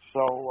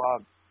 So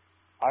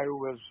I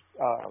was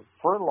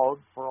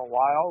furloughed for a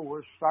while.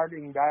 We're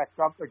starting back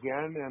up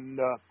again and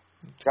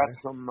got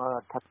some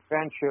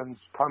conventions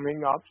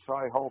coming up, so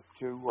I hope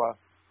to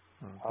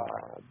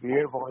be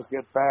able to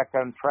get back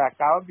on track.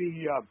 I'll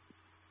be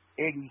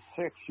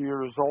 86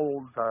 years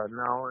old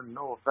now in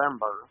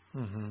November.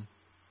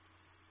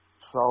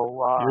 So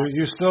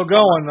you're still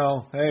going,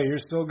 though. Hey, you're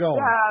still going.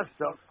 Yeah.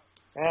 So,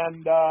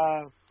 and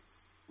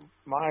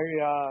my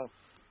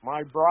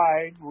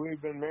bride,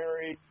 we've been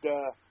married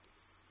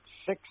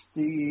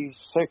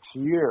 66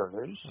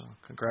 years. Oh,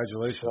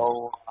 congratulations.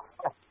 So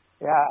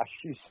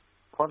she's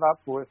put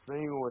up with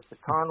me with the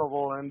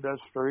carnival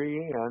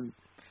industry and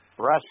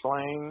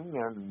wrestling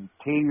and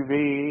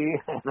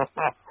TV.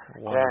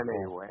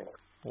 Anyway.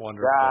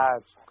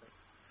 Wonderful.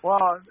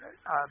 Well,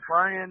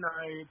 Brian,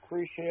 I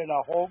appreciate it.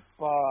 I hope.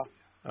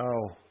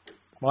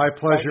 My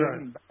pleasure. I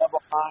didn't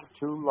babble on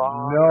too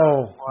long.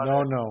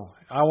 No.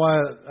 I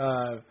want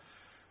to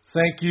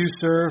thank you,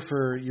 sir,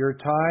 for your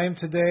time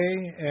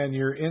today and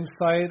your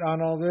insight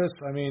on all this.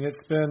 I mean,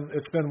 it's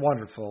been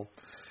wonderful,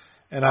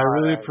 and I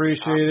really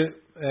appreciate it.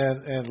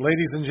 And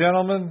ladies and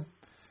gentlemen,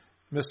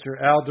 Mr.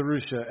 Al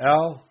DeRusha.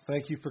 Al,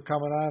 thank you for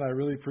coming on. I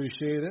really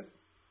appreciate it.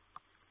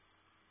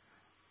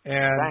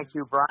 And thank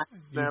you,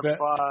 Brian.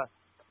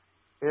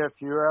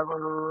 If you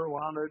ever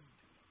wanted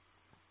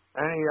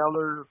any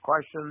other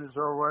questions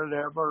or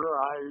whatever,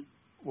 I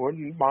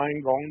wouldn't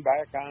mind going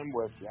back on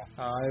with you.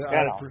 I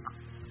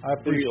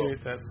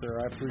appreciate that, sir.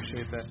 I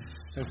appreciate that.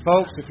 And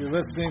folks, if you're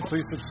listening,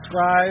 please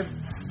subscribe.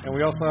 And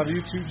we also have a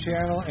YouTube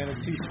channel and a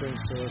Teespring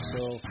store,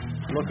 so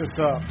look us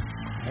up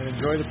and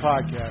enjoy the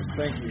podcast.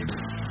 Thank you.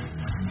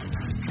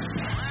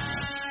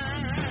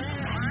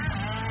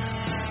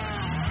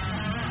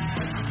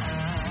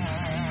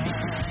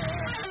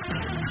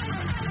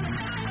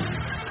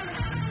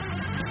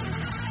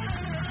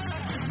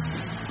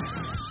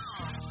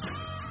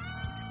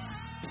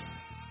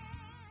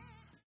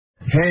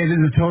 Hey,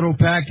 this is Total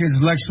Package,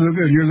 Lex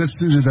Luger, and you're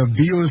listening to the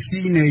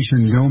VOC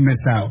Nation. Don't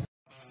miss out.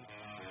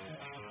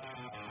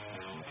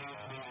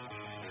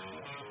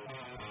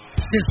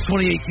 Since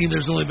 2018,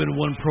 there's only been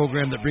one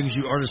program that brings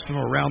you artists from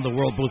around the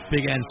world, both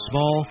big and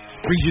small,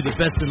 brings you the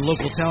best in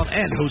local talent,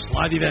 and hosts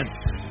live events.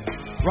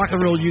 Rock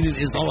and Roll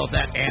Union is all of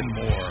that and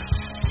more.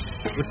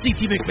 With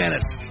CT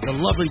McManus, the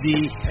lovely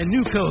D, and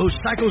new co-host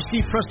Psycho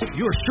Steve Preston,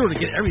 you're sure to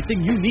get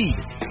everything you need.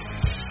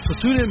 So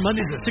tune in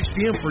Mondays at 6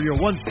 p.m. for your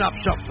one-stop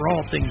shop for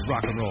all things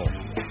rock and roll.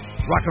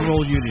 Rock and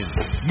Roll Union,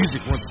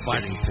 music worth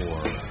fighting for.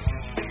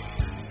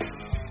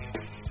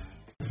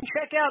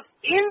 Check out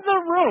In the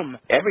Room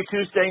every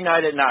Tuesday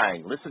night at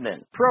 9. Listen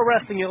in. Pro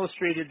Wrestling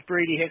Illustrated's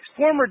Brady Hicks,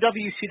 former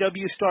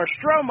WCW star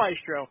Stro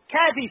Maestro,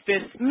 Kathy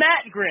Fitz,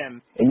 Matt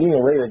Grimm. And you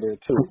and Ray are there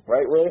too,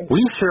 right, Ray?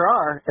 We sure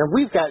are, and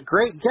we've got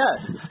great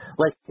guests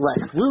like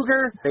Lex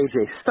Luger,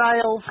 AJ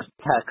Styles,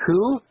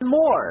 Taku, and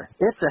more.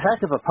 It's a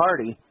heck of a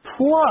party.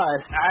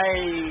 Plus,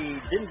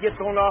 I didn't get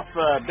thrown off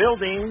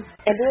buildings.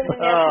 And then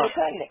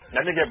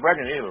I didn't get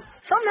pregnant either.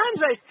 Sometimes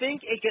I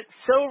think it gets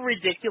so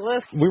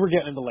ridiculous. We were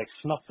getting into like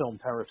snuff film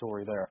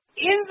territory there.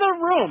 In the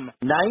Room.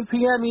 9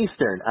 p.m.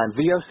 Eastern on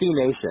VOC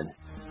Nation.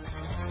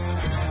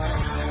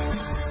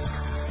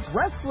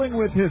 Wrestling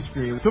with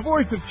History, the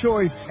voice of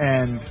choice,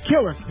 and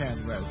Killer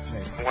Ken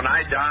Resnick. When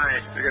I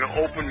die, they're going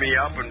to open me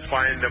up and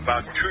find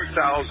about 2,000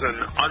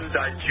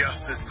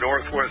 undigested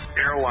Northwest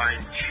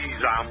Airlines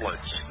cheese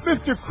omelets.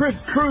 Mr. Chris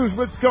Cruz,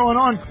 what's going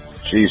on?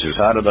 Jesus,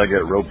 how did I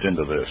get roped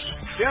into this?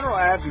 General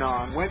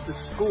Adnan went to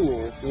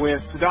school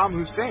with Saddam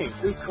Hussein.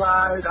 He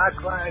cried, I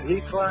cried,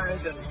 he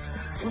cried, and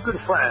who could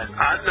find?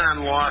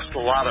 Adnan lost a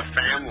lot of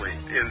family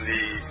in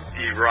the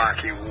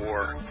Iraqi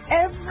war.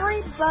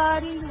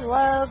 Everybody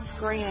loves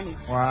Granny.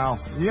 Wow.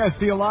 Yeah,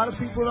 see, a lot of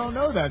people don't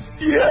know that.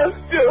 Yes,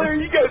 Killer,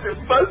 you guys are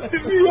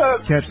busting me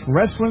up. Catch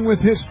Wrestling with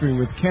History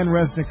with Ken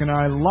Resnick and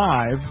I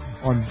live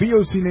on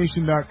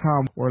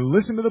VOCNation.com or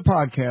listen to the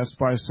podcast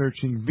by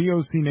searching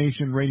VOC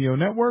Nation Radio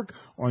Network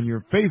on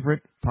your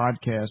favorite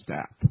podcast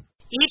app.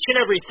 Each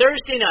and every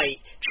Thursday night,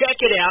 check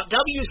it out,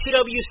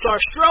 WCW star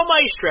Stro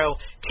Maestro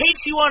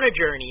takes you on a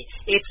journey.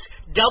 It's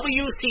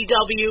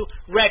WCW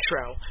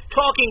Retro,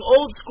 talking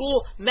old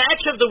school,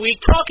 match of the week,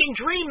 talking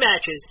dream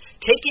matches,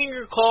 taking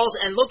your calls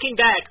and looking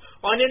back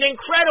on an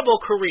incredible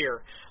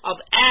career of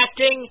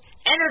acting,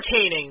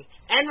 entertaining,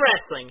 and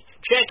wrestling.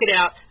 Check it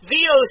out,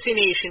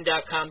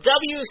 VOCNation.com,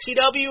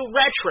 WCW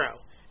Retro.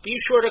 Be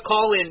sure to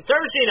call in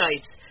Thursday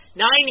nights,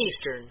 9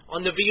 Eastern,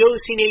 on the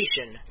VOC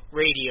Nation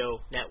Radio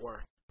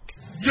Network.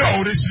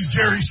 Yo, this is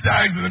Jerry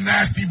Steins of the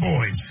Nasty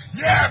Boys.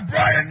 Yeah,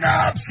 Brian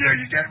Knobs here.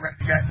 You getting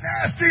ready to get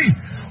nasty?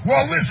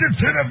 Well, listen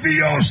to the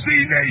VOC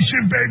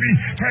Nation, baby,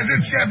 because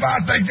it's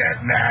about to get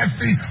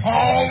nasty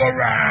all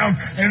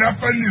around and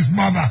up in this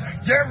mother.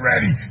 Get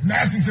ready.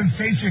 Nasty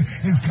Sensation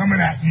is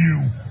coming at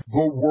you.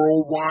 The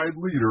worldwide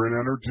leader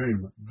in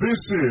entertainment. This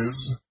is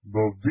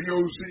the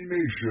VOC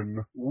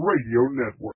Nation Radio Network.